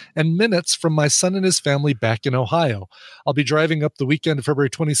hometown and minutes from my son and his family back in Ohio. I'll be driving up the weekend of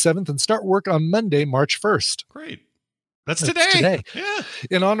February 27th and start work on Monday, March 1st. Great. That's today. Yeah.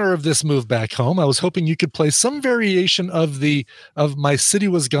 In honor of this move back home, I was hoping you could play some variation of My City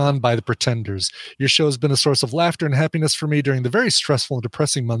Was Gone by the Pretenders. Your show has been a source of laughter and happiness for me during the very stressful and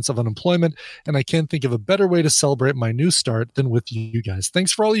depressing months of unemployment, and I can't think of a better way to celebrate my new start than with you guys.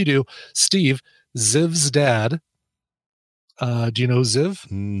 Thanks for all you do. Steve, Ziv's dad. Do you know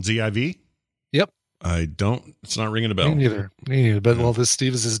Ziv? Z-I-V? Yep. I don't. It's not ringing a bell. Me neither. But well, this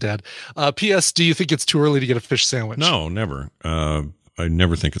Steve is his dad. P.S. Do you think it's too early to get a fish sandwich? No, never. I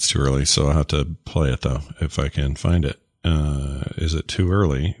never think it's too early, so I'll have to play it though if I can find it. Is it too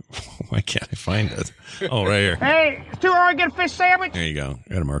early? Why can't I find it? Oh, right here. Hey, it's too early to get a fish sandwich. There you go.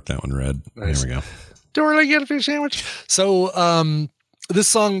 Got to mark that one red. Nice. There we go. Too early to get a fish sandwich. So, this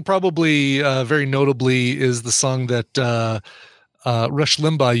song probably very notably is the song that Rush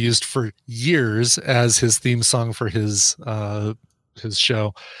Limbaugh used for years as his theme song for his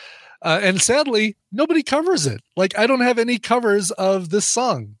show. And sadly, nobody covers it. Like, I don't have any covers of this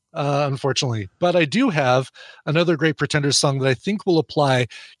song, unfortunately. But I do have another great Pretenders song that I think will apply,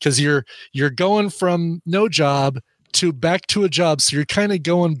 because you're going from no job to back to a job. So you're kind of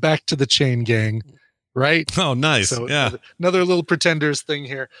going back to the Chain Gang, right? Oh, nice. So yeah. Another little Pretenders thing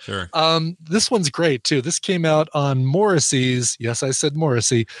here. Sure. This one's great too. This came out on Morrissey's, yes, I said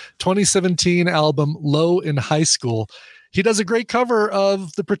Morrissey, 2017 album Low in High School. He does a great cover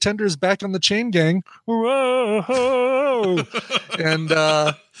of the Pretenders' Back on the Chain Gang. Whoa. And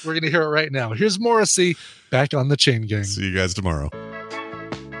we're going to hear it right now. Here's Morrissey, Back on the Chain Gang. See you guys tomorrow.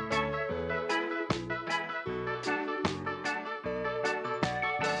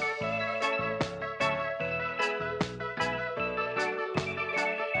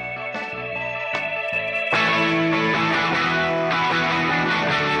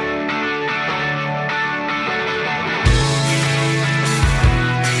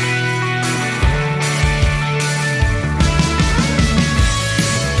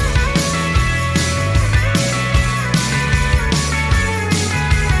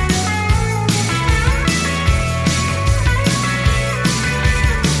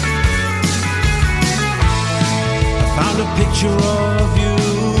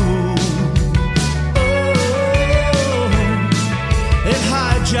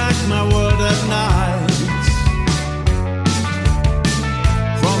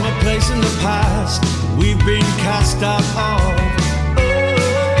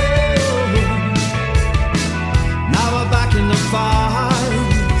 Now we're back in the fight.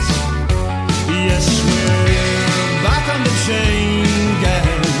 chain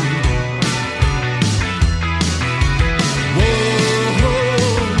gang. Whoa,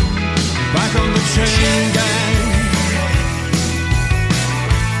 back on the chain gang.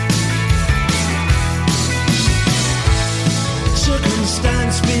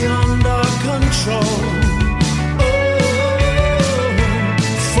 Circumstance beyond our control.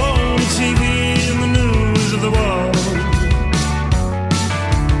 Phone, TV, and the news of the world.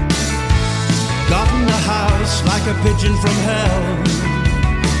 Got in the house like a pigeon from hell.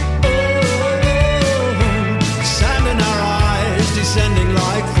 Sand in our eyes, descending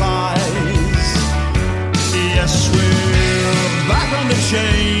like flies. Yes, we're back on the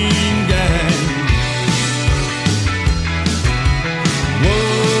chain gang. Whoa,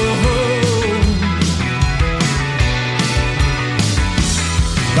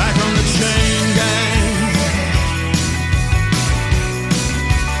 back on the chain gang.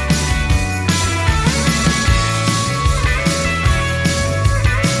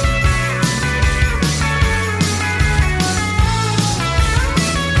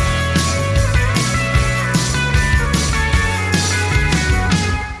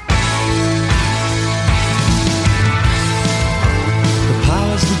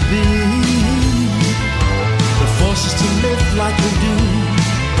 Like we do,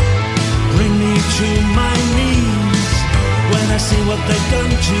 bring me to my knees when I see what they've done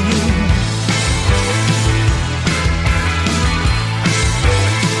to you.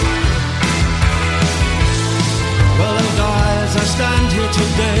 Well, they'll die as I stand here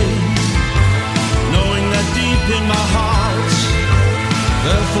today, knowing that deep in my heart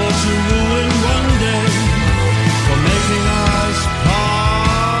they'll fall to ruin one day for making us part.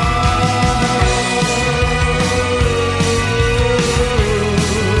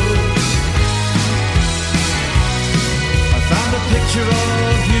 Picture of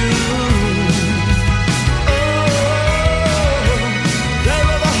you. Oh, they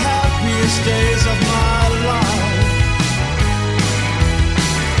were the happiest days of my life.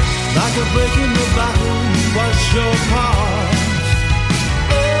 Like a break in the battle was your part.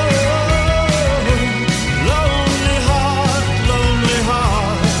 Oh, lonely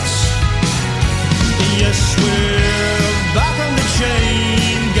hearts. Yes, we're back on the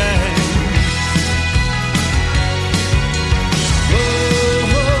chain gang.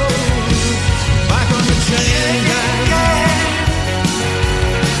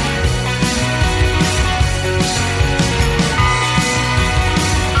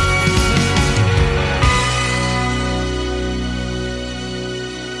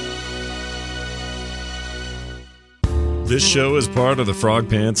 This show is part of the Frog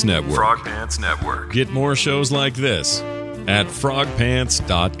Pants Network. Frog Pants Network. Get more shows like this at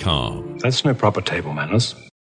frogpants.com. That's no proper table manners.